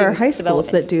exciting and there are high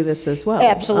schools that do this as well.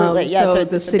 Absolutely, yeah. So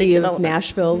the city of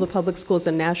Nashville, the public schools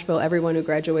in Nashville, everyone who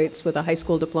graduates with a high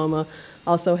school diploma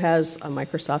also has a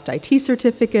Microsoft IT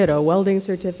certificate, a welding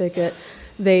certificate.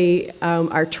 They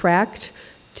are tracked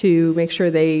to make sure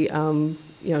they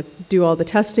do all the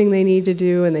testing they need to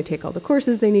do, and they take all the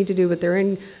courses they need to do, but they're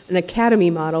in an academy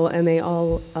model, and they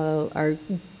all are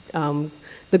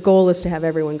the goal is to have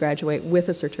everyone graduate with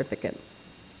a certificate.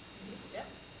 Yeah,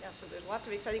 so there's lots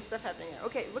of exciting stuff happening there.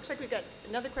 Okay, looks like we've got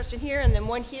another question here, and then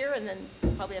one here, and then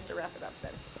we'll probably have to wrap it up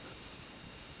then.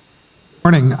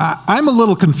 Morning. I'm a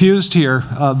little confused here.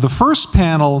 The first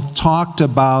panel talked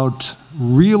about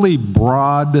really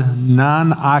broad,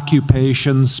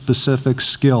 non-occupation specific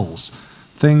skills.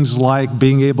 Things like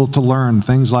being able to learn,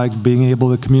 things like being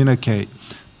able to communicate,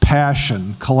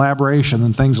 passion, collaboration,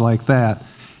 and things like that.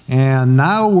 And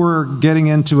now we're getting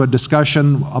into a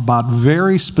discussion about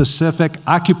very specific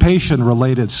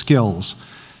occupation-related skills.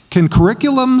 Can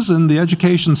curriculums in the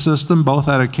education system, both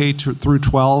at a K through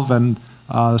 12 and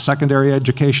secondary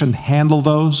education, handle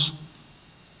those?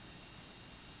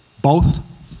 Both?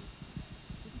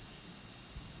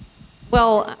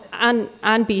 Well,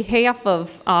 on behalf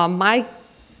of my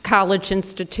college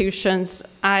institutions,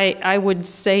 I would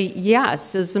say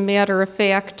yes. As a matter of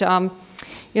fact,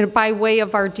 by way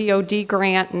of our DoD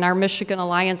grant and our Michigan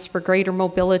Alliance for Greater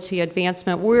Mobility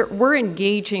Advancement, we're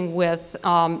engaging with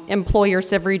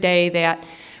employers every day that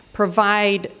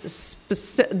provide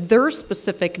their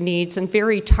specific needs in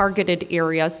very targeted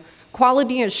areas.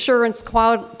 Quality assurance,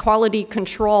 quality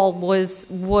control was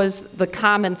the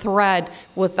common thread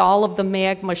with all of the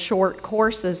Magma short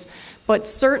courses, but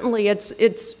certainly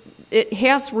it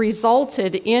has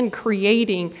resulted in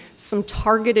creating some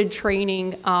targeted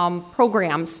training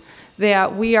programs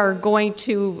that we are going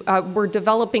to, we're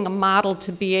developing a model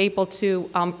to be able to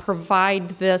provide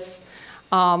this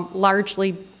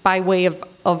largely by way of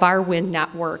our WIN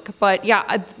network. But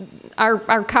yeah,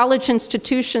 our college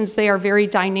institutions, they are very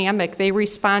dynamic. They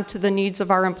respond to the needs of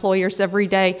our employers every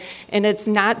day. And it's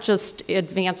not just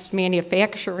advanced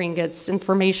manufacturing, it's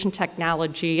information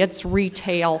technology, it's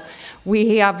retail.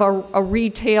 We have a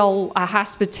retail,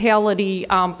 hospitality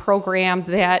program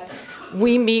that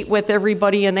we meet with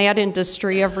everybody in that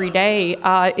industry every day.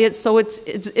 So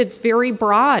it's very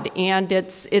broad, and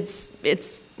it's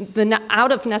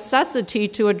out of necessity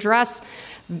to address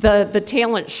the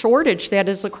talent shortage that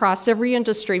is across every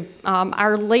industry.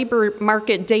 Our labor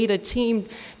market data team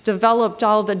developed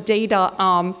all the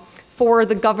data for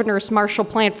the Governor's Marshall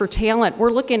Plan for Talent.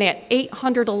 We're looking at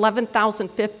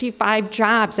 811,055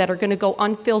 jobs that are going to go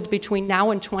unfilled between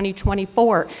now and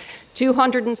 2024.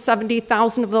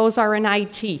 270,000 of those are in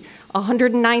IT,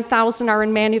 109,000 are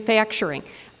in manufacturing,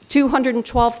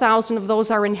 212,000 of those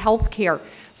are in healthcare.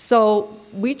 So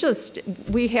we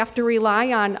have to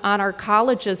rely on our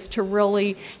colleges to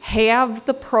really have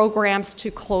the programs to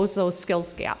close those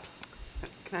skills gaps.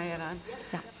 Can I add on?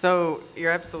 Yeah. So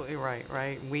you're absolutely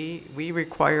right? We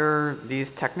require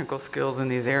these technical skills in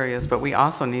these areas, but we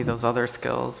also need those other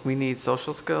skills. We need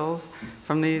social skills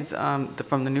from these,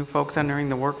 from the new folks entering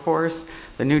the workforce.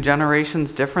 The new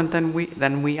generation's different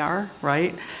than we are,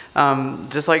 right?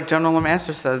 Just like General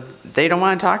LeMaster said, they don't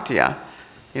want to talk to you.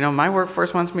 You know, my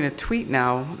workforce wants me to tweet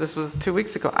now. This was 2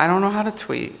 weeks ago. I don't know how to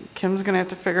tweet. Kim's going to have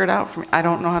to figure it out for me. I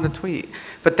don't know how to tweet.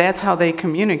 But that's how they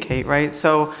communicate, right?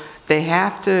 So they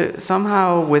have to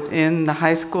somehow, within the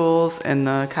high schools and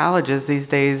the colleges these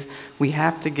days, we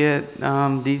have to get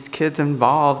these kids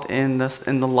involved in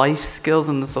the life skills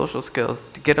and the social skills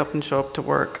to get up and show up to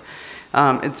work.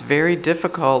 It's very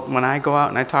difficult when I go out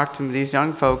and I talk to these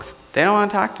young folks. They don't want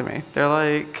to talk to me. They're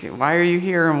like, "Why are you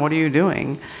here and what are you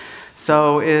doing?"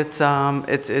 So it's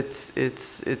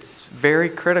very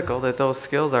critical that those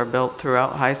skills are built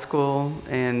throughout high school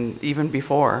and even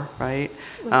before, right?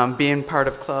 Being part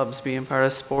of clubs, being part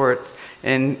of sports,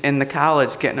 and in the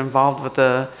college, getting involved with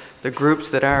the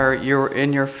groups that are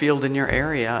in your field, in your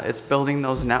area. It's building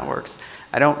those networks.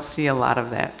 I don't see a lot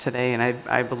of that today, and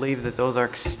I believe that those are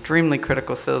extremely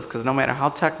critical skills, because no matter how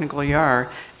technical you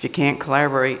are, if you can't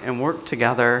collaborate and work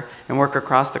together and work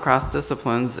across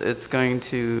disciplines, it's going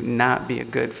to not be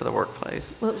good for the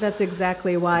workplace. Well, that's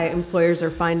exactly why employers are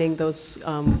finding those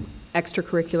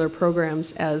extracurricular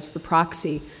programs as the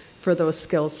proxy for those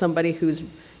skills. Somebody who's,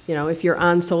 you know, if you're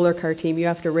on Solar Car team, you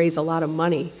have to raise a lot of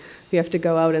money. You have to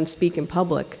go out and speak in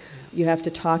public. You have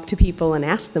to talk to people and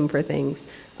ask them for things.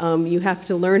 You have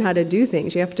to learn how to do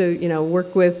things. You have to, you know,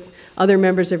 work with other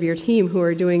members of your team who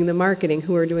are doing the marketing,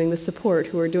 who are doing the support,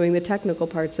 who are doing the technical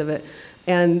parts of it.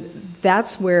 And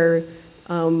that's where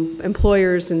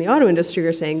employers in the auto industry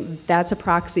are saying that's a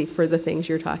proxy for the things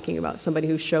you're talking about. Somebody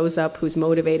who shows up, who's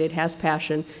motivated, has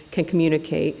passion, can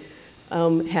communicate,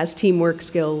 has teamwork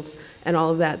skills, and all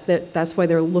of that. That's why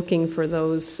they're looking for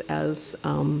those as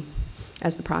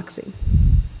the proxy.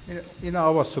 You know, I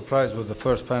was surprised with the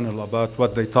first panel about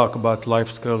what they talk about life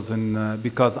skills, and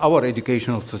because our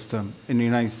educational system in the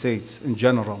United States in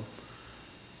general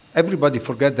everybody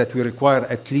forget that we require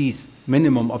at least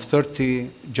minimum of 30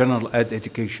 general ed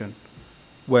education,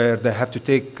 where they have to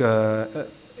take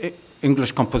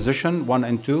English composition 1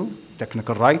 and 2,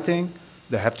 technical writing,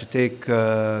 they have to take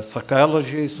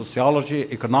psychology, sociology,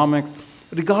 economics,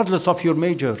 regardless of your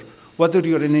major, whether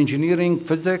you're in engineering,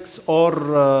 physics,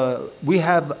 or we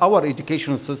have our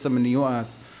educational system in the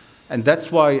US, and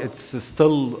that's why it's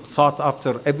still sought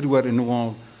after everywhere in the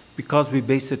world, because we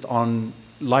base it on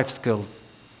life skills.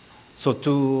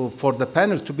 So for the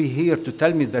panel to be here to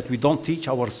tell me that we don't teach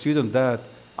our students that,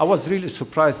 I was really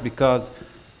surprised, because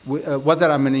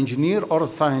whether I'm an engineer or a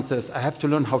scientist, I have to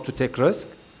learn how to take risk.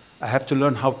 I have to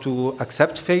learn how to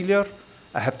accept failure.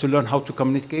 I have to learn how to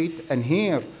communicate. And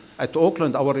here at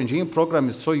Oakland, our engineering program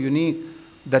is so unique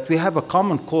that we have a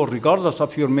common core. Regardless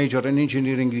of your major in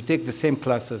engineering, you take the same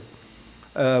classes.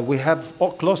 We have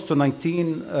close to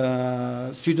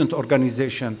 19 student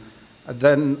organizations.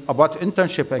 Then about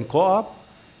internship and co-op,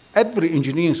 every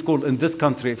engineering school in this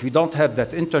country, if you don't have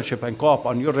that internship and co-op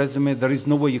on your resume, there is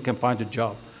no way you can find a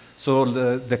job. So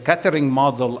the catering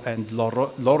model and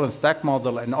Lawrence Stack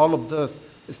model and all of this,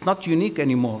 it's not unique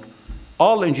anymore.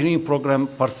 All engineering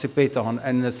programs participate on,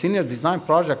 and the senior design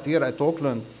project here at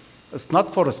Oakland, it's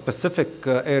not for a specific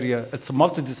area, it's a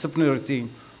multidisciplinary team.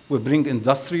 We bring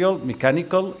industrial,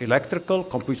 mechanical, electrical,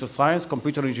 computer science,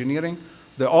 computer engineering.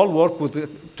 They all work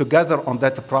together on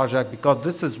that project, because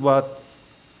this is what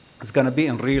is going to be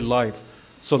in real life.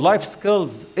 So life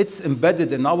skills, it's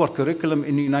embedded in our curriculum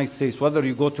in the United States, whether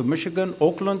you go to Michigan,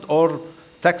 Oakland, or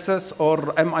Texas,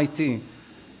 or MIT.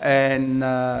 And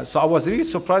so I was really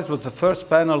surprised with the first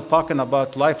panel talking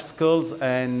about life skills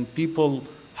and people,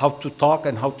 how to talk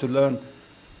and how to learn.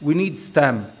 We need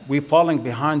STEM. We're falling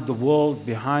behind the world,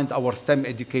 behind our STEM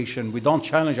education. We don't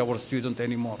challenge our students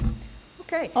anymore.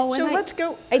 Okay, so let's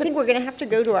go. I think we're going to have to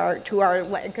go to our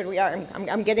because we are.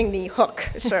 I'm getting the hook.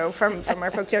 So from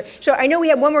our folks here. So I know we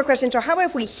have one more question. So how about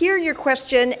if we hear your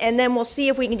question and then we'll see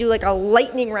if we can do like a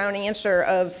lightning round answer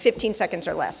of 15 seconds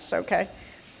or less. Okay.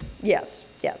 Yes.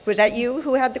 Yeah. Was that you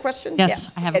who had the question? Yes,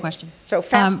 yeah. I have a question. So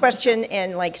fast question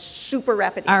and like super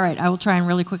rapid answer. All right, I will try and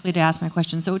really quickly to ask my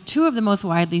question. So two of the most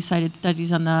widely cited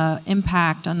studies on the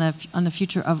impact on the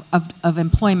future of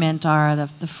employment are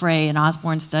the Frey and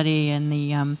Osborne study and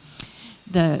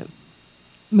the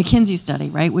McKinsey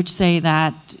study, right? Which say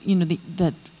that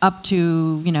that up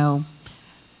to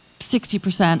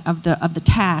 60% of the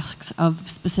tasks of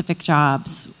specific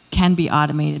jobs can be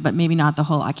automated, but maybe not the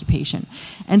whole occupation.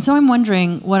 And so I'm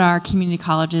wondering what are community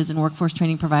colleges and workforce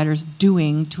training providers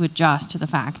doing to adjust to the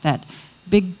fact that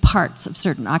big parts of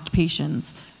certain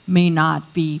occupations may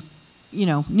not be,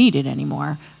 needed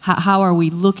anymore. How are we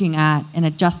looking at and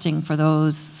adjusting for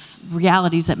those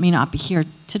realities that may not be here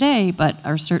today, but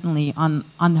are certainly on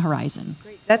the horizon?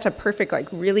 Great. That's a perfect,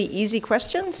 really easy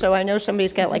question. So I know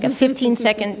somebody's got like a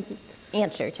 15-second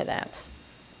answer to that.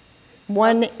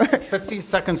 15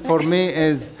 seconds for me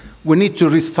is we need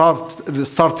to start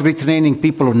retraining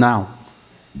people now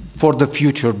for the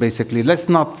future, basically. Let's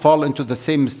not fall into the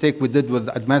same mistake we did with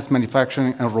advanced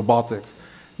manufacturing and robotics.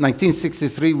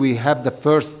 1963, we have the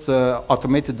first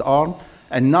automated arm,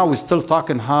 and now we're still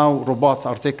talking how robots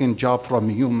are taking jobs from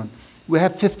a human. We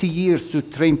have 50 years to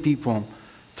train people.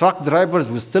 Truck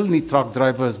drivers, we still need truck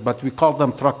drivers, but we call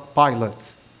them truck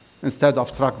pilots instead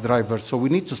of truck drivers. So we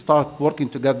need to start working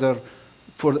together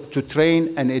to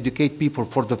train and educate people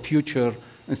for the future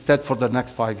instead for the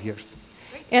next 5 years.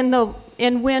 And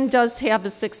WIN does have a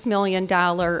 $6 million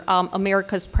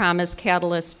America's Promise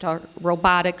Catalyst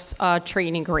robotics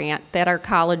training grant that our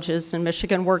colleges and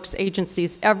Michigan Works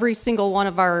agencies, every single one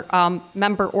of our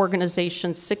member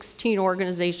organizations, 16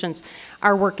 organizations,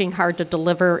 are working hard to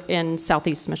deliver in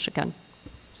Southeast Michigan.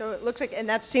 So it looks like, and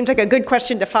that seems like a good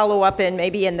question to follow up in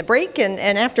maybe in the break and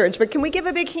afterwards, but can we give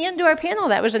a big hand to our panel?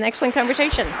 That was an excellent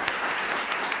conversation.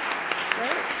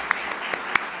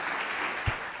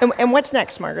 And what's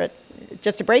next, Margaret?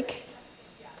 Just a break?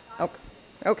 Oh,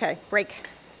 okay, break.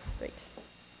 Great.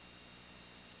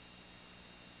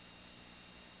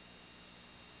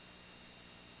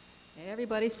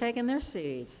 Everybody's taking their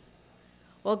seat.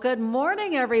 Well, good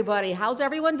morning, everybody. How's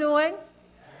everyone doing?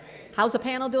 How's the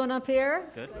panel doing up here?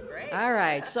 Good. Great. All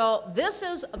right, so this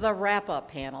is the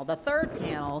wrap-up panel, the third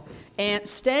panel, and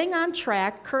Staying on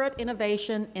Track, Current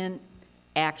Innovation in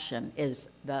Action is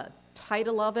the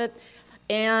title of it.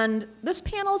 And this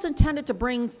panel is intended to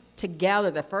bring together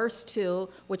the first two,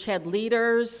 which had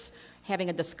leaders having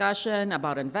a discussion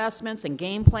about investments and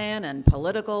game plan, and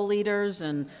political leaders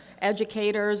and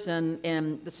educators,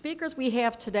 and the speakers we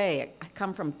have today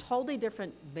come from totally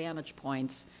different vantage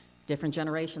points, different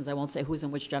generations. I won't say who's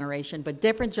in which generation, but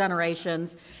different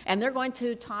generations. And they're going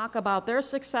to talk about their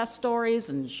success stories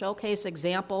and showcase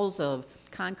examples of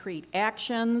concrete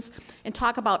actions and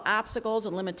talk about obstacles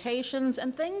and limitations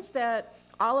and things that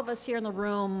all of us here in the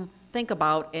room think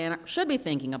about and should be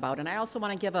thinking about. And I also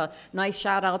want to give a nice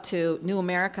shout out to New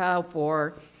America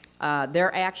for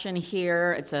their action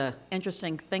here. It's an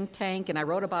interesting think tank, and I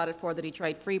wrote about it for the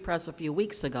Detroit Free Press a few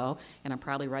weeks ago, and I'm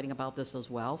probably writing about this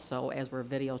as well, so as we're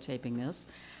videotaping this.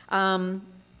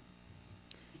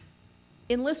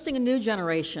 Enlisting a new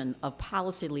generation of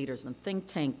policy leaders and think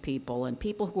tank people and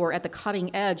people who are at the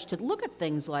cutting edge to look at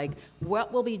things like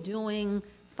what we'll be doing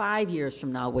 5 years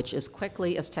from now, which as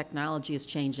quickly as technology is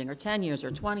changing, or 10 years or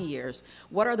 20 years.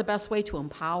 What are the best way to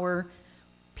empower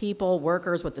people,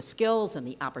 workers with the skills and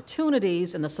the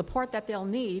opportunities and the support that they'll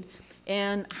need,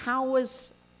 and how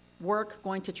is work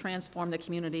going to transform the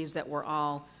communities that we're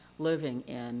all living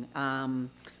in?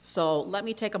 So let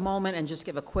me take a moment and just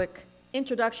give a quick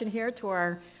introduction here to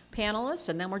our panelists,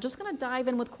 and then we're just going to dive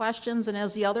in with questions, and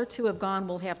as the other two have gone,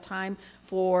 we'll have time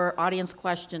for audience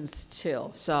questions too.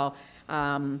 So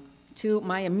to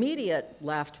my immediate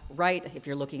left, right, if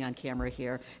you're looking on camera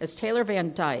here, is Taylor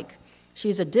Van Dyke.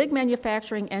 She's a DIG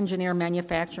manufacturing engineer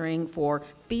manufacturing for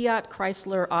Fiat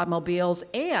Chrysler Automobiles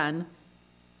and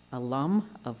alum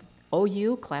of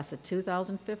OU class of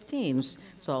 2015.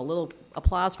 So a little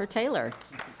applause for Taylor.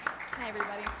 Hi,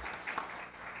 everybody.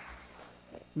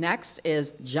 Next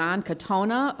is John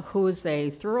Katona, who's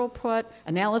a throughput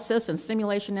analysis and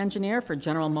simulation engineer for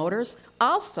General Motors,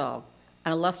 also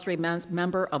an illustrious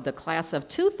member of the class of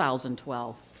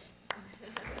 2012,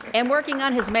 and working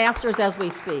on his master's as we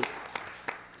speak.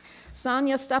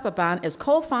 Sonia Stepaban is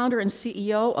co-founder and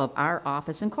CEO of Our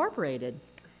Office Incorporated.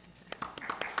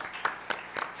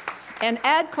 And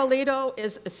Ed Colito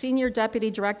is a Senior Deputy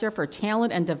Director for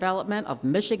Talent and Development of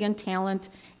Michigan Talent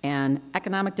and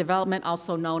Economic Development,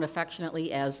 also known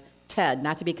affectionately as TED,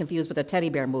 not to be confused with the teddy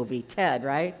bear movie, TED,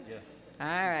 right? Yes.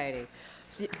 All righty.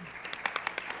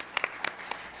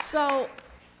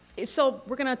 So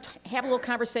we're going to have a little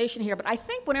conversation here, but I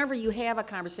think whenever you have a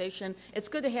conversation, it's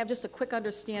good to have just a quick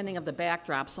understanding of the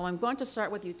backdrop. So I'm going to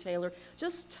start with you, Taylor.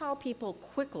 Just tell people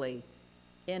quickly,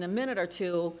 in a minute or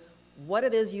two, what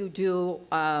it is you do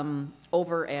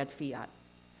over at Fiat.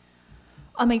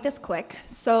 I'll make this quick.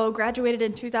 So graduated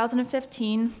in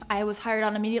 2015. I was hired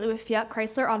on immediately with Fiat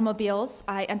Chrysler Automobiles.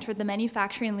 I entered the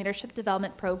Manufacturing and Leadership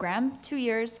Development Program, 2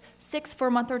 years, 6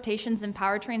 4-month rotations in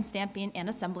powertrain stamping and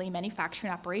assembly,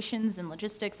 manufacturing operations and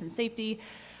logistics and safety.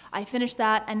 I finished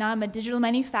that, and now I'm a digital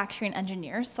manufacturing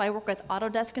engineer. So I work with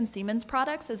Autodesk and Siemens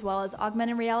products, as well as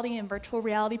augmented reality and virtual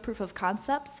reality proof of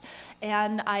concepts.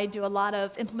 And I do a lot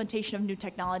of implementation of new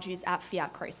technologies at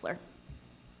Fiat Chrysler.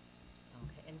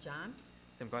 Okay, and John?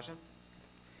 Same question?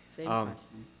 Same question.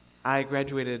 I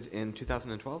graduated in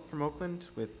 2012 from Oakland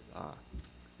with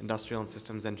industrial and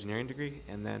systems engineering degree,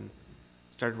 and then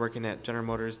started working at General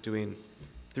Motors doing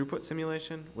throughput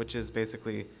simulation, which is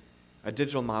basically a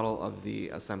digital model of the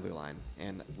assembly line.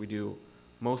 And we do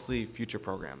mostly future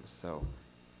programs. So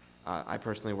I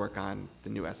personally work on the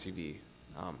new SUV.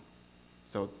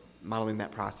 So modeling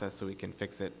that process so we can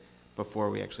fix it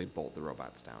before we actually bolt the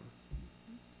robots down.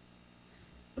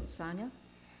 Sonia?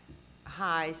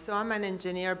 Hi, so I'm an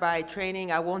engineer by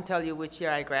training. I won't tell you which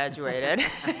year I graduated.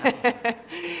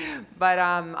 But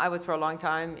I was for a long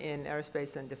time in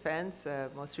aerospace and defense,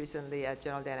 most recently at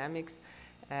General Dynamics,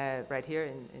 right here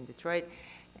in Detroit.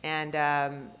 And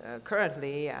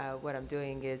currently, what I'm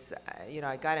doing is,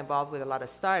 I got involved with a lot of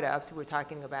startups. We're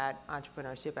talking about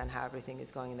entrepreneurship and how everything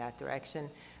is going in that direction.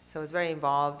 So I was very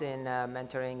involved in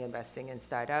mentoring, investing in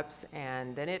startups.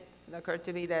 And then it occurred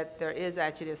to me that there is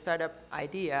actually a startup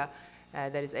idea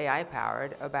that is AI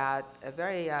powered about a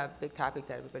very big topic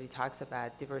that everybody talks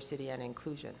about, diversity and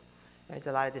inclusion. There's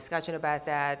a lot of discussion about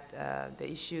that, the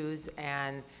issues,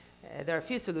 and there are a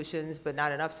few solutions, but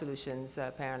not enough solutions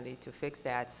apparently to fix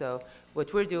that. So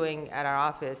what we're doing at our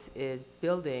office is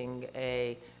building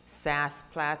a SaaS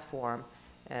platform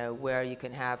where you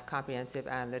can have comprehensive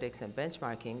analytics and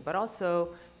benchmarking, but also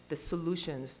the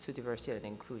solutions to diversity and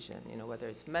inclusion, whether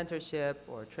it's mentorship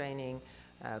or training,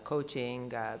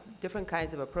 coaching, different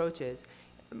kinds of approaches,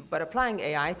 but applying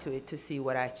AI to it to see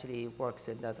what actually works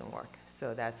and doesn't work.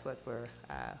 So that's what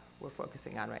we're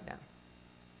focusing on right now.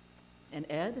 And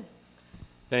Ed?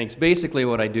 Thanks. Basically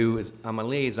what I do is I'm a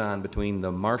liaison between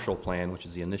the Marshall Plan, which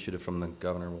is the initiative from the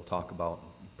governor we'll talk about,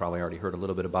 probably already heard a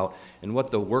little bit about, and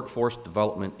what the Workforce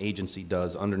Development Agency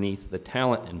does underneath the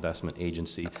Talent Investment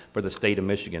Agency for the state of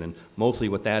Michigan. And mostly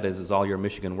what that is all your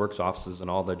Michigan Works offices and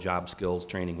all the job skills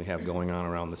training we have going on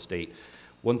around the state.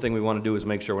 One thing we want to do is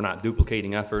make sure we're not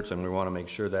duplicating efforts, and we want to make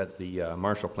sure that the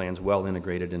Marshall Plan's well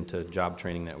integrated into job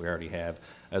training that we already have,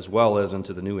 as well as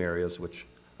into the new areas, which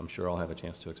I'm sure I'll have a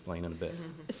chance to explain in a bit.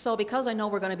 So because I know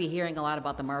we're going to be hearing a lot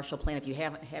about the Marshall Plan, if you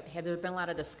haven't, have there been a lot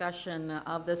of discussion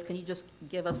of this? Can you just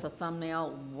give us a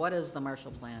thumbnail? What is the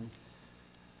Marshall Plan?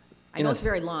 I know it's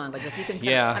very long, but if you can,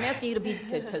 I'm asking you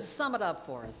to sum it up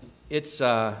for us. It's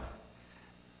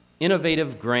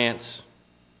innovative grants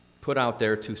put out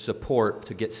there to support,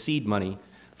 to get seed money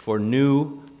for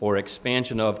new or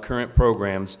expansion of current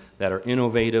programs that are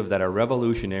innovative, that are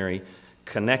revolutionary,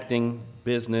 connecting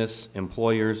business,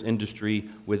 employers, industry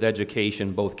with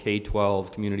education, both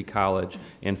K-12, community college,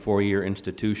 and four-year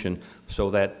institution, so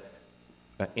that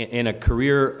in a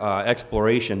career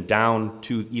exploration down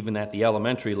to even at the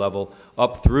elementary level,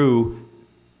 up through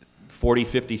 40,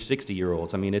 50,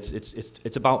 60-year-olds. I mean,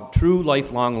 it's about true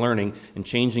lifelong learning and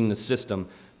changing the system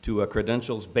to a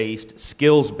credentials-based,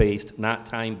 skills-based, not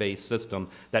time-based system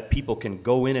that people can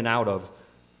go in and out of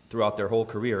throughout their whole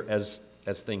career as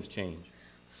things change.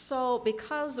 So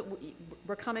because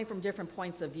we're coming from different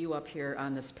points of view up here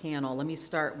on this panel, let me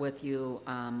start with you,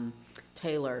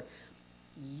 Taylor.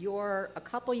 You're a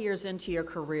couple years into your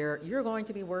career, you're going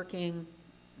to be working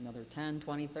another 10,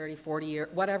 20, 30, 40 years,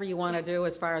 whatever you want to do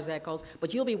as far as that goes,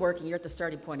 but you'll be working, you're at the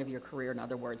starting point of your career, in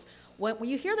other words. When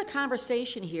you hear the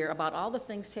conversation here about all the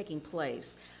things taking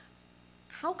place,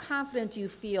 how confident do you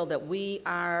feel that we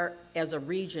are, as a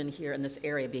region here in this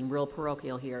area, being real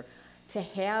parochial here, to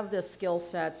have the skill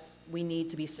sets we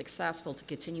need to be successful to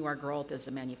continue our growth as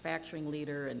a manufacturing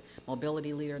leader and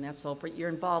mobility leader and that so forth? You're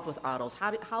involved with autos.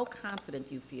 How confident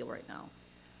do you feel right now?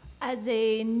 As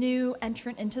a new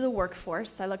entrant into the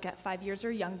workforce, I look at 5 years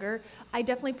or younger, I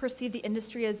definitely perceive the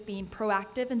industry as being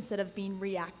proactive instead of being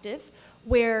reactive,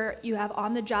 where you have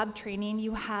on-the-job training,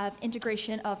 you have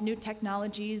integration of new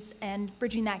technologies and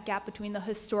bridging that gap between the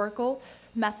historical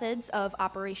methods of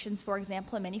operations, for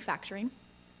example, in manufacturing.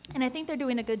 And I think they're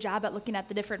doing a good job at looking at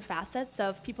the different facets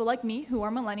of people like me who are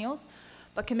millennials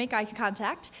but can make eye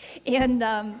contact and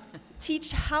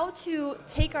teach how to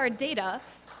take our data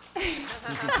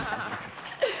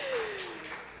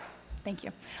Thank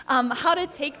you. How to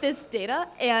take this data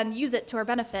and use it to our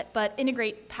benefit, but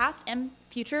integrate past and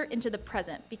future into the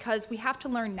present, because we have to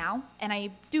learn now, and I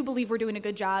do believe we're doing a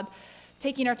good job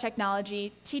taking our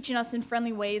technology, teaching us in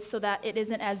friendly ways so that it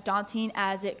isn't as daunting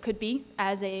as it could be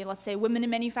as a, let's say, women in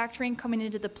manufacturing coming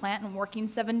into the plant and working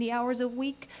 70 hours a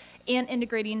week, and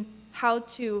integrating how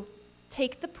to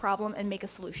take the problem and make a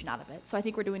solution out of it. So I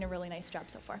think we're doing a really nice job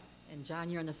so far. And John,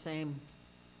 you're in the same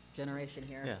generation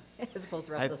here, as opposed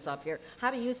to the rest of us up here.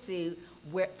 How do you see,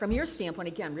 from your standpoint,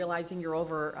 again, realizing you're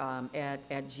over at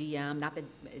GM, not that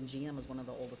GM is one of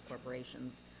the oldest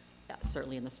corporations,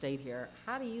 certainly in the state here,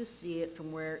 how do you see it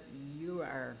from where you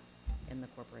are in the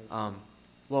corporation?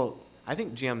 Well, I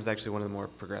think GM is actually one of the more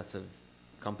progressive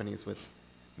companies, with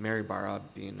Mary Barra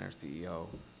being our CEO.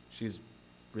 She's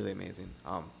really amazing.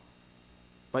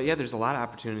 But yeah, there's a lot of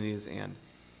opportunities, and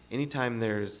anytime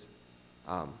there's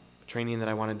training that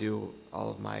I want to do, all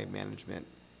of my management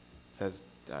says,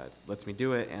 lets me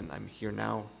do it, and I'm here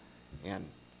now and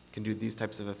can do these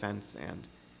types of events. And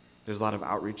there's a lot of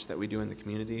outreach that we do in the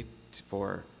community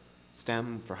for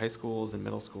STEM, for high schools and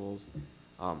middle schools.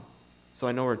 So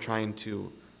I know we're trying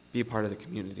to be a part of the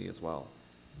community as well.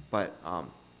 But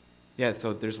yeah,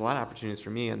 so there's a lot of opportunities for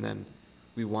me, and then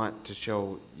we want to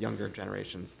show younger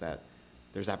generations that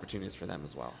there's opportunities for them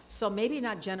as well. So maybe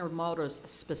not General Motors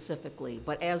specifically,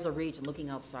 but as a region, looking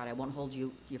outside, I won't hold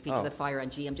your feet to the fire on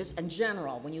GM, just in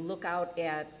general, when you look out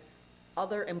at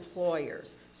other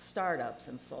employers, startups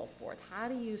and so forth, how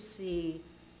do you see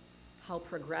how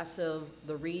progressive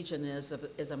the region is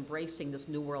embracing this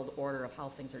new world order of how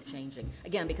things are changing?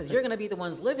 Again, because you're going to be the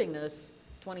ones living this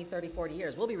 20, 30, 40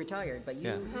 years. We'll be retired, but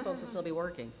you folks will still be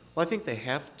working. Well, I think they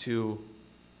have to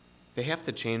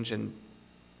change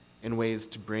in ways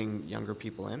to bring younger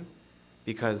people in,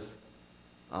 because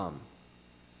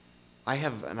I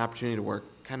have an opportunity to work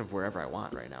kind of wherever I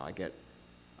want right now. I get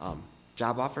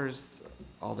job offers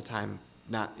all the time,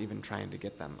 not even trying to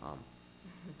get them.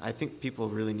 I think people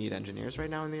really need engineers right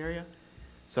now in the area,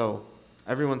 so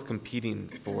everyone's competing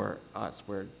for us.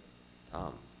 We're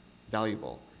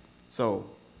valuable. So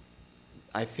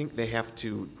I think they have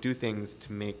to do things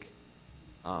to make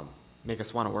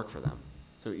us want to work for them.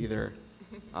 So either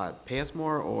pay us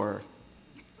more, or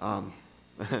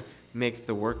make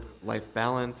the work-life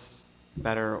balance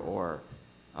better, or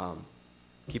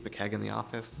keep a keg in the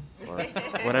office, or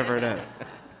whatever it is.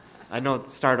 I know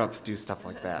startups do stuff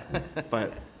like that,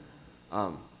 but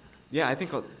yeah, I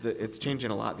think it's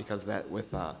changing a lot, because that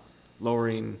with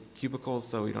lowering cubicles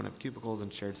so we don't have cubicles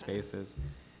and shared spaces,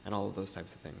 and all of those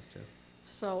types of things too.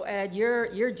 So Ed,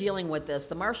 you're dealing with this.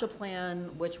 The Marshall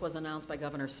Plan, which was announced by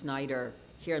Governor Snyder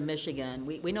here in Michigan,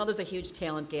 we know there's a huge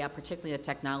talent gap, particularly in the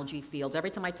technology fields.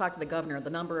 Every time I talk to the governor, the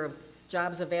number of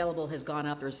jobs available has gone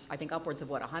up. There's, I think, upwards of,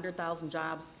 100,000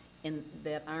 jobs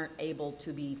that aren't able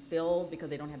to be filled because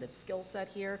they don't have the skill set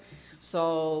here.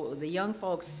 So the young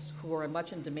folks who are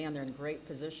much in demand, they're in great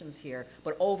positions here.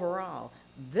 But overall,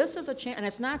 this is a chance, and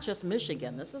it's not just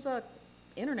Michigan. This is an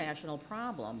international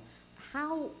problem.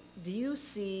 How do you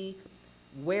see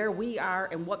where we are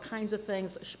and what kinds of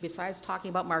things, besides talking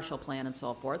about Marshall Plan and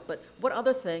so forth, but what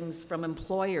other things from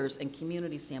employers and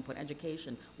community standpoint,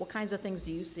 education, what kinds of things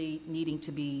do you see needing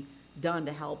to be done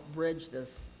to help bridge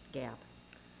this gap?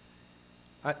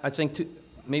 I think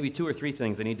maybe two or three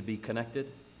things that need to be connected,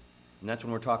 and that's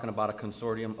when we're talking about a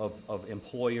consortium of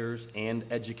employers and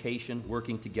education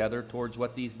working together towards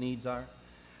what these needs are.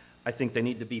 I think they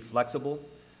need to be flexible.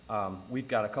 We've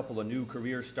got a couple of new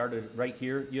careers started right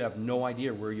here. You have no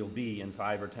idea where you'll be in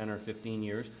 5 or 10 or 15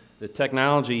 years. The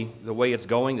technology, the way it's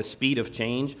going, the speed of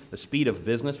change, the speed of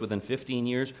business within 15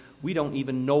 years, we don't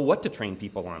even know what to train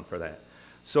people on for that.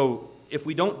 So if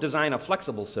we don't design a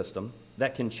flexible system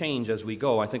that can change as we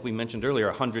go, I think we mentioned earlier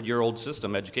a 100-year-old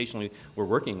system educationally we're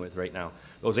working with right now.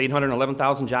 Those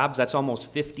 811,000 jobs, that's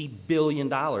almost $50 billion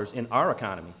in our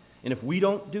economy. And if we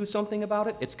don't do something about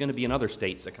it, it's going to be another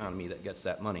state's economy that gets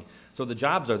that money. So the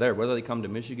jobs are there. Whether they come to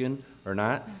Michigan or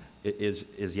not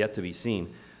is yet to be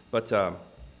seen. But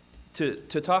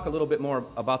to talk a little bit more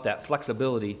about that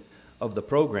flexibility of the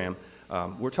program,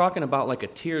 we're talking about like a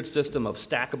tiered system of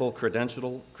stackable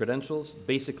credentials,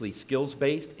 basically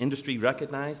skills-based,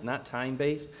 industry-recognized, not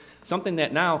time-based. Something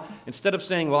that now, instead of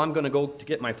saying, well, I'm going to go to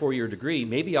get my 4-year degree,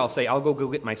 maybe I'll say, I'll go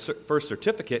get my first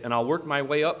certificate, and I'll work my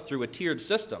way up through a tiered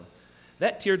system.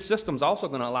 That tiered system is also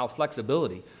going to allow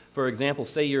flexibility. For example,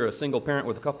 say you're a single parent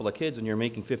with a couple of kids and you're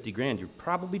making 50 grand, you're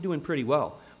probably doing pretty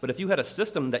well. But if you had a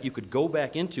system that you could go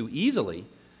back into easily,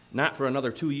 not for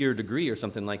another 2-year degree or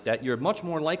something like that, you're much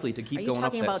more likely to keep going up that scale.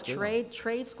 Are you talking about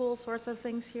trade school sorts of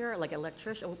things here, like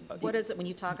electrician? What is it when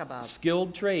you talk about?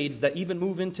 Skilled trades that even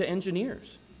move into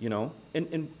engineers, you know.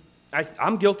 And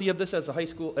I'm guilty of this as a high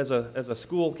school, as a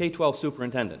school K-12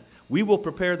 superintendent. We will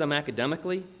prepare them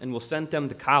academically and we'll send them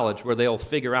to college where they'll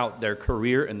figure out their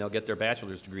career and they'll get their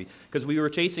bachelor's degree. Because we were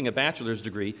chasing a bachelor's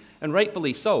degree, and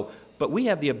rightfully so, but we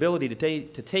have the ability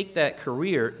to take that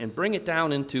career and bring it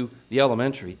down into the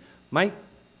elementary. My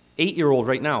 8-year-old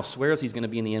right now swears he's going to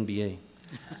be in the NBA.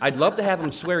 I'd love to have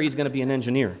him swear he's going to be an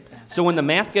engineer. So when the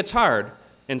math gets hard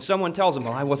and someone tells him,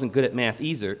 well, I wasn't good at math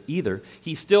either,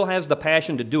 he still has the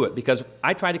passion to do it, because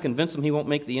I try to convince him he won't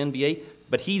make the NBA,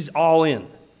 but he's all in.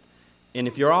 And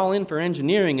if you're all in for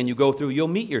engineering and you go through, you'll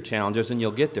meet your challenges and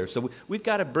you'll get there. So we've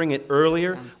got to bring it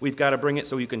earlier. We've got to bring it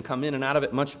so you can come in and out of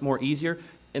it much more easier.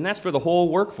 And that's for the whole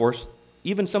workforce,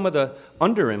 even some of the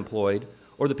underemployed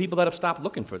or the people that have stopped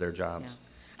looking for their jobs. Yeah.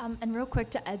 And real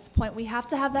quick to Ed's point, we have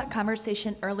to have that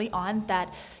conversation early on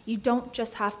that you don't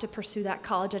just have to pursue that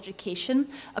college education.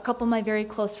 A couple of my very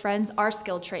close friends are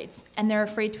skilled trades, and they're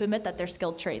afraid to admit that they're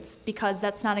skilled trades because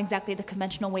that's not exactly the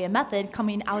conventional way of method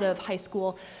coming out of high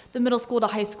school, the middle school to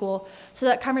high school. So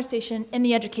that conversation in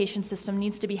the education system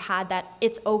needs to be had that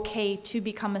it's okay to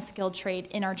become a skilled trade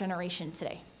in our generation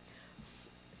today.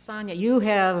 Sonia, you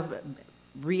have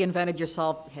reinvented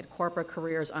yourself, had corporate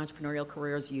careers, entrepreneurial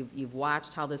careers. You've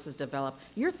watched how this has developed.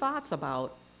 Your thoughts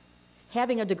about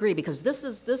having a degree, because this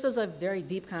is a very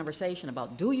deep conversation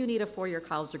about, do you need a 4-year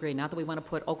college degree? Not that we want to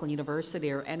put Oakland University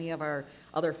or any of our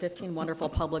other 15 wonderful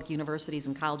public universities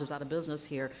and colleges out of business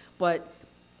here, but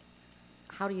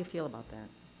how do you feel about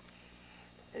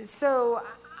that? So,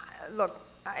 look,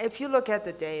 if you look at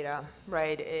the data,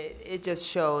 right, it just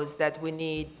shows that we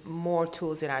need more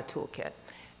tools in our toolkit.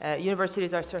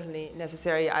 Universities are certainly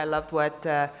necessary. I loved what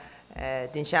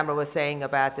Dean Shamber was saying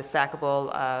about the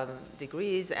stackable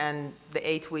degrees and the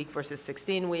 8-week versus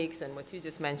 16 weeks and what you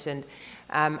just mentioned.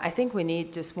 I think we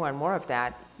need just more and more of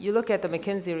that. You look at the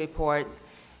McKinsey reports,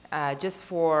 just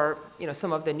for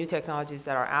some of the new technologies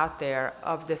that are out there,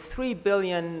 of the 3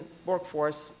 billion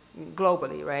workforce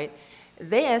globally, right?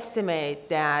 They estimate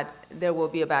that there will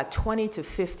be about 20 to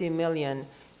 50 million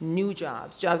new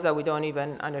jobs that we don't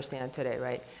even understand today,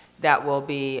 right? That will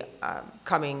be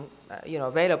coming,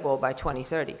 available by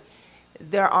 2030.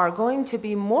 There are going to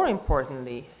be, more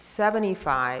importantly,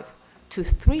 75 to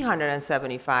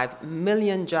 375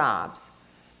 million jobs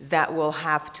that will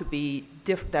have to be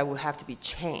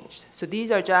changed. So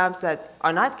these are jobs that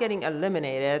are not getting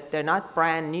eliminated, they're not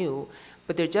brand new,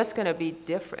 but they're just going to be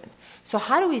different. So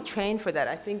how do we train for that?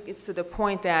 I think it's to the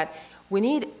point that we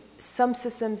need some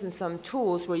systems and some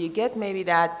tools where you get maybe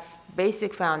that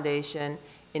basic foundation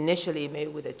initially,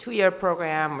 maybe with a 2-year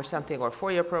program or something, or a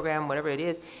 4-year program, whatever it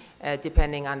is,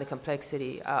 depending on the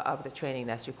complexity of the training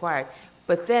that's required,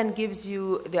 but then gives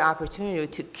you the opportunity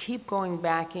to keep going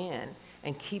back in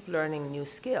and keep learning new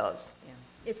skills.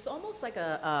 It's almost like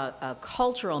a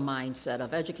cultural mindset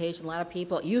of education. A lot of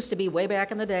people, it used to be way back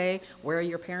in the day where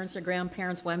your parents or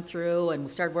grandparents went through and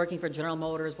started working for General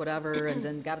Motors, whatever, and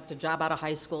then got a job out of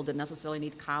high school, didn't necessarily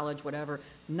need college, whatever.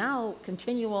 Now,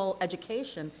 continual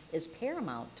education is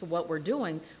paramount to what we're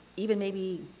doing, even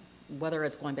maybe whether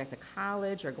it's going back to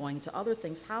college or going to other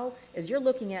things. How, as you're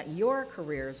looking at your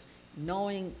careers,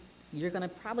 knowing you're going to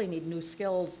probably need new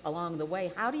skills along the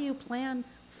way, how do you plan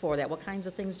for that? What kinds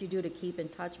of things do you do to keep in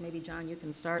touch? Maybe, John, you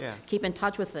can start. Yeah. Keep in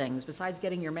touch with things besides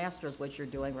getting your master's, which you're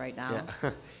doing right now.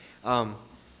 Yeah.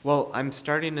 Well, I'm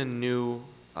starting a new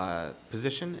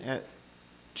position at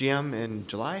GM in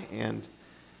July, and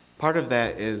part of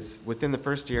that is within the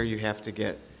first year you have to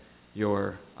get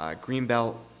your green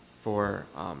belt for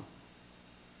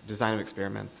design of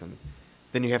experiments, and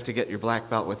then you have to get your black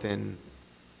belt within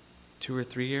 2 or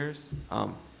 3 years.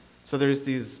 So there's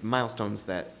these milestones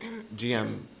that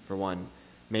GM, for one,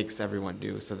 makes everyone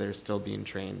do, so they're still being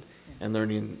trained and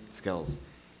learning skills.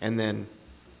 And then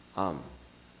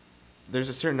there's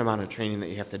a certain amount of training that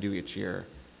you have to do each year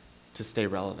to stay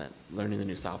relevant, learning the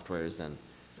new softwares and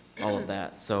all of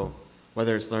that. So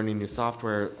whether it's learning new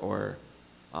software or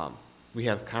we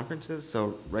have conferences.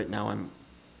 So right now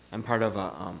I'm part of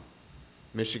a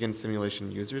Michigan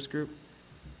Simulation Users Group.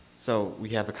 So we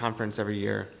have a conference every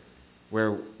year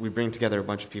where we bring together a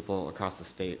bunch of people across the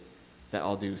state that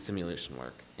all do simulation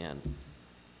work. And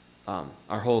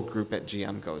our whole group at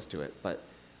GM goes to it, but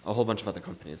a whole bunch of other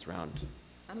companies around.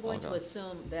 I'm going to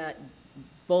assume that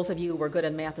both of you were good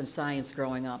in math and science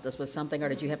growing up. This was something, or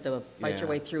did you have to fight your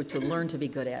way through to learn to be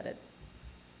good at it?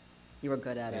 You were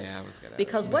good at it. Yeah, I was good at it.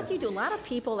 Because what do you do? A lot of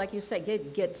people, like you say,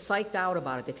 get psyched out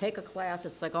about it. They take a class,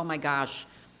 it's like, oh my gosh,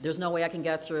 there's no way I can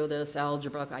get through this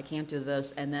algebra, I can't do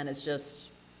this, and then it's just,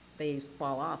 they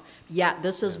fall off. Yeah,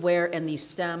 this is where in these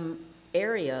STEM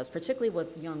areas, particularly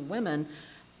with young women,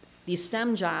 these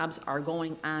STEM jobs are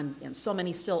going on, so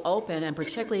many still open, and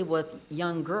particularly with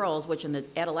young girls, which in the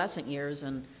adolescent years,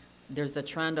 and there's the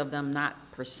trend of them not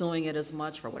pursuing it as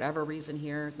much for whatever reason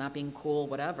here, not being cool,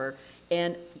 whatever.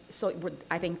 And so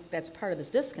I think that's part of this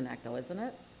disconnect, though, isn't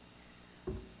it?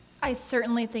 I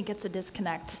certainly think it's a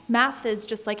disconnect. Math is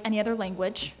just like any other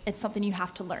language. It's something you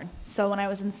have to learn. So when I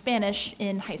was in Spanish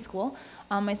in high school,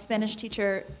 my Spanish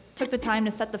teacher took the time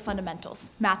to set the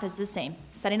fundamentals. Math is the same.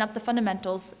 Setting up the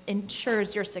fundamentals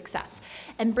ensures your success.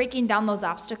 And breaking down those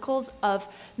obstacles of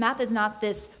math is not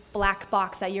this black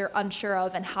box that you're unsure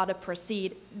of and how to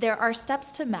proceed. There are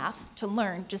steps to math to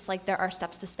learn, just like there are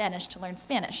steps to Spanish to learn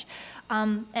Spanish.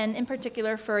 And in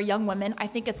particular for young women, I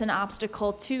think it's an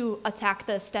obstacle to attack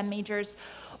the STEM majors,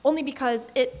 only because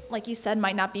it, like you said,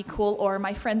 might not be cool, or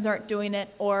my friends aren't doing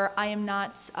it, or I am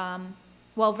not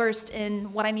well-versed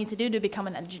in what I need to do to become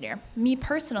an engineer. Me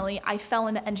personally, I fell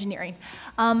into engineering.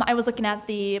 I was looking at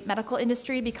the medical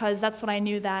industry because that's what I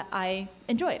knew that I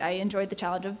enjoyed. I enjoyed the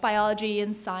challenge of biology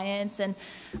and science, and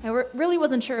I really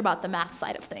wasn't sure about the math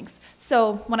side of things.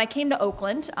 So when I came to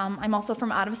Oakland, I'm also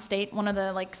from out of state, one of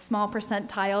the small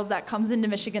percentiles that comes into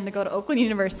Michigan to go to Oakland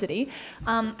University.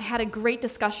 I had a great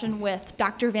discussion with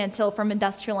Dr. Van Til from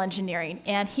Industrial Engineering,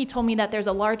 and he told me that there's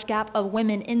a large gap of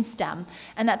women in STEM,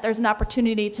 and that there's an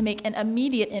opportunity to make an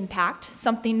immediate impact,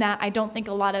 something that I don't think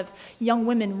a lot of young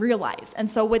women realize. And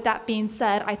so with that being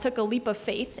said, I took a leap of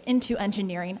faith into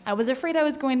engineering. I was afraid I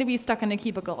was going to be stuck in a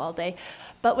cubicle all day,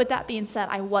 but with that being said,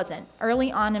 I wasn't.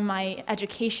 Early on in my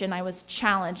education, I was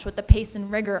challenged with the pace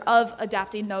and rigor of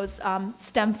adapting those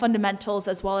STEM fundamentals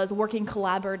as well as working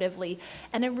collaboratively,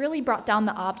 and it really brought down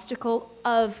the obstacle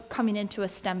of coming into a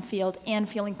STEM field and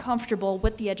feeling comfortable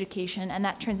with the education and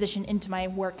that transition into my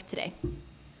work today.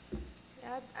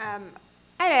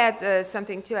 I'd add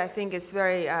something too. I think it's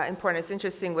very important. It's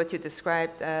interesting what you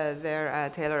described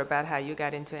there, Taylor, about how you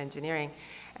got into engineering.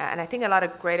 And I think a lot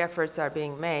of great efforts are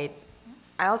being made.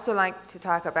 I also like to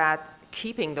talk about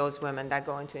keeping those women that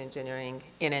go into engineering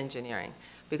in engineering,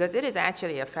 because it is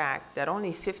actually a fact that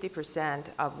only 50%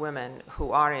 of women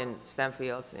who are in STEM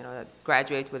fields, that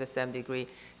graduate with a STEM degree,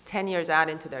 10 years out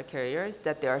into their careers,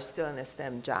 that they are still in a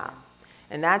STEM job.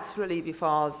 And that's really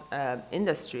befalls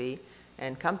industry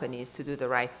and companies to do the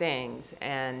right things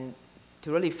and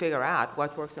to really figure out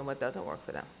what works and what doesn't work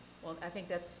for them. Well, I think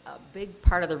that's a big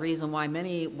part of the reason why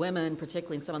many women,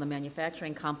 particularly in some of the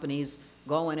manufacturing companies,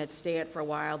 go in it, stay it for a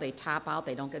while, they top out,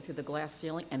 they don't get through the glass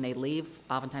ceiling, and they leave,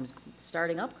 oftentimes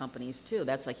starting up companies too.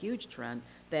 That's a huge trend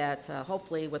that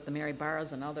hopefully with the Mary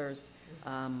Barras and others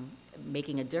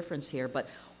making a difference here. But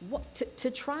to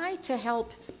try to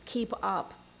help keep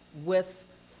up with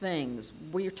things,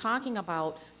 we're talking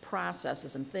about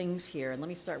processes and things here, and let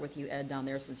me start with you, Ed, down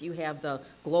there, since you have the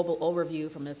global overview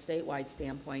from a statewide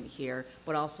standpoint here,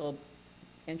 but also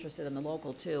interested in the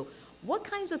local too. What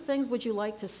kinds of things would you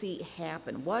like to see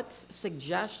happen? What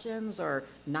suggestions or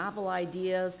novel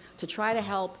ideas to try to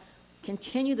help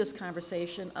continue this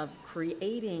conversation of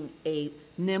creating a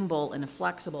nimble and a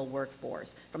flexible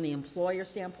workforce from the employer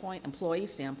standpoint, employee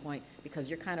standpoint, because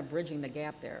you're kind of bridging the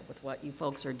gap there with what you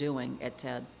folks are doing at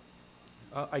TED?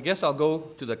 I guess I'll go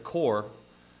to the core,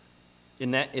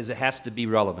 and that is it has to be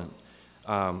relevant.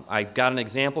 I've got an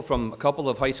example from a couple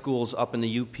of high schools up in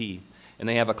the UP, and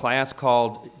they have a class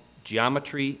called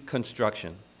Geometry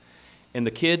Construction. And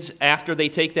the kids, after they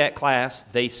take that class,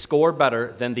 they score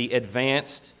better than the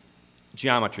advanced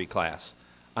geometry class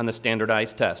on the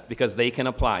standardized test because they can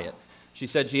apply it. She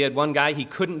said she had one guy, he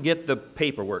couldn't get the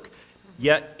paperwork.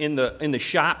 Yet in the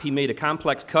shop, he made a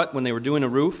complex cut when they were doing a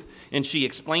roof, and she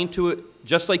explained to it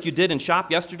just like you did in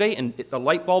shop yesterday, and the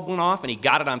light bulb went off, and he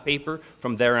got it on paper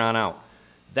from there on out.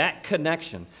 That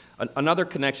connection. Another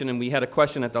connection, and we had a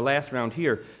question at the last round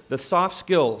here, the soft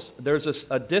skills. There's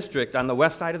a district on the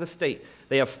west side of the state.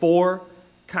 They have 4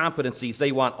 competencies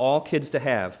they want all kids to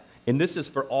have, and this is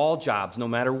for all jobs, no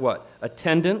matter what.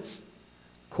 Attendance,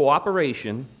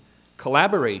 cooperation,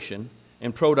 collaboration,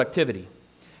 and productivity.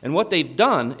 And what they've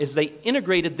done is they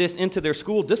integrated this into their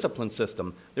school discipline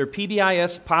system, their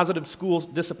PBIS, Positive Schools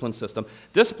Discipline System.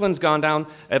 Discipline's gone down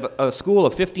at a school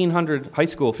of 1,500, high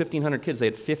school, 1,500 kids. They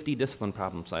had 50 discipline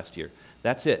problems last year.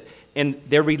 That's it. And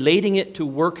they're relating it to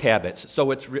work habits. So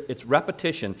it's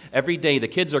repetition. Every day the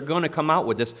kids are going to come out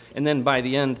with this, and then by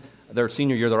the end, their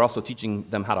senior year, they're also teaching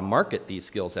them how to market these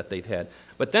skills that they've had.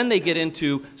 But then they get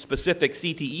into specific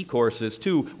CTE courses,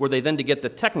 too, where they then to get the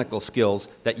technical skills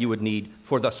that you would need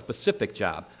for the specific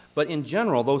job. But in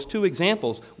general, those 2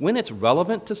 examples, when it's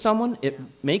relevant to someone, it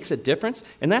makes a difference.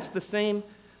 And that's the same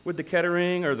with the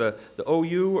Kettering or the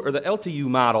OU or the LTU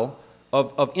model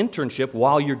of internship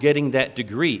while you're getting that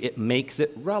degree. It makes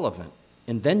it relevant.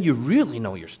 And then you really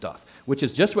know your stuff, which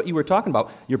is just what you were talking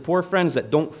about. Your poor friends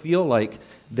that don't feel like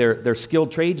their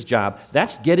skilled trades job,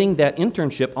 that's getting that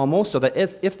internship almost so that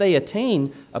if they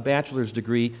attain a bachelor's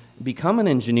degree, become an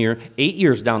engineer 8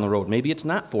 years down the road, maybe it's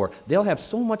not 4, they'll have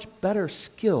so much better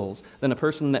skills than a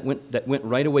person that went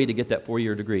right away to get that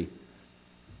 4-year degree.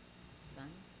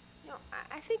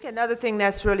 I think another thing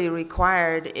that's really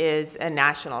required is a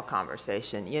national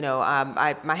conversation. You know,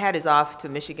 my hat is off to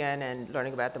Michigan, and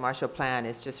learning about the Marshall Plan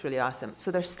is just really awesome. So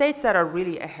there's states that are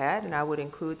really ahead, and I would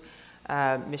include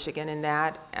Michigan in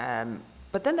that.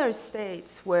 But then there's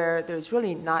states where there's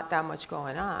really not that much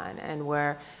going on, and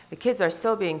where the kids are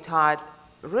still being taught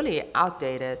really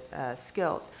outdated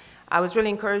skills. I was really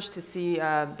encouraged to see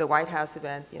the White House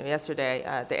event,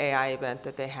 yesterday, the AI event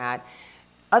that they had.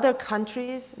 Other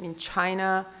countries, I mean,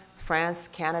 China, France,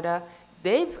 Canada,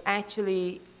 they've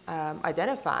actually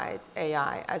identified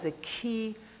AI as a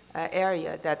key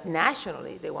area that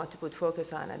nationally they want to put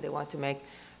focus on and they want to make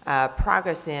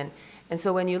progress in. And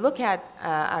so when you look at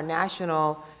our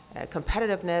national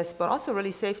competitiveness, but also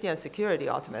really safety and security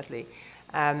ultimately,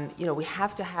 we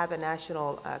have to have a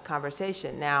national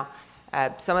conversation. Now,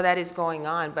 some of that is going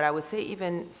on, but I would say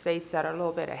even states that are a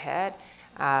little bit ahead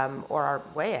or are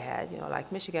way ahead,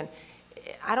 like Michigan,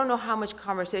 I don't know how much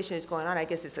conversation is going on. I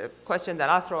guess it's a question that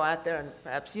I'll throw out there, and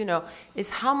perhaps is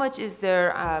how much is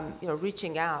there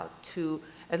reaching out to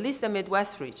at least the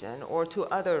Midwest region or to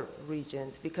other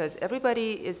regions, because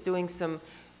everybody is doing some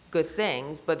good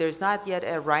things, but there's not yet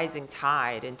a rising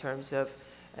tide in terms of,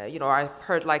 I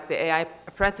heard like the AI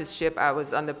apprenticeship. I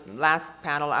was on the last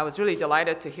panel. I was really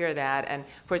delighted to hear that. And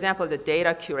for example, the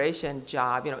data curation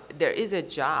job, there is a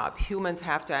job. Humans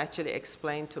have to actually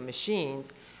explain to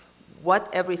machines what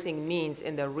everything means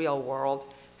in the real world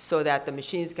so that the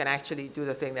machines can actually do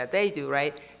the thing that they do,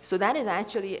 right? So that is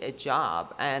actually a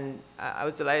job. And I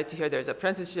was delighted to hear there's an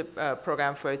apprenticeship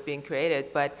program for it being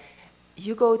created. But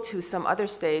you go to some other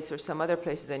states or some other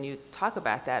places and you talk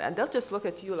about that, and they'll just look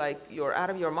at you like you're out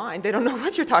of your mind. They don't know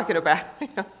what you're talking about.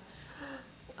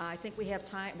 I think we have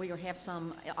time. We have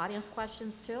some audience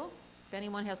questions too. If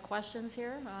anyone has questions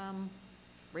here,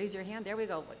 raise your hand. There we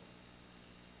go.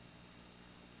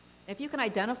 If you can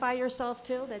identify yourself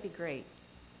too, that'd be great.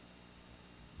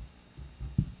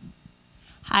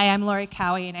 Hi, I'm Lori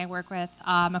Cowie, and I work with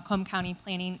Macomb County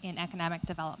Planning and Economic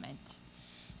Development.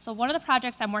 So one of the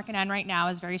projects I'm working on right now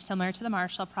is very similar to the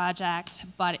Marshall Project,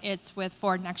 but it's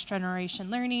for Next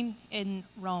Generation Learning in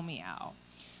Romeo.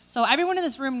 So everyone in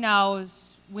this room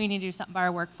knows we need to do something about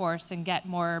our workforce and get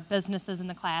more businesses in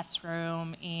the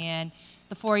classroom, and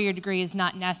the four-year degree is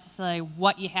not necessarily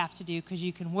what you have to do because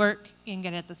you can work and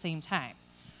get it at the same time.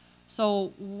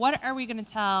 So what are we going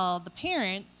to tell the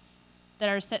parents that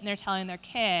are sitting there telling their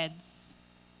kids,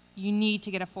 you need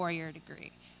to get a four-year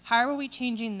degree? How are we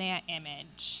changing that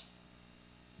image?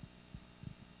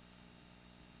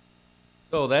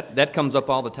 So that comes up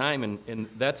all the time, and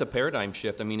that's a paradigm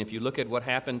shift. I mean, if you look at what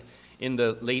happened in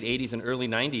the late 80s and early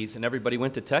 90s, and everybody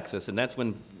went to Texas, and that's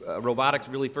when robotics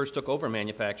really first took over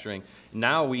manufacturing.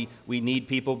 Now we need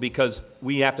people because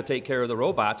we have to take care of the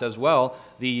robots as well.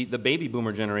 The baby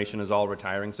boomer generation is all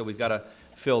retiring, so we've got to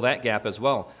fill that gap as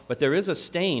well. But there is a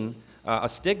stain, a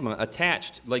stigma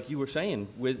attached, like you were saying,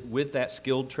 with that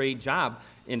skilled trade job.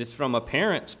 And it's from a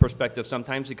parent's perspective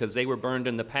sometimes because they were burned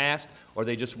in the past, or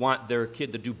they just want their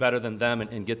kid to do better than them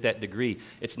and get that degree.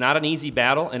 It's not an easy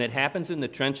battle, and it happens in the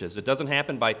trenches. It doesn't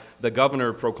happen by the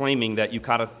governor proclaiming that you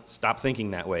gotta stop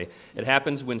thinking that way. It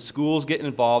happens when schools get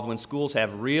involved, when schools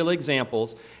have real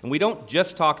examples, and we don't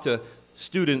just talk to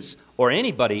students or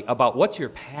anybody about what's your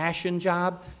passion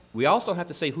job. We also have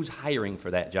to say who's hiring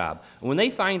for that job. And when they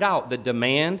find out the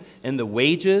demand and the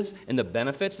wages and the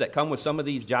benefits that come with some of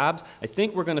these jobs, I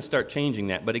think we're going to start changing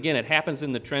that. But again, it happens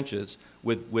in the trenches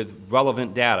with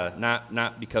relevant data,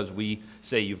 not because we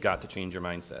say you've got to change your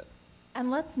mindset.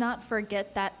 And let's not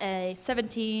forget that a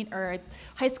 17 or a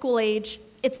high school age,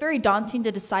 it's very daunting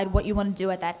to decide what you want to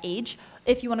do at that age.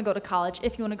 If you want to go to college,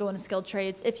 if you want to go into skilled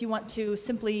trades, if you want to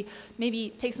simply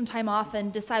maybe take some time off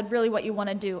and decide really what you want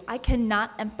to do. I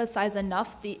cannot emphasize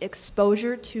enough the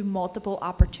exposure to multiple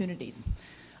opportunities.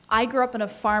 I grew up in a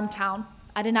farm town.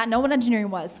 I did not know what engineering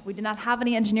was. We did not have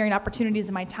any engineering opportunities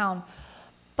in my town,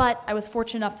 but I was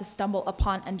fortunate enough to stumble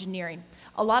upon engineering.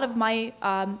 A lot of my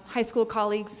high school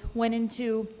colleagues went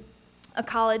into a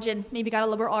college and maybe got a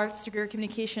liberal arts degree or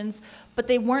communications, but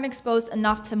they weren't exposed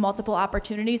enough to multiple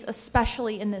opportunities,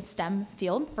 especially in the STEM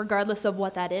field, regardless of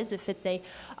what that is. If it's a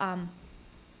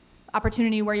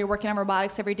opportunity where you're working on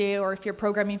robotics every day, or if you're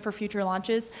programming for future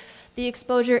launches, the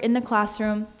exposure in the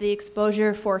classroom, the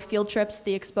exposure for field trips,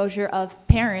 the exposure of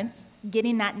parents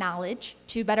getting that knowledge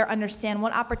to better understand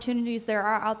what opportunities there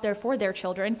are out there for their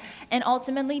children, and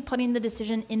ultimately putting the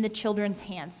decision in the children's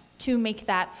hands to make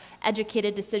that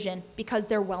educated decision because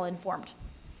they're well informed.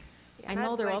 I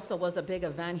know there also was a big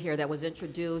event here that was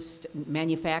introduced,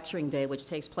 Manufacturing Day, which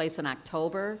takes place in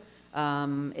October.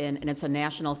 And it's a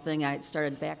national thing. It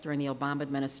started back during the Obama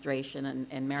administration,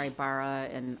 and Mary Barra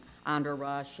and Andra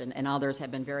Rush and others have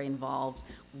been very involved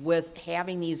with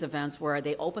having these events where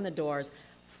they open the doors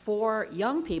for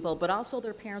young people, but also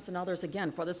their parents and others,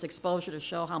 again, for this exposure to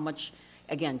show how much,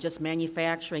 again, just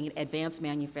manufacturing, advanced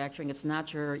manufacturing, it's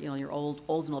not your, your old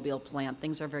Oldsmobile plant.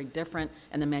 Things are very different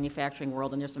in the manufacturing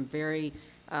world, and there's some very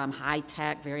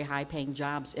high-tech, very high-paying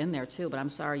jobs in there, too. But I'm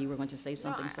sorry, you were going to say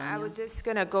something, Sonia. I was just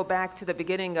going to go back to the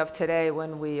beginning of today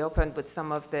when we opened with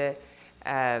some of the,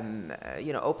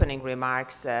 opening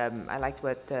remarks. I liked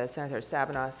what Senator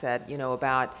Stabenow said,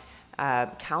 about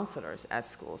counselors at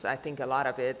schools. I think a lot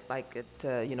of it, like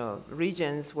at,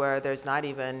 regions where there's not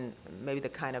even maybe the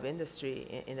kind of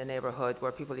industry in the neighborhood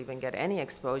where people even get any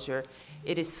exposure,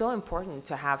 it is so important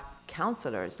to have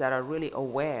counselors that are really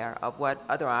aware of what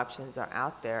other options are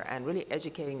out there and really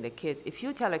educating the kids. If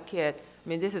you tell a kid, I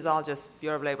mean, this is all just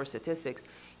Bureau of Labor statistics,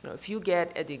 if you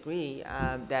get a degree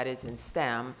that is in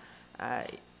STEM,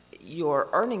 your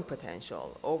earning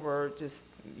potential over just,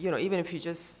 even if you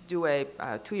just do a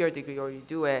two-year degree or you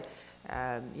do a,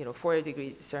 four-year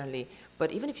degree, certainly,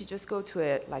 but even if you just go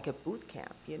to like a boot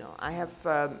camp, I have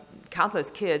countless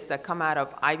kids that come out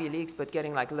of Ivy Leagues but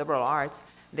getting like liberal arts,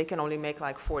 they can only make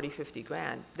like 40, 50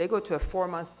 grand. They go to a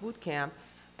 4-month boot camp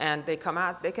and they come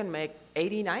out, they can make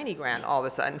 80, 90 grand all of a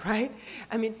sudden, right?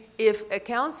 I mean, if a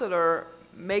counselor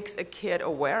makes a kid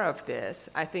aware of this,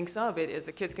 I think some of it is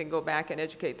the kids can go back and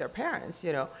educate their parents,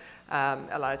 a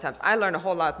lot of times. I learn a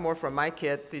whole lot more from my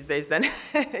kid these days than,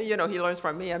 he learns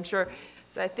from me, I'm sure.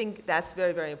 So I think that's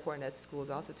very, very important at schools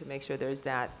also to make sure there's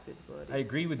that visibility. I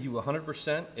agree with you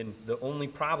 100%, and the only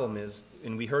problem is,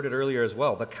 and we heard it earlier as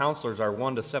well, the counselors are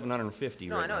 1 to 750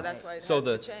 right now. No, I know, that's why it so has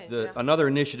to change. Another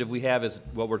initiative we have is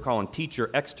what we're calling teacher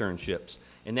externships,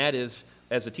 and that is,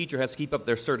 as a teacher has to keep up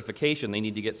their certification, they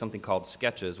need to get something called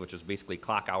sketches, which is basically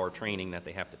clock hour training that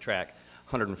they have to track,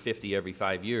 150 every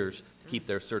 5 years to keep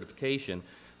their certification.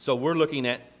 So we're looking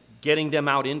at getting them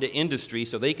out into industry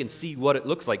so they can see what it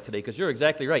looks like today. Because you're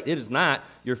exactly right. It is not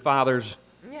your father's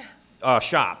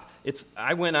shop.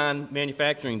 I went on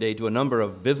manufacturing day to a number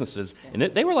of businesses, and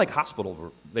they were like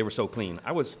hospitals. They were so clean.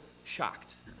 I was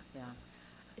shocked. Yeah.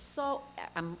 So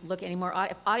I'm looking any more.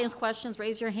 If audience questions,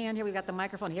 raise your hand. Here, we've got the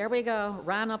microphone. Here we go.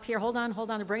 Ron up here. Hold on.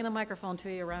 They're bringing the microphone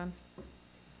to you, Ron.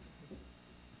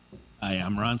 Hi,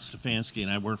 I'm Ron Stefanski, and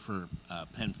I work for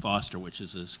Penn Foster, which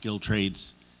is a skilled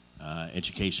trades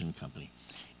education company.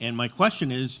 And my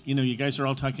question is, you guys are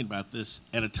all talking about this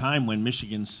at a time when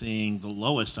Michigan's seeing the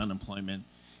lowest unemployment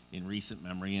in recent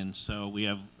memory, and so we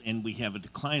have a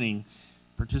declining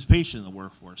participation in the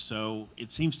workforce. So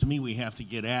it seems to me we have to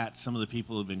get at some of the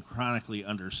people who have been chronically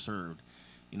underserved,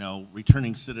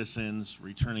 returning citizens,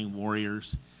 returning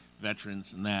warriors,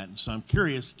 veterans, and that. And so I'm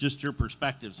curious, just your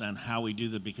perspectives on how we do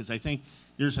that, because I think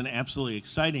there's an absolutely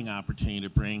exciting opportunity to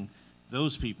bring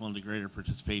those people into greater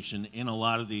participation in a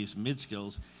lot of these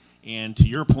mid-skills. And to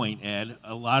your point, Ed,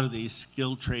 a lot of these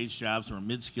skilled trades jobs or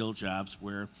mid-skilled jobs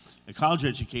where a college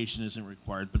education isn't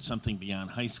required, but something beyond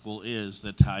high school is,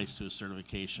 that ties to a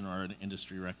certification or an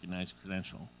industry-recognized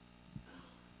credential.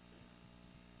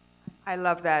 I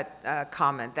love that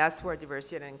comment. That's where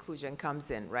diversity and inclusion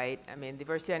comes in, right? I mean,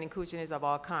 diversity and inclusion is of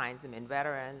all kinds. I mean,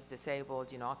 veterans,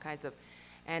 disabled, all kinds of,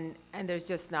 and there's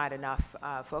just not enough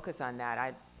focus on that.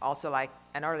 I also like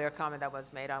an earlier comment that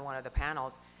was made on one of the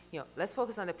panels. Let's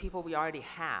focus on the people we already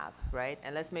have, right?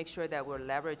 And let's make sure that we're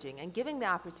leveraging and giving the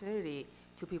opportunity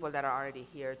to people that are already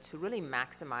here to really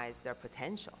maximize their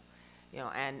potential.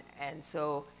 And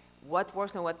so what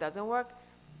works and what doesn't work,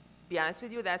 be honest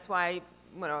with you, that's why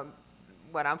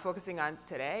what I'm focusing on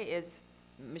today is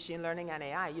machine learning and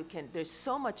AI. There's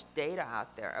so much data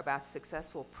out there about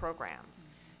successful programs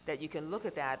that you can look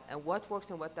at that and what works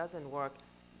and what doesn't work.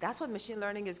 That's what machine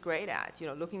learning is great at,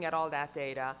 looking at all that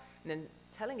data and then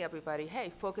telling everybody,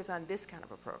 hey, focus on this kind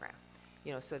of a program,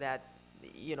 so that,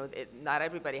 not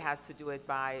everybody has to do it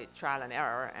by trial and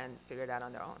error and figure it out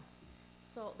on their own.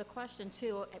 So the question,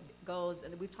 too, goes,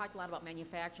 and we've talked a lot about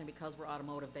manufacturing because we're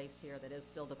automotive-based here. That is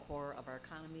still the core of our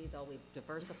economy, though we've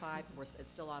diversified. It's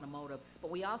still automotive.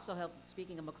 But we also have,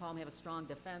 speaking of Macomb, have a strong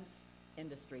defense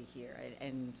industry here,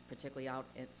 and particularly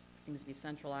it seems to be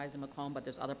centralized in Macomb, but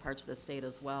there's other parts of the state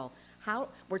as well.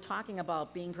 We're talking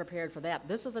about being prepared for that.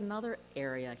 This is another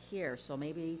area here, so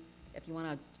maybe if you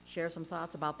want to share some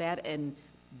thoughts about that and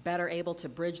better able to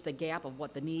bridge the gap of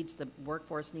what the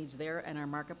workforce needs there and our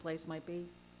marketplace might be?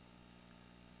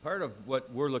 Part of what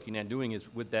we're looking at doing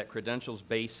is with that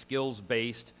credentials-based,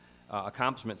 skills-based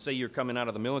accomplishment. Say you're coming out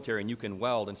of the military and you can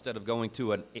weld instead of going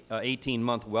to an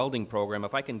 18-month welding program.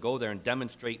 If I can go there and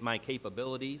demonstrate my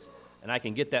capabilities and I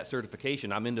can get that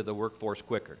certification, I'm into the workforce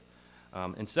quicker.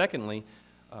 And secondly,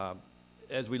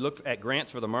 as we look at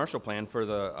grants for the Marshall Plan for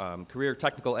the career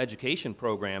technical education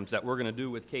programs that we're going to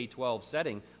do with K-12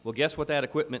 setting, well, guess what that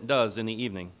equipment does in the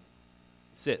evening?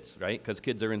 Sits, right? Because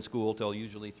kids are in school till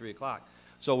usually 3 o'clock.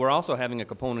 So we're also having a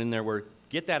component in there where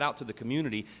get that out to the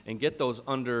community and get those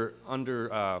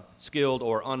skilled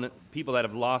or people that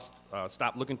have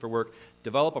stopped looking for work,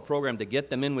 develop a program to get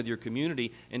them in with your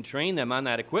community and train them on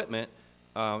that equipment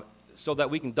so that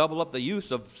we can double up the use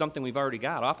of something we've already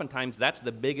got. Oftentimes, that's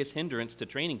the biggest hindrance to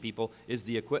training people is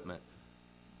the equipment.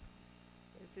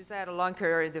 Since I had a long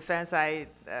career in defense, I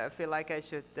feel like I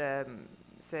should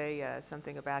say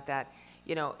something about that.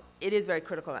 It is very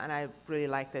critical, and I really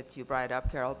like that you brought it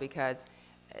up, Carol, because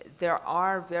there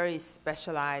are very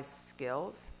specialized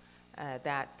skills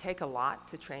that take a lot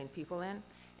to train people in,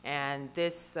 and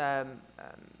this,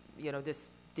 this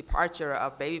departure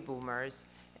of baby boomers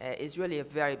is really a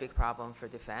very big problem for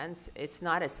defense. It's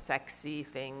not a sexy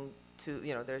thing to,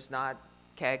 there's not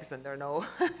kegs and there are no,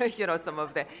 some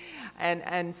of the,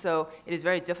 and so it is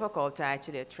very difficult to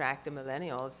actually attract the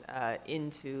millennials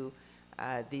into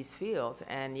these fields,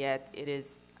 and yet it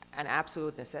is an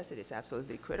absolute necessity. It's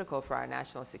absolutely critical for our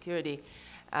national security.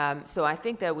 So I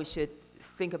think that we should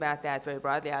think about that very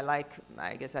broadly.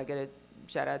 I guess I get a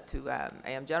shout out to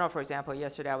AM General, for example.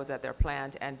 Yesterday I was at their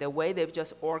plant, and the way they've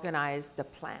just organized the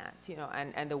plant,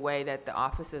 and the way that the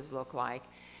offices look like,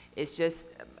 it's just,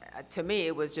 to me,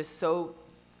 it was just so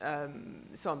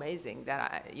amazing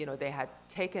that they had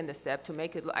taken the step to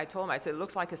make it. I told them, I said, it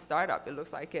looks like a startup. It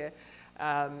looks like a,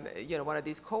 one of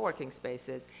these co-working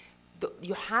spaces.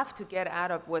 You have to get out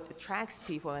of what attracts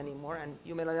people anymore, and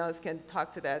you millennials can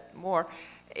talk to that more.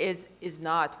 Is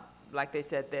not, like they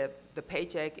said, the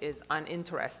paycheck is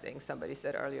uninteresting, somebody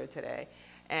said earlier today.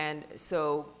 And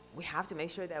so we have to make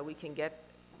sure that we can get,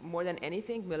 more than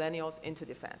anything, millennials into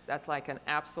defense. That's like an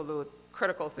absolute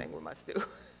critical thing we must do.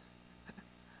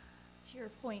 To your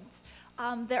point,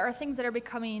 There are things that are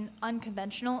becoming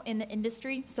unconventional in the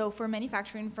industry. So for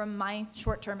manufacturing, from my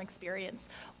short-term experience,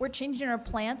 we're changing our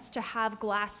plants to have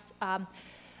glass, I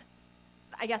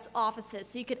guess, offices.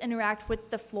 So you could interact with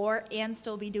the floor and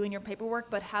still be doing your paperwork,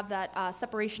 but have that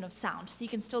separation of sound. So you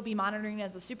can still be monitoring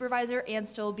as a supervisor and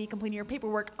still be completing your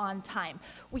paperwork on time.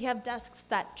 We have desks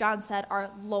that John said are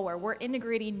lower. We're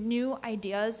integrating new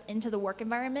ideas into the work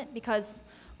environment because,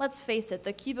 let's face it,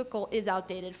 the cubicle is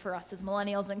outdated for us as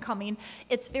millennials and coming.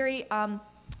 It's very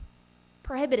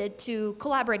prohibited to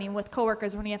collaborating with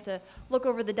coworkers when you have to look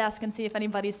over the desk and see if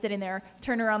anybody's sitting there,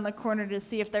 turn around the corner to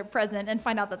see if they're present, and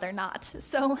find out that they're not.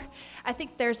 So I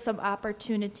think there's some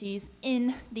opportunities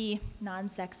in the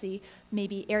non-sexy,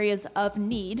 maybe areas of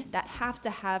need that have to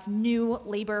have new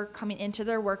labor coming into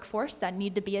their workforce that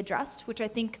need to be addressed, which I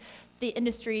think the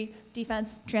industry,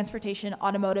 defense, transportation,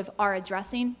 automotive are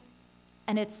addressing,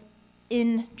 and it's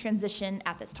in transition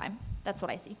at this time. That's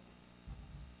what I see.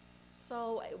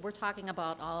 So we're talking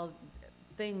about all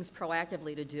things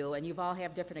proactively to do, and you've all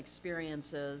have different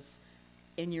experiences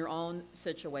in your own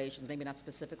situations, maybe not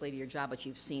specifically to your job, but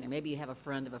you've seen it. Maybe you have a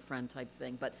friend of a friend type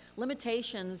thing, but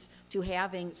limitations to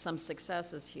having some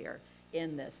successes here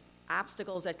in this,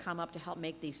 obstacles that come up to help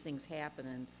make these things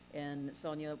happen. And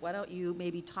Sonia, why don't you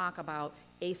maybe talk about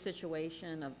a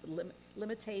situation of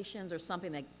limitations or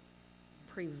something that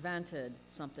prevented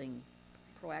something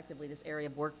proactively, this area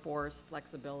of workforce,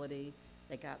 flexibility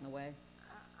that got in the way?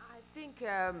 I think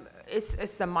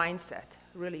it's the mindset,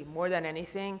 really, more than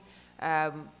anything,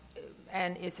 and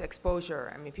it's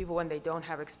exposure. I mean, people, when they don't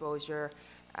have exposure,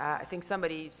 I think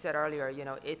somebody said earlier, you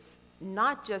know, it's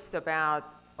not just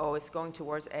about, oh, it's going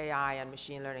towards AI and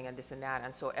machine learning and this and that,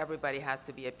 and so everybody has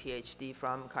to be a PhD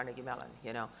from Carnegie Mellon,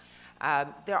 you know.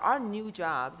 There are new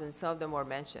jobs, and some of them were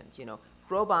mentioned, you know.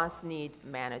 Robots need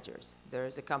managers.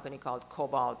 There's a company called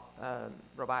Cobalt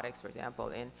Robotics, for example,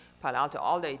 in Palo Alto.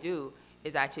 All they do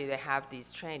is actually they have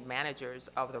these trained managers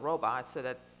of the robots so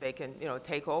that they can, you know,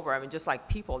 take over. I mean, just like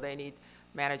people, they need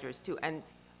managers too. And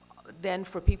then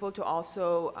for people to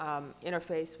also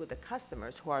interface with the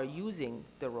customers who are using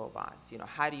the robots, you know,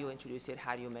 how do you introduce it?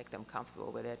 How do you make them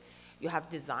comfortable with it? You have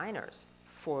designers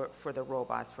for the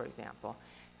robots, for example.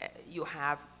 You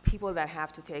have people that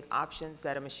have to take options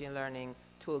that a machine learning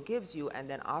tool gives you and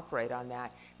then operate on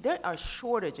that. There are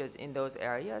shortages in those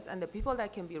areas, and the people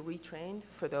that can be retrained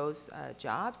for those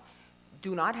jobs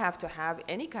do not have to have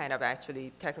any kind of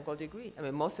actually technical degree. I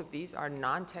mean, most of these are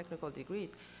non-technical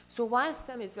degrees. So while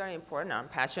STEM is very important, I'm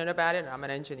passionate about it, and I'm an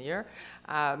engineer,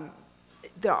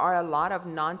 there are a lot of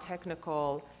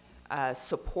non-technical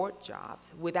support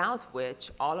jobs without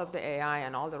which all of the AI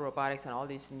and all the robotics and all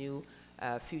these new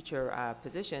future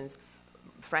positions,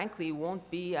 frankly, won't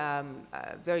be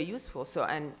very useful. So,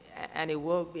 and it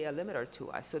will be a limiter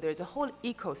to us. So there's a whole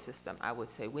ecosystem, I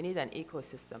would say. We need an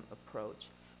ecosystem approach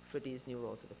for these new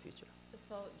roles of the future.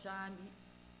 So, John,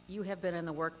 you have been in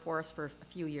the workforce for a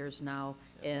few years now,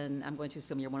 and I'm going to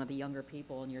assume you're one of the younger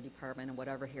people in your department and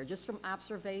whatever here. Just from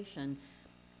observation,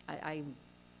 I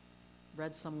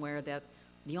read somewhere that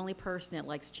the only person that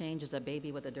likes change is a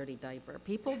baby with a dirty diaper.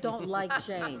 People don't like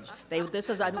change. I'm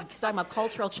talking about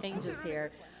cultural changes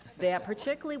here. That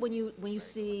particularly when you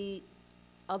see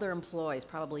other employees,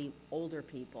 probably older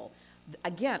people,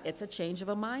 again, it's a change of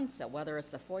a mindset. Whether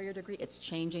it's a 4-year degree, it's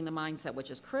changing the mindset, which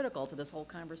is critical to this whole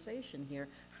conversation here.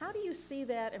 How do you see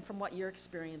that, and from what your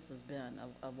experience has been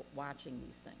of watching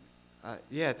these things?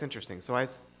 Yeah, it's interesting. So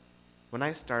when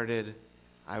I started,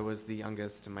 I was the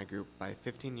youngest in my group by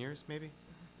 15 years, maybe.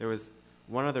 There was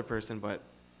one other person, but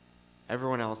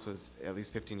everyone else was at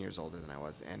least 15 years older than I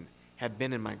was and had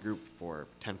been in my group for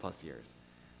 10 plus years.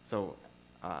 So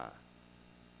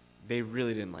they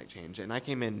really didn't like change. And I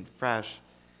came in fresh,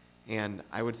 and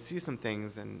I would see some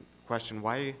things and question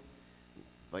why,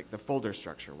 like the folder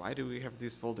structure, why do we have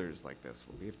these folders like this?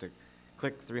 Well, we have to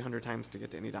click 300 times to get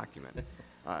to any document.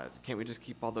 Can't we just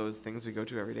keep all those things we go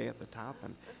to every day at the top?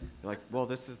 And they're like, well,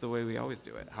 this is the way we always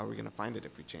do it. How are we going to find it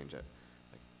if we change it?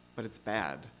 But it's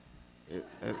bad.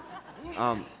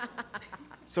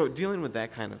 So dealing with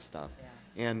that kind of stuff.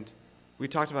 Yeah. And we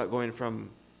talked about going from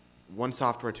one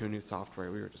software to a new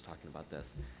software. We were just talking about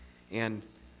this. And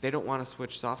they don't want to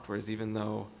switch softwares even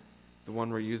though the one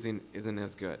we're using isn't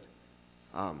as good.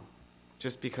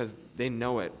 Just because they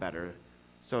know it better.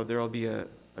 So there will be a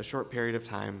short period of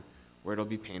time where it'll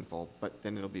be painful, but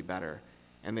then it'll be better.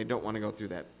 And they don't want to go through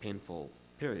that painful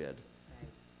period.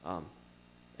 Right.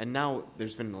 And now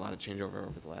there's been a lot of changeover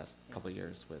over the last couple of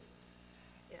years with,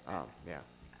 yeah.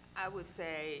 I would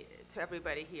say to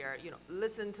everybody here, you know,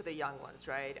 listen to the young ones,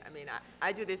 right? I mean,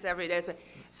 I do this every day.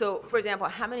 So, for example,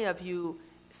 how many of you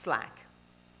Slack?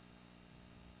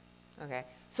 Okay,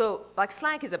 so like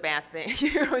Slack is a bad thing.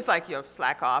 It's like you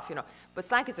slack off, but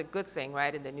Slack is a good thing,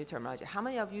 right, in the new terminology. How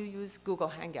many of you use Google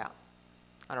Hangout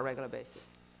on a regular basis?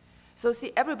 So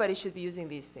see, everybody should be using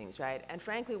these things, right? And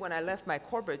frankly, when I left my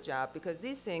corporate job, because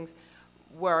these things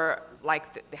were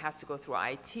like, it has to go through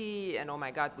IT, and oh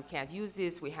my God, we can't use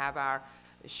this. We have our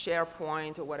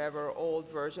SharePoint or whatever old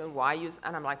version. Why use?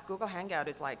 And I'm like, Google Hangout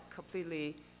is like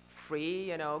completely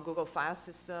free, Google File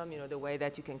System, the way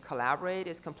that you can collaborate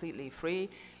is completely free.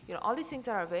 All these things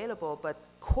are available, but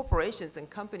corporations and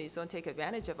companies don't take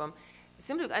advantage of them.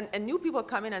 Simply, and new people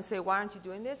come in and say, why aren't you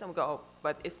doing this? And we go, oh,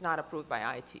 but it's not approved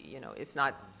by IT, it's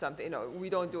not something, we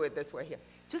don't do it this way here.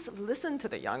 Just listen to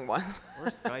the young ones. Or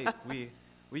Skype.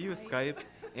 We use Skype,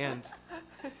 and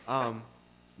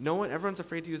everyone's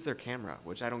afraid to use their camera,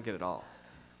 which I don't get at all.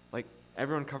 Like,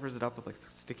 everyone covers it up with like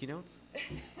sticky notes.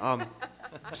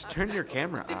 Just turn your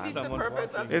camera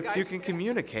on. You can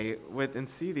communicate with and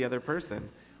see the other person.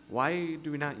 Why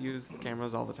do we not use the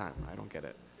cameras all the time? I don't get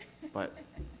it. But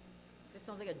this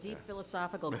sounds like a deep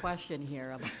philosophical question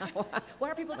here. About why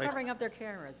are people covering up their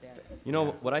cameras there?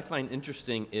 What I find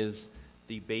interesting is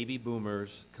the baby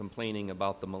boomers complaining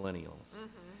about the millennials.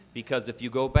 Because if you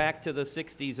go back to the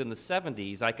 60s and the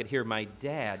 70s, I could hear my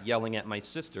dad yelling at my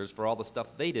sisters for all the stuff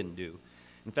they didn't do.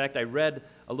 In fact, I read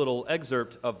a little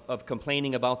excerpt of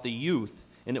complaining about the youth,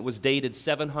 and it was dated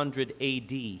 700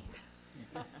 AD.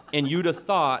 And you'd have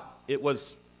thought it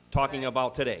was talking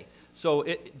about today. So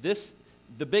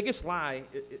the biggest lie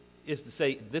is to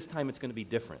say this time it's going to be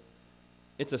different.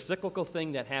 It's a cyclical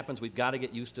thing that happens. We've got to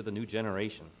get used to the new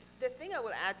generation. The thing I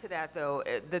will add to that, though,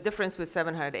 the difference with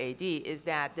 700 AD is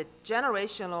that the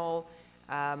generational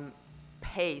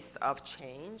pace of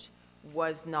change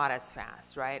was not as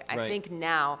fast, right? I think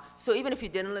now, so even if you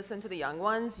didn't listen to the young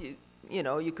ones,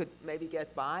 you could maybe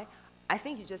get by. I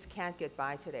think you just can't get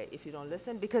by today if you don't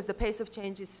listen, because the pace of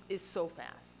change is so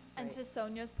fast. And to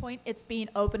Sonia's point, it's being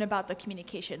open about the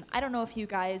communication. I don't know if you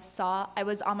guys saw, I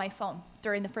was on my phone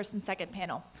during the first and second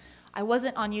panel. I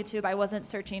wasn't on YouTube, I wasn't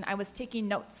searching, I was taking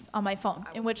notes on my phone,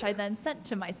 in which I then sent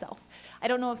to myself. I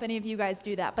don't know if any of you guys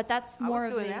do that, but that's more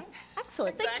of a...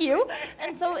 Excellent, thank you.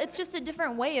 And so it's just a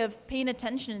different way of paying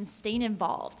attention and staying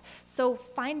involved. So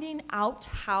finding out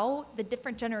how the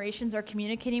different generations are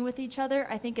communicating with each other,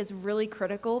 I think is really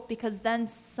critical, because then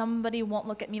somebody won't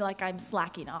look at me like I'm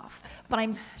slacking off, but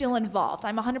I'm still involved.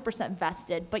 I'm 100%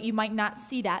 vested, but you might not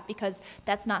see that because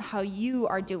that's not how you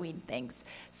are doing things.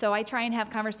 So I try and have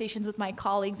conversations with my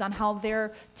colleagues on how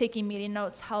they're taking meeting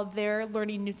notes, how they're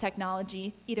learning new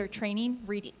technology, either training,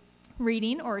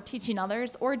 reading or teaching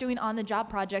others, or doing on-the-job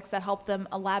projects that help them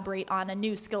elaborate on a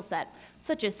new skill set,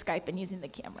 such as Skype and using the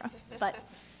camera. But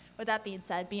with that being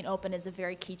said, being open is a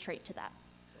very key trait to that.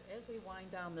 So as we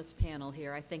wind down this panel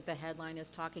here, I think the headline is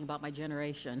talking about my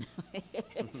generation.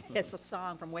 It's a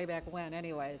song from way back when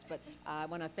anyways, but I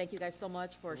want to thank you guys so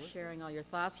much for sharing all your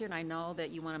thoughts here, and I know that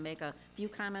you want to make a few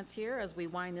comments here as we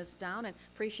wind this down, and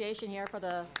appreciation here for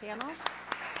the panel.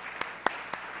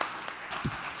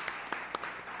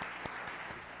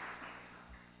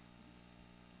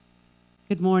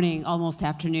 Good morning, almost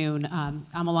afternoon. I'm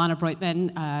Alana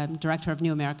Breutman, Director of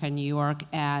New America in New York,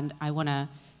 and I want to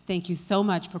thank you so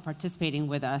much for participating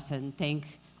with us, and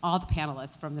thank all the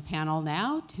panelists from the panel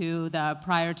now to the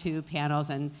prior two panels,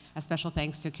 and a special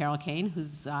thanks to Carol Kane,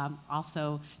 who's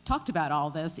also talked about all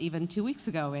this even 2 weeks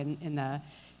ago in the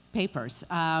papers.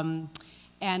 And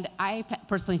I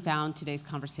personally found today's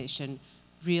conversation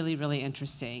really, really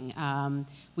interesting.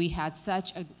 We had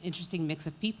such an interesting mix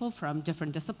of people from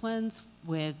different disciplines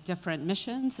with different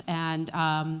missions, and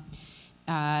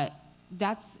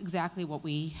that's exactly what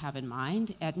we have in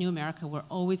mind. At New America, we're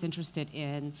always interested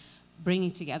in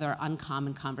bringing together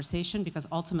uncommon conversation, because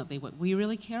ultimately what we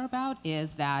really care about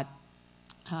is that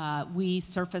we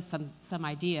surface some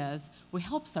ideas, we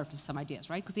help surface some ideas,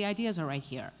 right? Because the ideas are right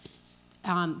here.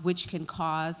 Which can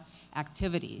cause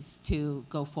activities to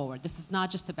go forward. This is not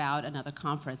just about another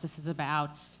conference. This is about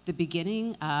the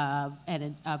beginning of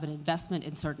an investment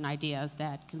in certain ideas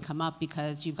that can come up,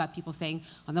 because you've got people saying,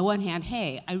 on the one hand,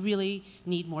 hey, I really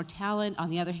need more talent.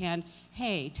 On the other hand,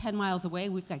 hey, 10 miles away,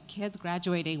 we've got kids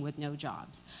graduating with no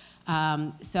jobs.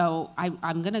 So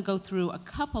I'm going to go through a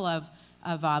couple of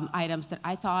items that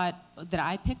I thought, that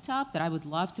I picked up, that I would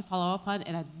love to follow up on,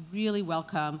 and I'd really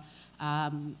welcome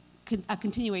a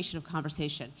continuation of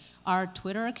conversation. Our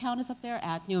Twitter account is up there,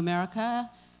 at New America,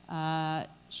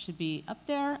 should be up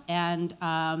there, and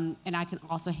I can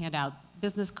also hand out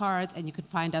business cards, and you can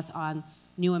find us on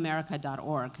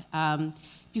newamerica.org.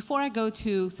 Before I go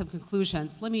to some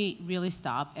conclusions, let me really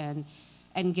stop and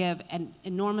give an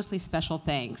enormously special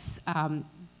thanks.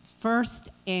 First,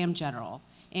 AM General.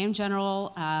 AM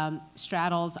General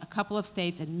straddles a couple of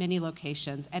states and many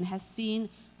locations and has seen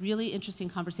really interesting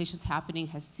conversations happening,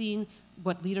 has seen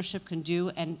what leadership can do,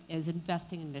 and is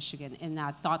investing in Michigan in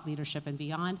that thought leadership and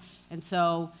beyond. And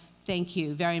so thank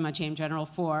you very much, AM General,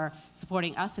 for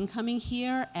supporting us in coming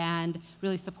here and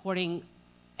really supporting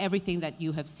everything that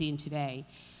you have seen today.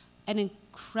 An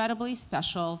incredibly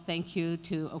special thank you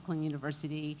to Oakland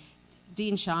University.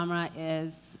 Dean Shamra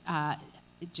is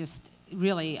just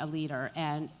really a leader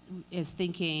and is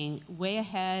thinking way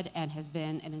ahead and has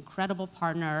been an incredible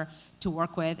partner to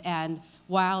work with. And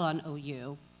while on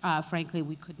OU, frankly,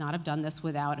 we could not have done this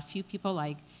without a few people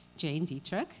like Jane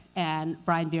Dietrich and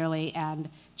Brian Beerley and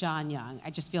John Young.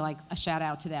 I just feel like a shout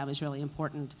out to them is really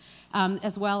important.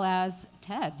 As well as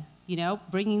Ted, you know,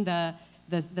 bringing the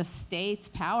state's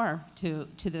power to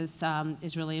this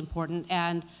is really important.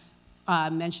 And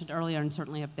mentioned earlier, and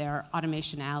certainly up there,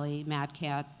 Automation Alley,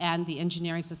 MadCat, and the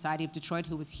Engineering Society of Detroit,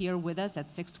 who was here with us at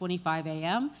 6:25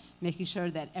 a.m., making sure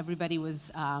that everybody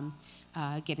was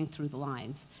getting through the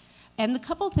lines. And the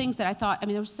couple of things that I thought, I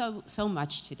mean, there was so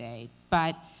much today,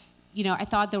 but you know, I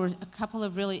thought there were a couple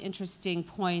of really interesting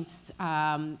points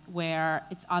where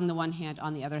it's on the one hand,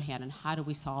 on the other hand, and how do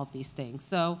we solve these things?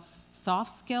 So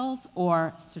soft skills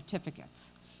or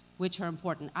certificates, which are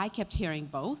important. I kept hearing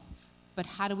both. But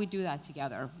how do we do that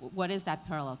together? What is that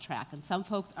parallel track? And some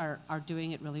folks are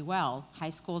doing it really well. High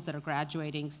schools that are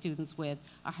graduating students with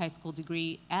a high school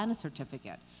degree and a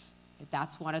certificate. If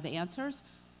that's one of the answers.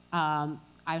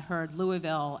 I heard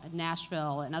Louisville, and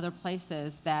Nashville, and other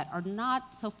places that are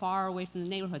not so far away from the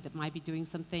neighborhood that might be doing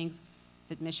some things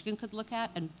that Michigan could look at,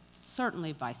 and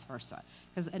certainly vice versa.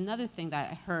 Because another thing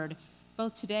that I heard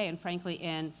both today and frankly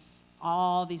in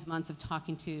all these months of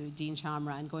talking to Dean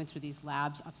Shamra and going through these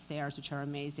labs upstairs, which are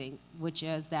amazing, which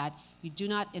is that you do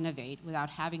not innovate without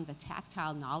having the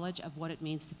tactile knowledge of what it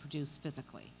means to produce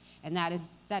physically. And that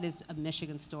is a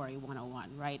Michigan story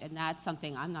 101, right? And that's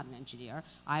something, I'm not an engineer,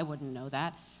 I wouldn't know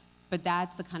that, but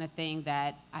that's the kind of thing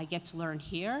that I get to learn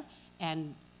here,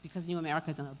 and because New America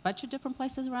is in a bunch of different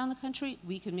places around the country,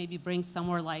 we can maybe bring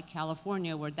somewhere like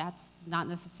California where that's not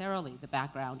necessarily the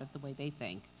background of the way they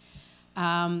think.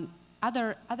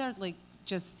 Other like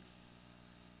just,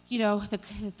 you know,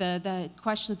 the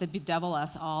questions that bedevil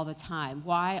us all the time.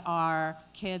 Why are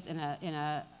kids in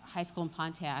a high school in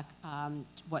Pontiac,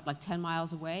 like 10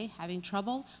 miles away, having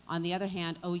trouble? On the other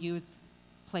hand, OU is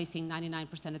placing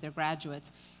 99% of their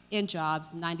graduates in jobs,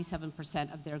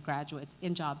 97% of their graduates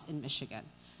in jobs in Michigan.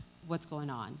 What's going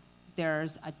on?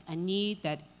 There's a need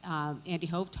that Andy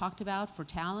Hove talked about for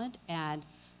talent, and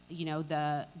you know,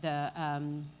 the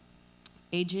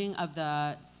aging of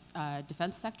the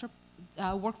defense sector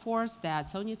workforce that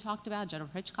Sonia talked about, General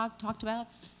Hitchcock talked about.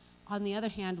 On the other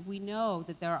hand, we know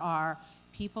that there are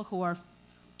people who are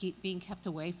being kept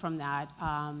away from that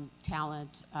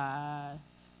talent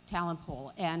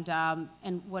pool.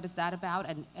 And what is that about?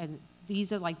 And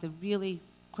these are like the really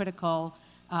critical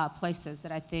places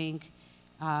that I think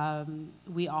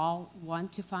we all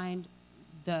want to find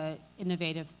the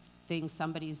innovative things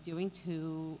somebody is doing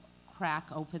to crack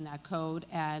open that code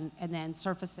and then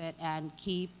surface it and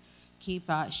keep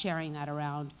sharing that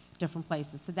around different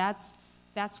places. So that's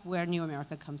where New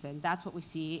America comes in. That's what we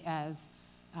see as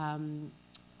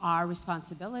our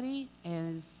responsibility.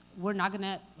 Is we're not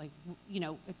gonna, like, you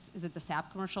know, is it the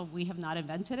SAP commercial? We have not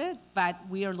invented it, but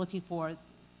we are looking for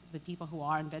the people who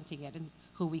are inventing it and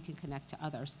who we can connect to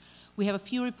others. We have a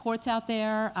few reports out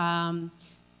there.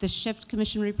 The Shift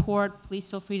Commission report, please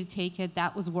feel free to take it.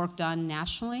 That was work done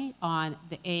nationally on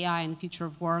the AI and the future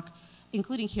of work,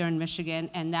 including here in Michigan,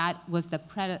 and that was the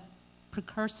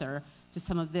precursor to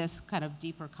some of this kind of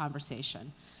deeper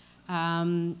conversation.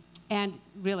 And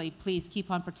really, please keep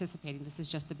on participating. This is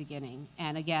just the beginning.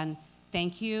 And again,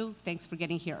 thank you. Thanks for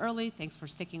getting here early. Thanks for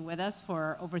sticking with us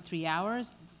for over 3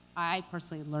 hours. I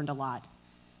personally learned a lot.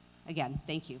 Again,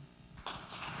 thank you.